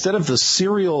 instead of the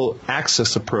serial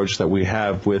access approach that we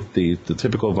have with the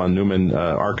typical von Neumann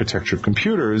architecture of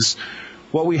computers,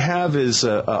 what we have is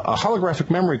a holographic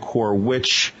memory core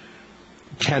which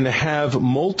can have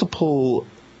multiple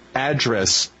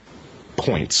address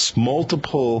points,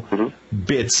 multiple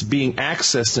bits being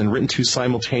accessed and written to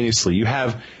simultaneously. You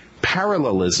have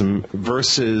parallelism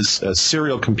versus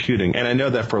serial computing. And I know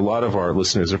that for a lot of our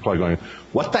listeners, they're probably going,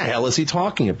 what the hell is he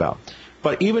talking about?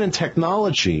 But even in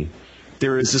technology,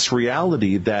 there is this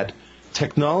reality that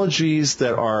technologies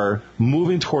that are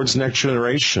moving towards next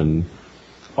generation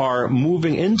are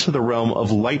moving into the realm of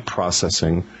light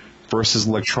processing versus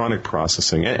electronic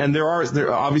processing. And there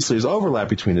obviously is overlap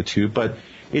between the two, but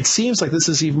it seems like this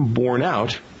is even borne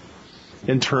out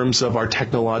in terms of our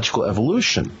technological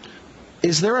evolution.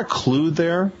 Is there a clue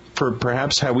there for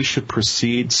perhaps how we should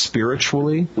proceed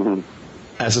spiritually?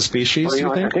 Mm-hmm. as a species,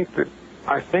 well, you think?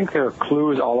 I think there are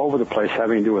clues all over the place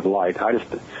having to do with light.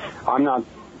 I'm not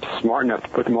smart enough to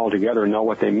put them all together and know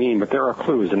what they mean, but there are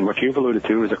clues, and what you've alluded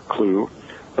to is a clue.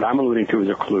 What I'm alluding to is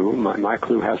a clue. My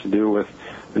clue has to do with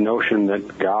the notion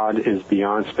that God is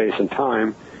beyond space and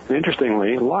time. And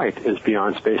interestingly, light is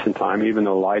beyond space and time, even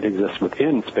though light exists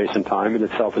within space and time. It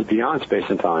itself is beyond space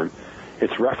and time.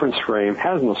 Its reference frame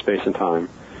has no space and time.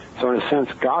 So in a sense,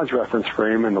 God's reference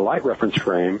frame and the light reference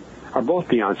frame are both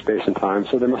beyond space and time.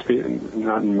 So there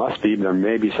there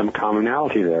may be some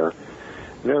commonality there.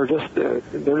 They're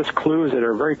just clues that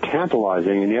are very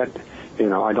tantalizing, and yet,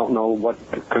 I don't know what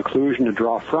conclusion to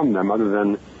draw from them, other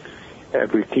than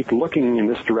if we keep looking in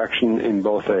this direction in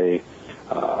both a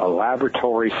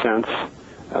laboratory sense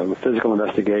with physical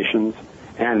investigations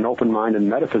and an open-minded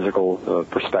metaphysical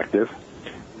perspective,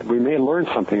 we may learn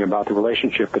something about the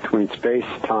relationship between space,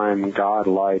 time, God,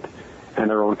 light,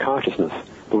 and our own consciousness.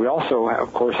 But we also,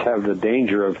 of course, have the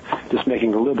danger of just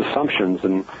making glib assumptions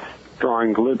and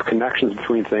drawing glib connections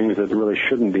between things that really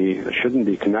shouldn't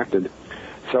be connected.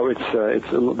 So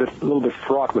it's a little bit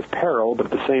fraught with peril, but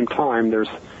at the same time, there's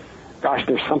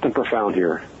something profound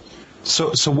here.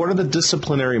 So what are the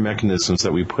disciplinary mechanisms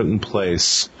that we put in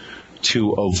place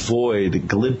to avoid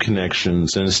glib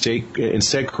connections and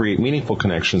instead create meaningful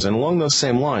connections? And along those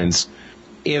same lines,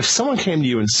 if someone came to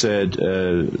you and said,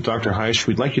 Dr. Haisch,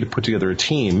 we'd like you to put together a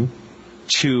team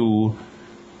to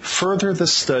further the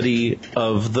study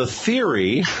of the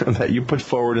theory that you put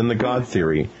forward in the God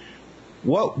theory,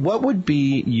 what would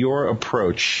be your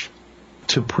approach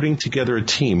to putting together a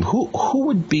team? Who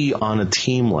would be on a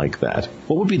team like that?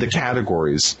 What would be the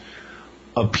categories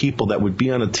of people that would be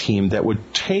on a team that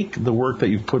would take the work that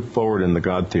you've put forward in the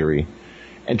God theory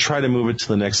and try to move it to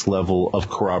the next level of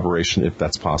corroboration, if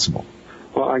that's possible?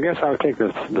 Well, I guess I would take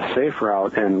the safe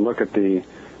route and look at the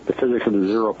physics of the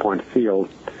zero-point field.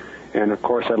 And, of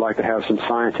course, I'd like to have some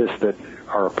scientists that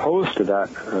are opposed to that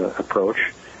approach.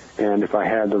 And if I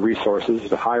had the resources,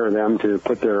 to hire them to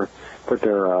put their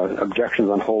objections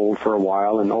on hold for a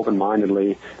while and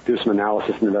open-mindedly do some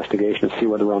analysis and investigation and see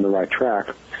whether we're on the right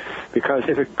track. Because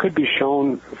if it could be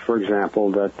shown, for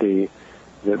example, that the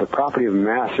property of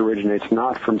mass originates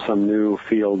not from some new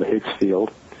field, the Higgs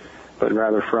field, but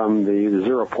rather from the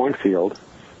zero-point field,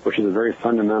 which is a very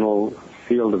fundamental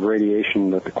field of radiation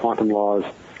that the quantum laws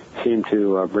seem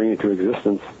to bring into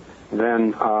existence,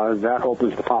 then that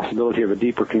opens the possibility of a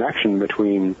deeper connection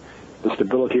between the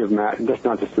stability of matter,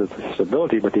 not just the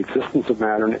stability, but the existence of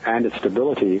matter and its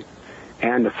stability,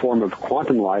 and a form of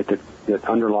quantum light that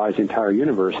underlies the entire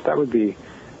universe. That would be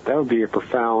a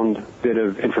profound bit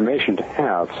of information to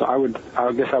have. So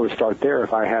I guess I would start there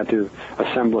if I had to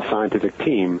assemble a scientific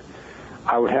team.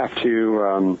 I would have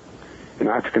to I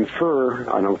have to confer,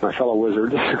 with my fellow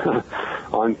wizards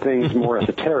on things more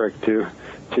esoteric to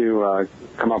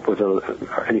come up with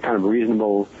any kind of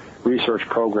reasonable research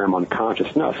program on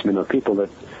consciousness. I mean, there are people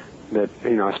that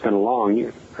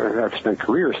have spent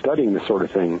careers studying this sort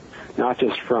of thing, not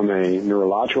just from a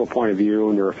neurological point of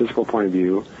view, neurophysical point of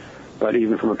view, but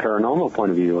even from a paranormal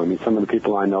point of view. I mean, some of the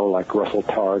people I know, like Russell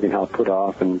Targ and Hal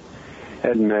Puthoff and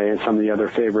Ed May and some of the other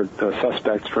favorite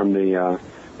suspects from the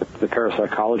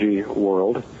parapsychology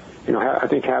world, I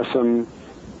think have some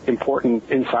important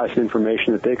insights and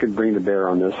information that they could bring to bear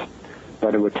on this.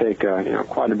 But it would take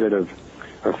quite a bit of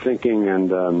thinking and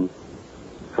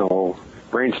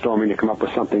brainstorming to come up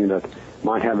with something that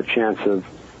might have a chance of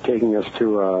taking us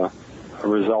to a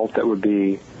result that would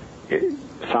be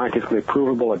scientifically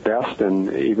provable at best,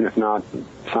 and even if not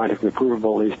scientifically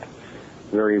provable, at least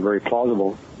very, very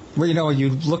plausible. Well, you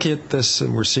look at this,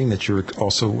 and we're seeing that you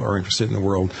also are interested in the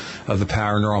world of the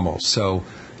paranormal. So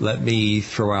let me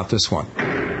throw out this one.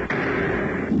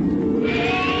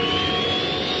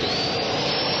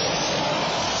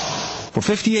 For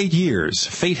 58 years,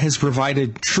 Fate has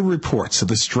provided true reports of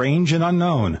the strange and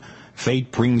unknown.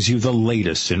 Fate brings you the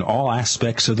latest in all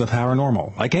aspects of the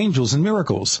paranormal, like angels and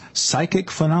miracles, psychic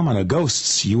phenomena,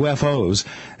 ghosts, UFOs,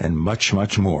 and much,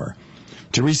 much more.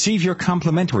 To receive your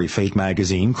complimentary Fate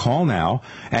magazine, call now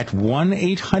at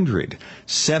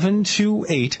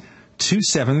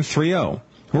 1-800-728-2730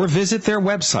 or visit their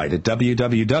website at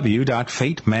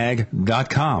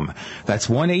www.fatemag.com. That's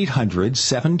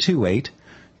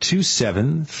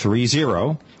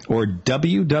 1-800-728-2730 or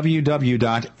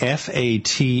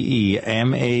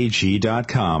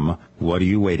www.fatemag.com. What are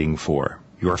you waiting for?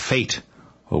 Your fate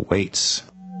awaits.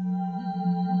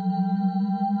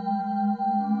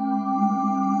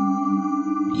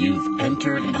 You've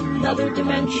entered another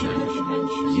dimension.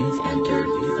 You've entered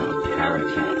the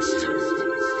Paracast.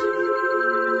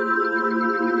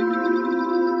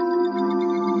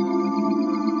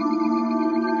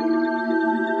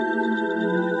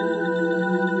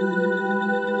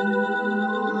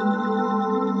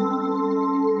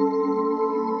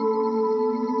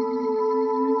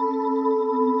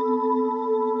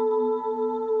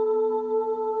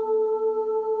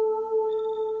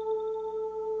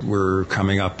 we're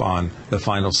coming up on the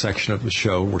final section of the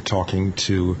show. We're talking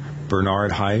to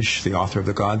Bernard Haisch, the author of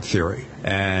The God Theory,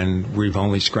 and we've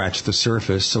only scratched the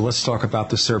surface. So let's talk about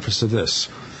the surface of this.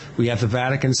 We have the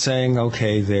Vatican saying,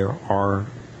 okay, there are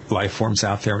life forms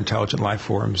out there, intelligent life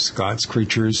forms, God's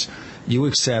creatures. You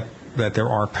accept that there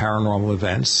are paranormal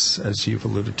events, as you've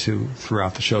alluded to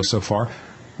throughout the show so far.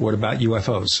 What about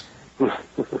UFOs?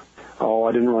 Oh,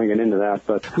 I didn't really get into that,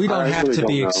 but we don't have to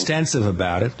be know. extensive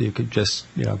about it. You could just,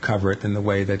 cover it in the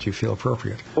way that you feel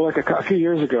appropriate. Well, like a few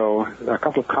years ago, a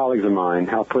couple of colleagues of mine,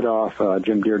 Hal Puthoff,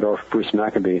 Jim Deardorff, Bruce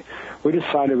Maccabee, we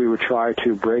decided we would try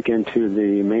to break into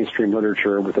the mainstream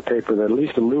literature with a paper that at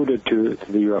least alluded to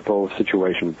the UFO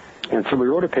situation. And so we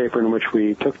wrote a paper in which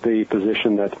we took the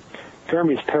position that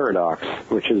Fermi's paradox,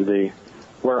 which is the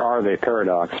where are they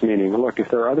paradox, meaning, look, if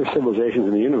there are other civilizations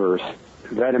in the universe,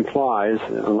 that implies,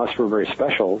 unless we're very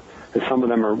special, that some of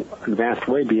them are advanced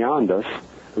way beyond us.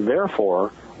 Therefore,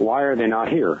 why are they not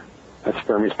here? That's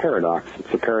Fermi's paradox.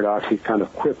 It's a paradox he kind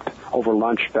of quipped over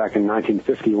lunch back in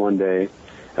 1950 one day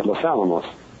at Los Alamos.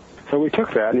 So we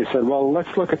took that and he said, well,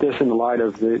 let's look at this in the light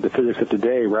of the physics of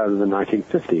today rather than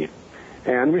 1950.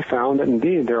 And we found that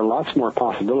indeed there are lots more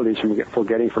possibilities for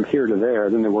getting from here to there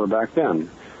than there were back then.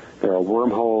 There are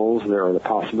wormholes. There are the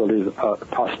possibilities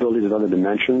of other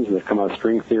dimensions that come out of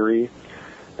string theory.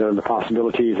 There are the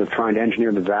possibilities of trying to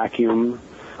engineer the vacuum.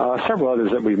 Several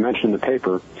others that we've mentioned in the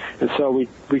paper. And so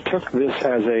we took this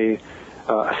as a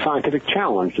scientific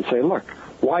challenge to say, look,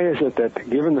 why is it that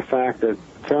given the fact that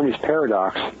Fermi's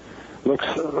paradox looks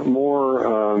more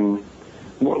of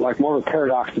a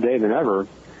paradox today than ever,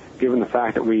 given the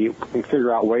fact that we can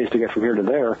figure out ways to get from here to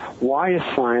there, why is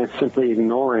science simply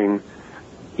ignoring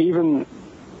even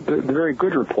the very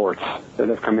good reports that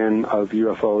have come in of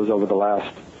UFOs over the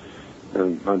last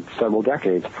several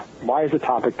decades? Why is the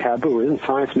topic taboo? Isn't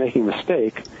science making a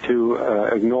mistake to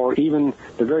ignore even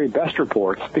the very best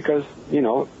reports? Because,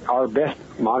 our best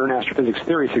modern astrophysics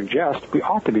theory suggests we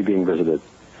ought to be being visited.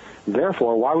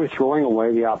 Therefore, why are we throwing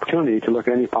away the opportunity to look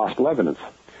at any possible evidence?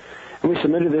 And we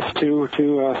submitted this to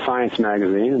Science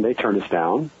magazine, and they turned us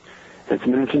down. And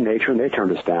submitted it to Nature, and they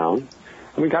turned us down.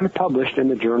 And we got it published in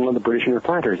the Journal of the British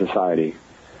Interplanetary Society,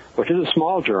 which is a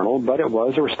small journal, but it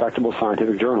was a respectable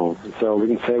scientific journal. So we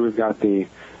can say we've got the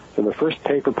first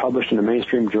paper published in a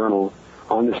mainstream journal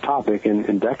on this topic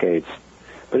in decades.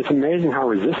 But it's amazing how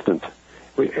resistant.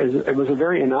 It was a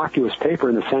very innocuous paper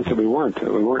in the sense that we weren't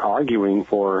arguing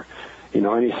for,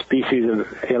 any species of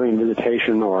alien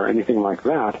visitation or anything like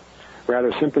that.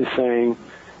 Rather simply saying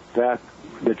that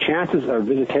the chances of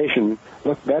visitation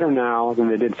look better now than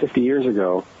they did 50 years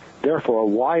ago. Therefore,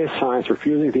 why is science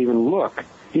refusing to even look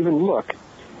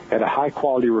at a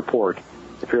high-quality report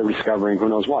if you're discovering who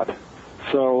knows what?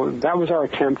 So that was our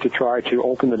attempt to try to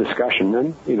open the discussion.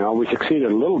 And, we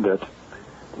succeeded a little bit.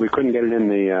 We couldn't get it in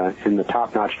the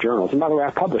top-notch journals. And by the way,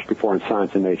 I've published before in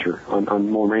Science and Nature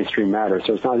on more mainstream matters,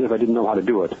 so it's not as if I didn't know how to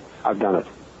do it. I've done it.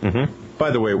 Mm-hmm.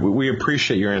 By the way, we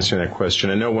appreciate your answering that question.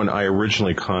 I know when I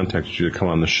originally contacted you to come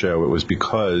on the show, it was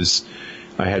because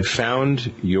I had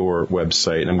found your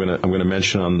website, and I'm going to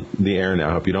mention on the air now,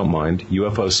 I hope you don't mind,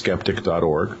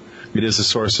 ufoskeptic.org. It is a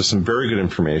source of some very good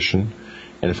information.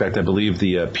 And in fact, I believe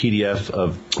the PDF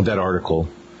of that article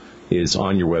is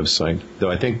on your website, though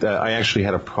I think that I actually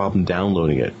had a problem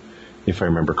downloading it, if I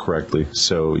remember correctly.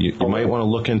 So you might want to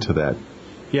look into that.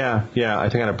 Yeah, I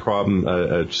think I had a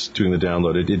problem just doing the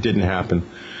download. It didn't happen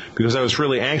because I was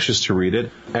really anxious to read it.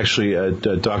 Actually,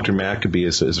 Dr. Maccabee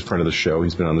is a friend of the show.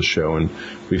 He's been on the show, and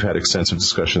we've had extensive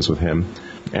discussions with him.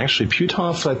 Actually,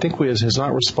 Puthoff, I think, has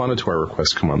not responded to our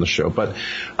request to come on the show. But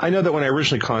I know that when I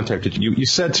originally contacted you, you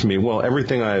said to me, well,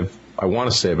 everything I want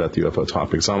to say about the UFO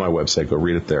topic is on my website. Go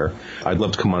read it there. I'd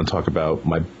love to come on and talk about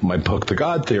my book, The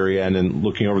God Theory, and in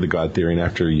looking over the God Theory, and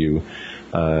after you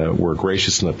were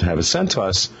gracious enough to have it sent to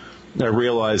us, I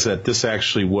realized that this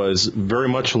actually was very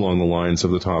much along the lines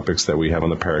of the topics that we have on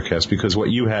the Paracast, because what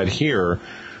you had here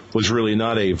was really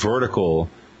not a vertical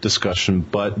discussion,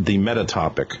 but the meta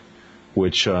topic,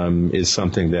 which is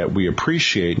something that we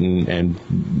appreciate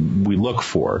and we look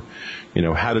for.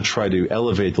 How to try to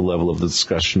elevate the level of the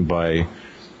discussion by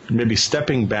maybe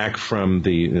stepping back from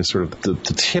the sort of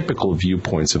the typical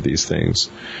viewpoints of these things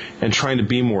and trying to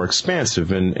be more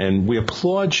expansive. And we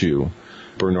applaud you,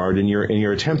 Bernard, in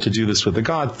your attempt to do this with the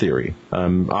God Theory.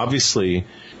 Obviously,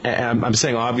 I'm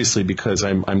saying obviously because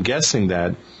I'm guessing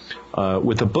that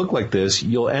with a book like this,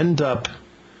 you'll end up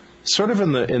sort of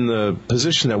in the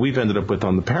position that we've ended up with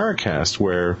on the Paracast,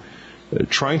 where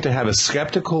trying to have a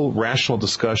skeptical, rational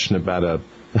discussion about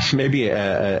maybe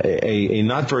a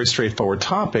not very straightforward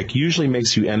topic usually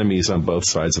makes you enemies on both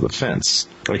sides of the fence.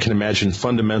 I can imagine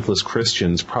fundamentalist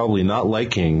Christians probably not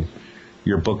liking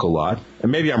your book a lot.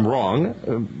 And maybe I'm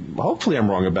wrong. Hopefully I'm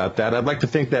wrong about that. I'd like to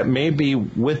think that maybe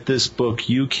with this book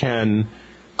you can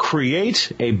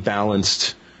create a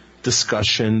balanced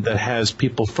discussion that has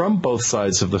people from both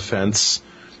sides of the fence,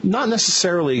 not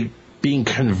necessarily being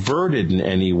converted in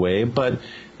any way, but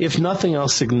if nothing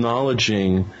else,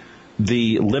 acknowledging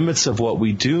the limits of what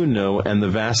we do know and the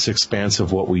vast expanse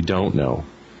of what we don't know.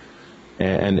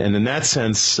 And in that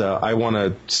sense, I want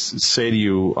to say to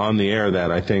you on the air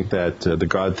that I think that the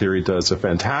God Theory does a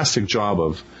fantastic job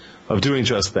of doing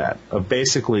just that, of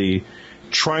basically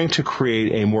trying to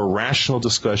create a more rational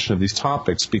discussion of these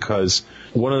topics, because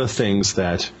one of the things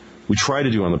that we try to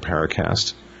do on the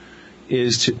Paracast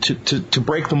is to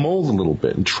break the mold a little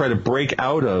bit and try to break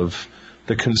out of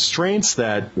the constraints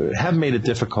that have made it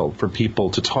difficult for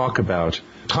people to talk about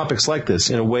topics like this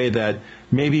in a way that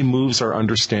maybe moves our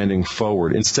understanding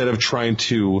forward instead of trying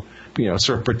to,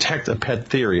 sort of protect a pet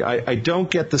theory. I don't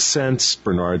get the sense,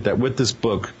 Bernard, that with this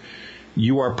book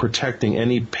you are protecting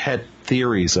any pet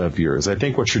theories of yours. I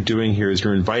think what you're doing here is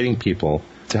you're inviting people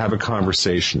to have a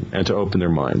conversation and to open their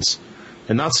minds,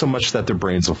 and not so much that their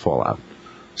brains will fall out.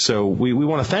 So we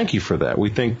want to thank you for that. We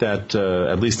think that,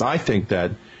 at least I think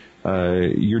that,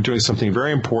 you're doing something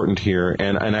very important here,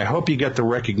 and I hope you get the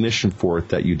recognition for it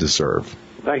that you deserve.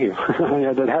 Thank you.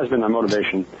 Yeah, that has been my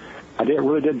motivation. I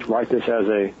really did write this as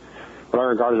what I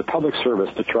regard as a public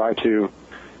service to try to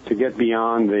get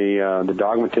beyond the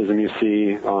dogmatism you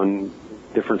see on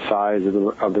different sides of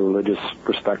the religious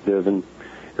perspective, and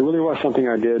it really was something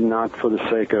I did not for the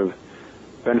sake of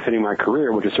benefiting my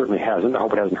career, which it certainly hasn't. I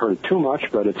hope it hasn't hurt it too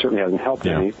much, but it certainly hasn't helped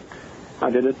any. I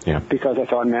did it because I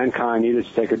thought mankind needed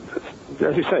to take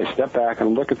as you say, step back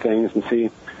and look at things and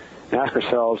see, and ask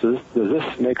ourselves, does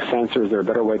this make sense, or is there a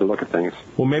better way to look at things?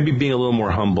 Well, maybe being a little more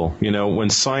humble. When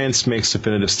science makes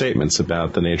definitive statements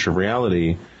about the nature of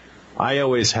reality, I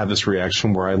always have this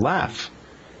reaction where I laugh.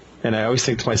 And I always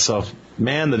think to myself,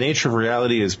 man, the nature of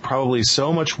reality is probably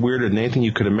so much weirder than anything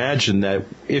you could imagine that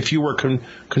if you were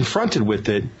confronted with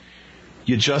it,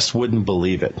 you just wouldn't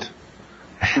believe it.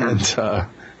 And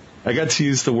I got to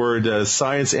use the word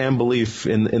science and belief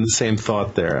in the same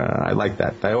thought there. I like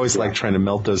that. I always like trying to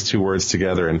melt those two words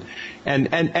together.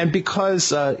 And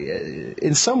because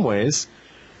in some ways,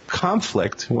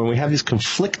 conflict, when we have these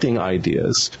conflicting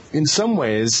ideas, in some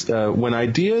ways, when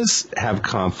ideas have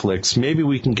conflicts, maybe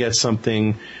we can get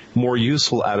something more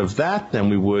useful out of that than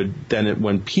we would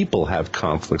when people have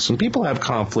conflicts. When people have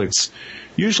conflicts,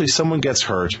 usually someone gets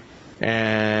hurt,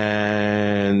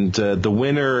 and the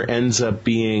winner ends up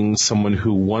being someone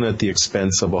who won at the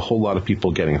expense of a whole lot of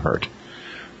people getting hurt.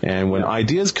 And when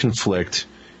ideas conflict,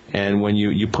 and when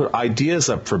you put ideas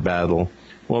up for battle,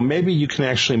 well, maybe you can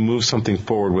actually move something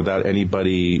forward without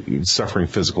anybody suffering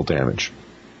physical damage.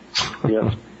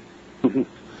 Yes.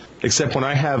 Except when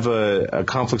I have a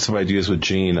conflicts of ideas with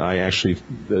Gene, I actually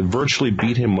virtually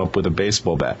beat him up with a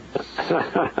baseball bat.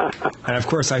 And of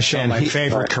course, I show my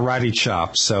favorite karate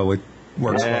chop, so it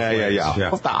works both ways.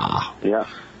 Yeah.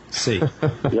 See.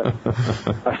 Yeah.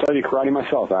 I studied karate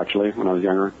myself, actually, when I was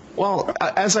younger. Well,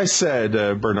 as I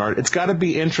said, Bernard, it's got to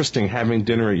be interesting having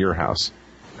dinner at your house.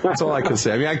 That's all I can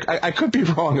say. I mean, I could be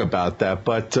wrong about that,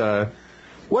 but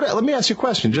let me ask you a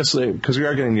question, just because we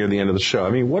are getting near the end of the show.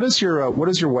 I mean, what does your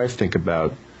wife think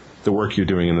about the work you're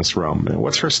doing in this realm?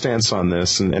 What's her stance on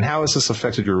this, and how has this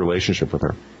affected your relationship with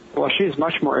her? Well, she's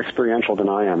much more experiential than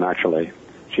I am, actually.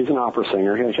 She's an opera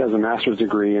singer. She has a master's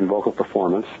degree in vocal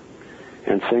performance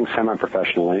and sings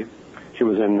semi-professionally. She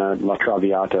was in La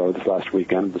Traviata this last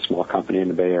weekend, the small company in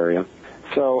the Bay Area.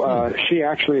 So she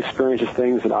actually experiences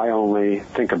things that I only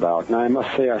think about. And I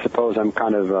must say, I suppose I'm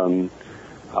kind of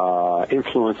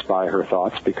influenced by her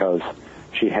thoughts because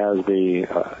she has the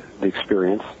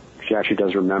experience. She actually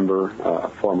does remember a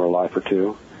former life or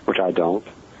two, which I don't.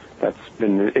 That's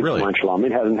been influential on me.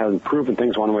 It hasn't proven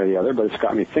things one way or the other, but it's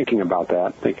got me thinking about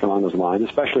that, thinking along those lines,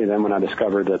 especially then when I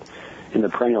discovered that in the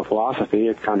perennial philosophy,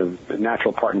 it's kind of a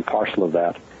natural part and parcel of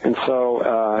that. And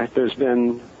so there's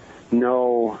been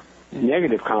no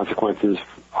negative consequences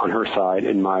on her side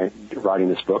in my writing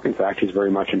this book. In fact, she's very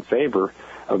much in favor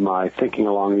of my thinking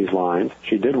along these lines.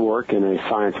 She did work in a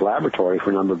science laboratory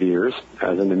for a number of years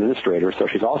as an administrator, so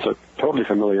she's also totally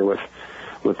familiar with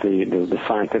the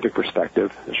scientific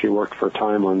perspective. She worked for a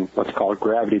time on what's called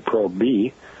Gravity Probe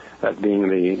B, that being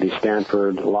the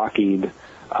Stanford Lockheed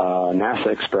NASA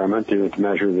experiment to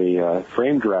measure the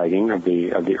frame dragging of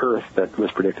the Earth that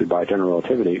was predicted by general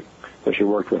relativity. So she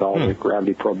worked with all the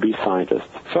gravity probe beast scientists.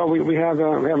 So we have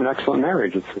an excellent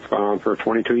marriage. It's gone on for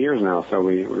 22 years now, so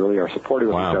we really are supportive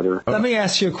of each other. Let me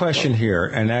ask you a question here,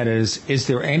 and that is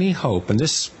there any hope, and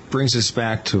this brings us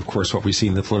back to, of course, what we see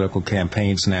in the political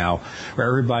campaigns now, where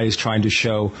everybody's trying to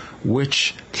show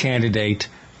which candidate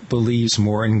believes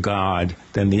more in God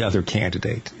than the other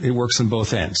candidate. It works on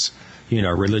both ends.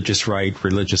 Religious right,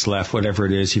 religious left, whatever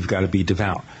it is, you've got to be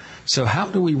devout. So how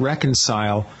do we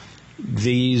reconcile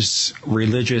these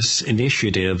religious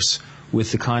initiatives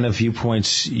with the kind of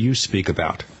viewpoints you speak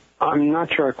about? I'm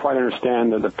not sure I quite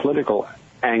understand the political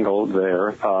angle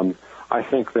there. I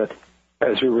think that,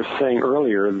 as we were saying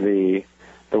earlier, the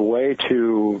way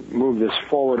to move this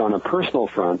forward on a personal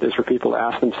front is for people to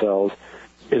ask themselves,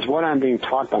 is what I'm being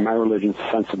taught by my religion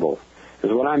sensible?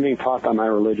 Is what I'm being taught by my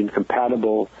religion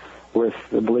compatible with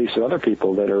the beliefs of other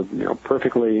people that are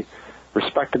perfectly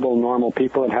respectable, normal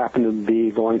people that happen to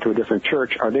be going to a different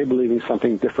church? Are they believing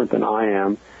something different than I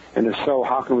am? And if so,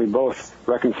 how can we both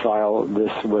reconcile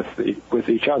this with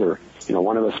each other?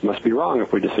 One of us must be wrong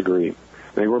if we disagree.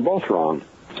 Maybe we're both wrong.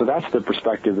 So that's the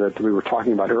perspective that we were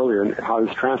talking about earlier. And how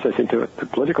this translates into the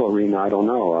political arena, I don't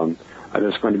know.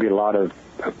 There's going to be a lot of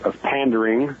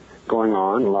pandering going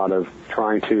on, a lot of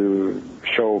trying to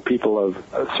show people of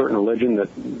a certain religion that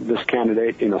this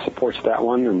candidate, supports that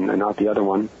one and not the other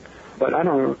one. But I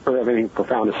don't really have anything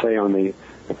profound to say on the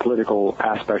political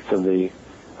aspects of the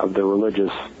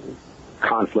religious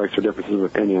conflicts or differences of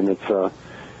opinion.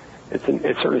 It's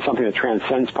certainly something that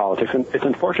transcends politics, and it's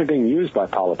unfortunately being used by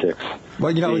politics.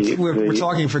 Well, we're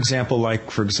talking, for example,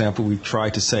 we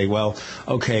try to say, well,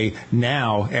 okay,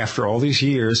 now, after all these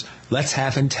years, let's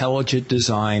have intelligent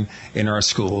design in our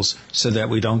schools so that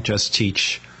we don't just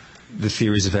teach the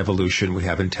theories of evolution, we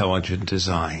have intelligent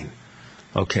design.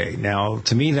 Okay, now,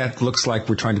 to me, that looks like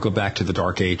we're trying to go back to the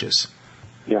Dark Ages.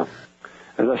 Yeah.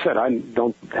 As I said, I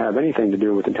don't have anything to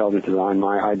do with intelligent design.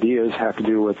 My ideas have to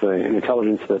do with an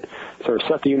intelligence that sort of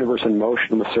set the universe in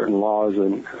motion with certain laws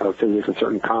and physics and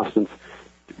certain constants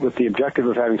with the objective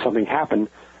of having something happen,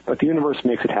 but the universe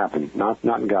makes it happen,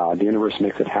 not God. The universe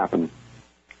makes it happen.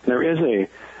 There is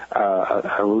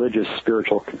a religious,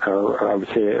 spiritual, or I would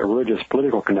say a religious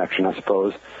political connection, I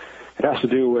suppose. It has to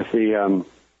do with the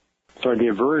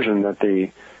aversion that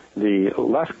the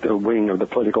left wing of the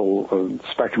political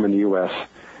spectrum in the U.S.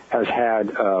 has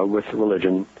had with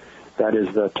religion. That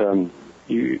is that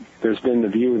there's been the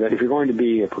view that if you're going to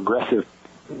be a progressive,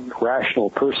 rational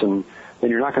person, then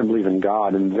you're not going to believe in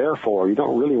God, and therefore you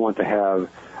don't really want to have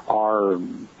our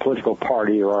political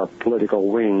party or our political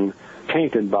wing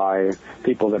tainted by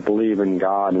people that believe in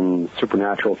God and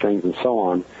supernatural things and so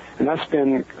on. And that's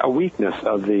been a weakness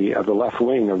of the left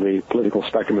wing of the political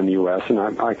spectrum in the U.S. And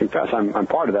I confess I'm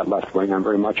part of that left wing. I'm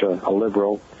very much a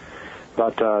liberal.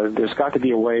 But there's got to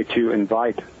be a way to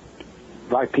invite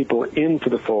people into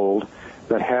the fold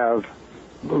that have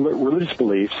religious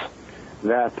beliefs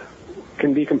that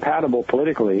can be compatible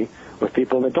politically with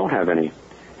people that don't have any.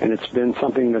 And it's been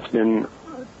something that's been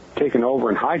taken over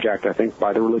and hijacked, I think,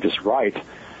 by the religious right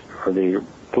or the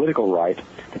political right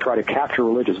to try to capture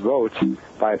religious votes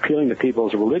by appealing to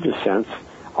people's religious sense,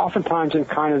 oftentimes in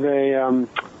kind of a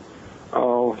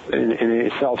in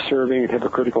a self-serving and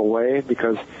hypocritical way,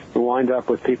 because you wind up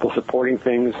with people supporting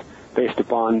things based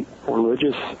upon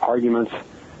religious arguments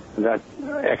that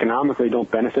economically don't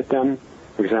benefit them.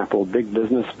 For example, big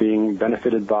business being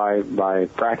benefited by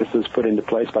practices put into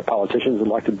place by politicians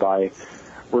elected by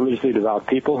religiously devout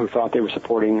people who thought they were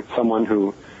supporting someone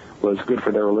who was good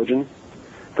for their religion.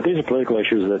 But these are political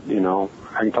issues that,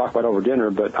 I can talk about over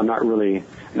dinner, but I'm not really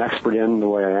an expert in the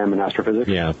way I am in astrophysics.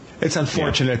 Yeah. It's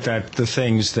unfortunate that the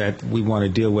things that we want to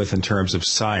deal with in terms of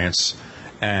science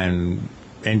and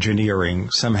engineering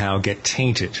somehow get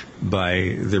tainted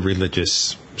by the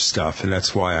religious stuff, and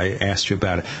that's why I asked you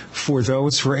about it. For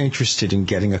those who are interested in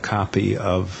getting a copy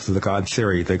of The God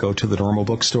Theory, they go to the normal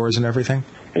bookstores and everything?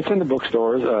 It's in the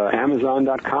bookstores.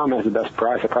 Amazon.com has the best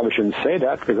price. I probably shouldn't say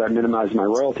that because I minimize my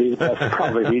royalties. That's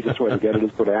probably the easiest way to get it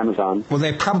is go to Amazon. Well,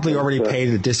 they probably already paid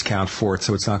a discount for it,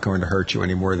 so it's not going to hurt you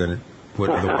any more than it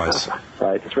would otherwise.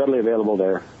 Right. It's readily available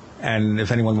there. And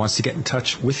if anyone wants to get in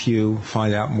touch with you,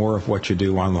 find out more of what you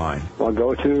do online. Well,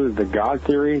 go to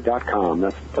thegodtheory.com.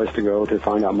 That's the place to go to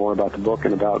find out more about the book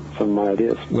and about some of my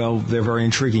ideas. Well, they're very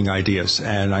intriguing ideas,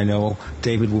 and I know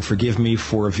David will forgive me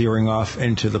for veering off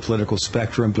into the political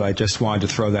spectrum, but I just wanted to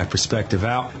throw that perspective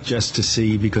out just to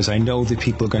see, because I know that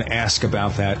people are going to ask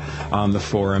about that on the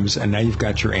forums, and now you've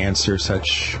got your answer,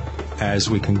 such as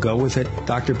we can go with it.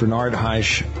 Dr. Bernard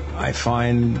Haisch, I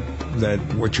find that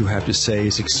what you have to say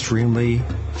is extremely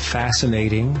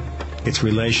fascinating its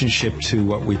relationship to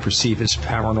what we perceive as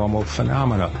paranormal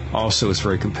phenomena also is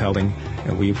very compelling,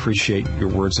 and we appreciate your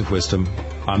words of wisdom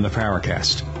on the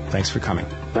Paracast. Thanks for coming.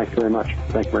 Thank you very much.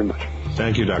 Thank you very much.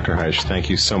 Thank you, Dr. Haisch. Thank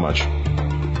you so much.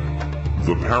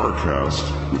 The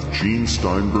Paracast with Gene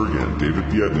Steinberg and David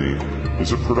Biedney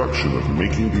is a production of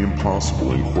Making the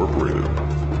Impossible Incorporated.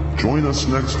 Join us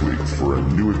next week for a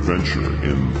new adventure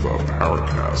in the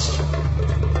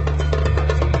Paracast.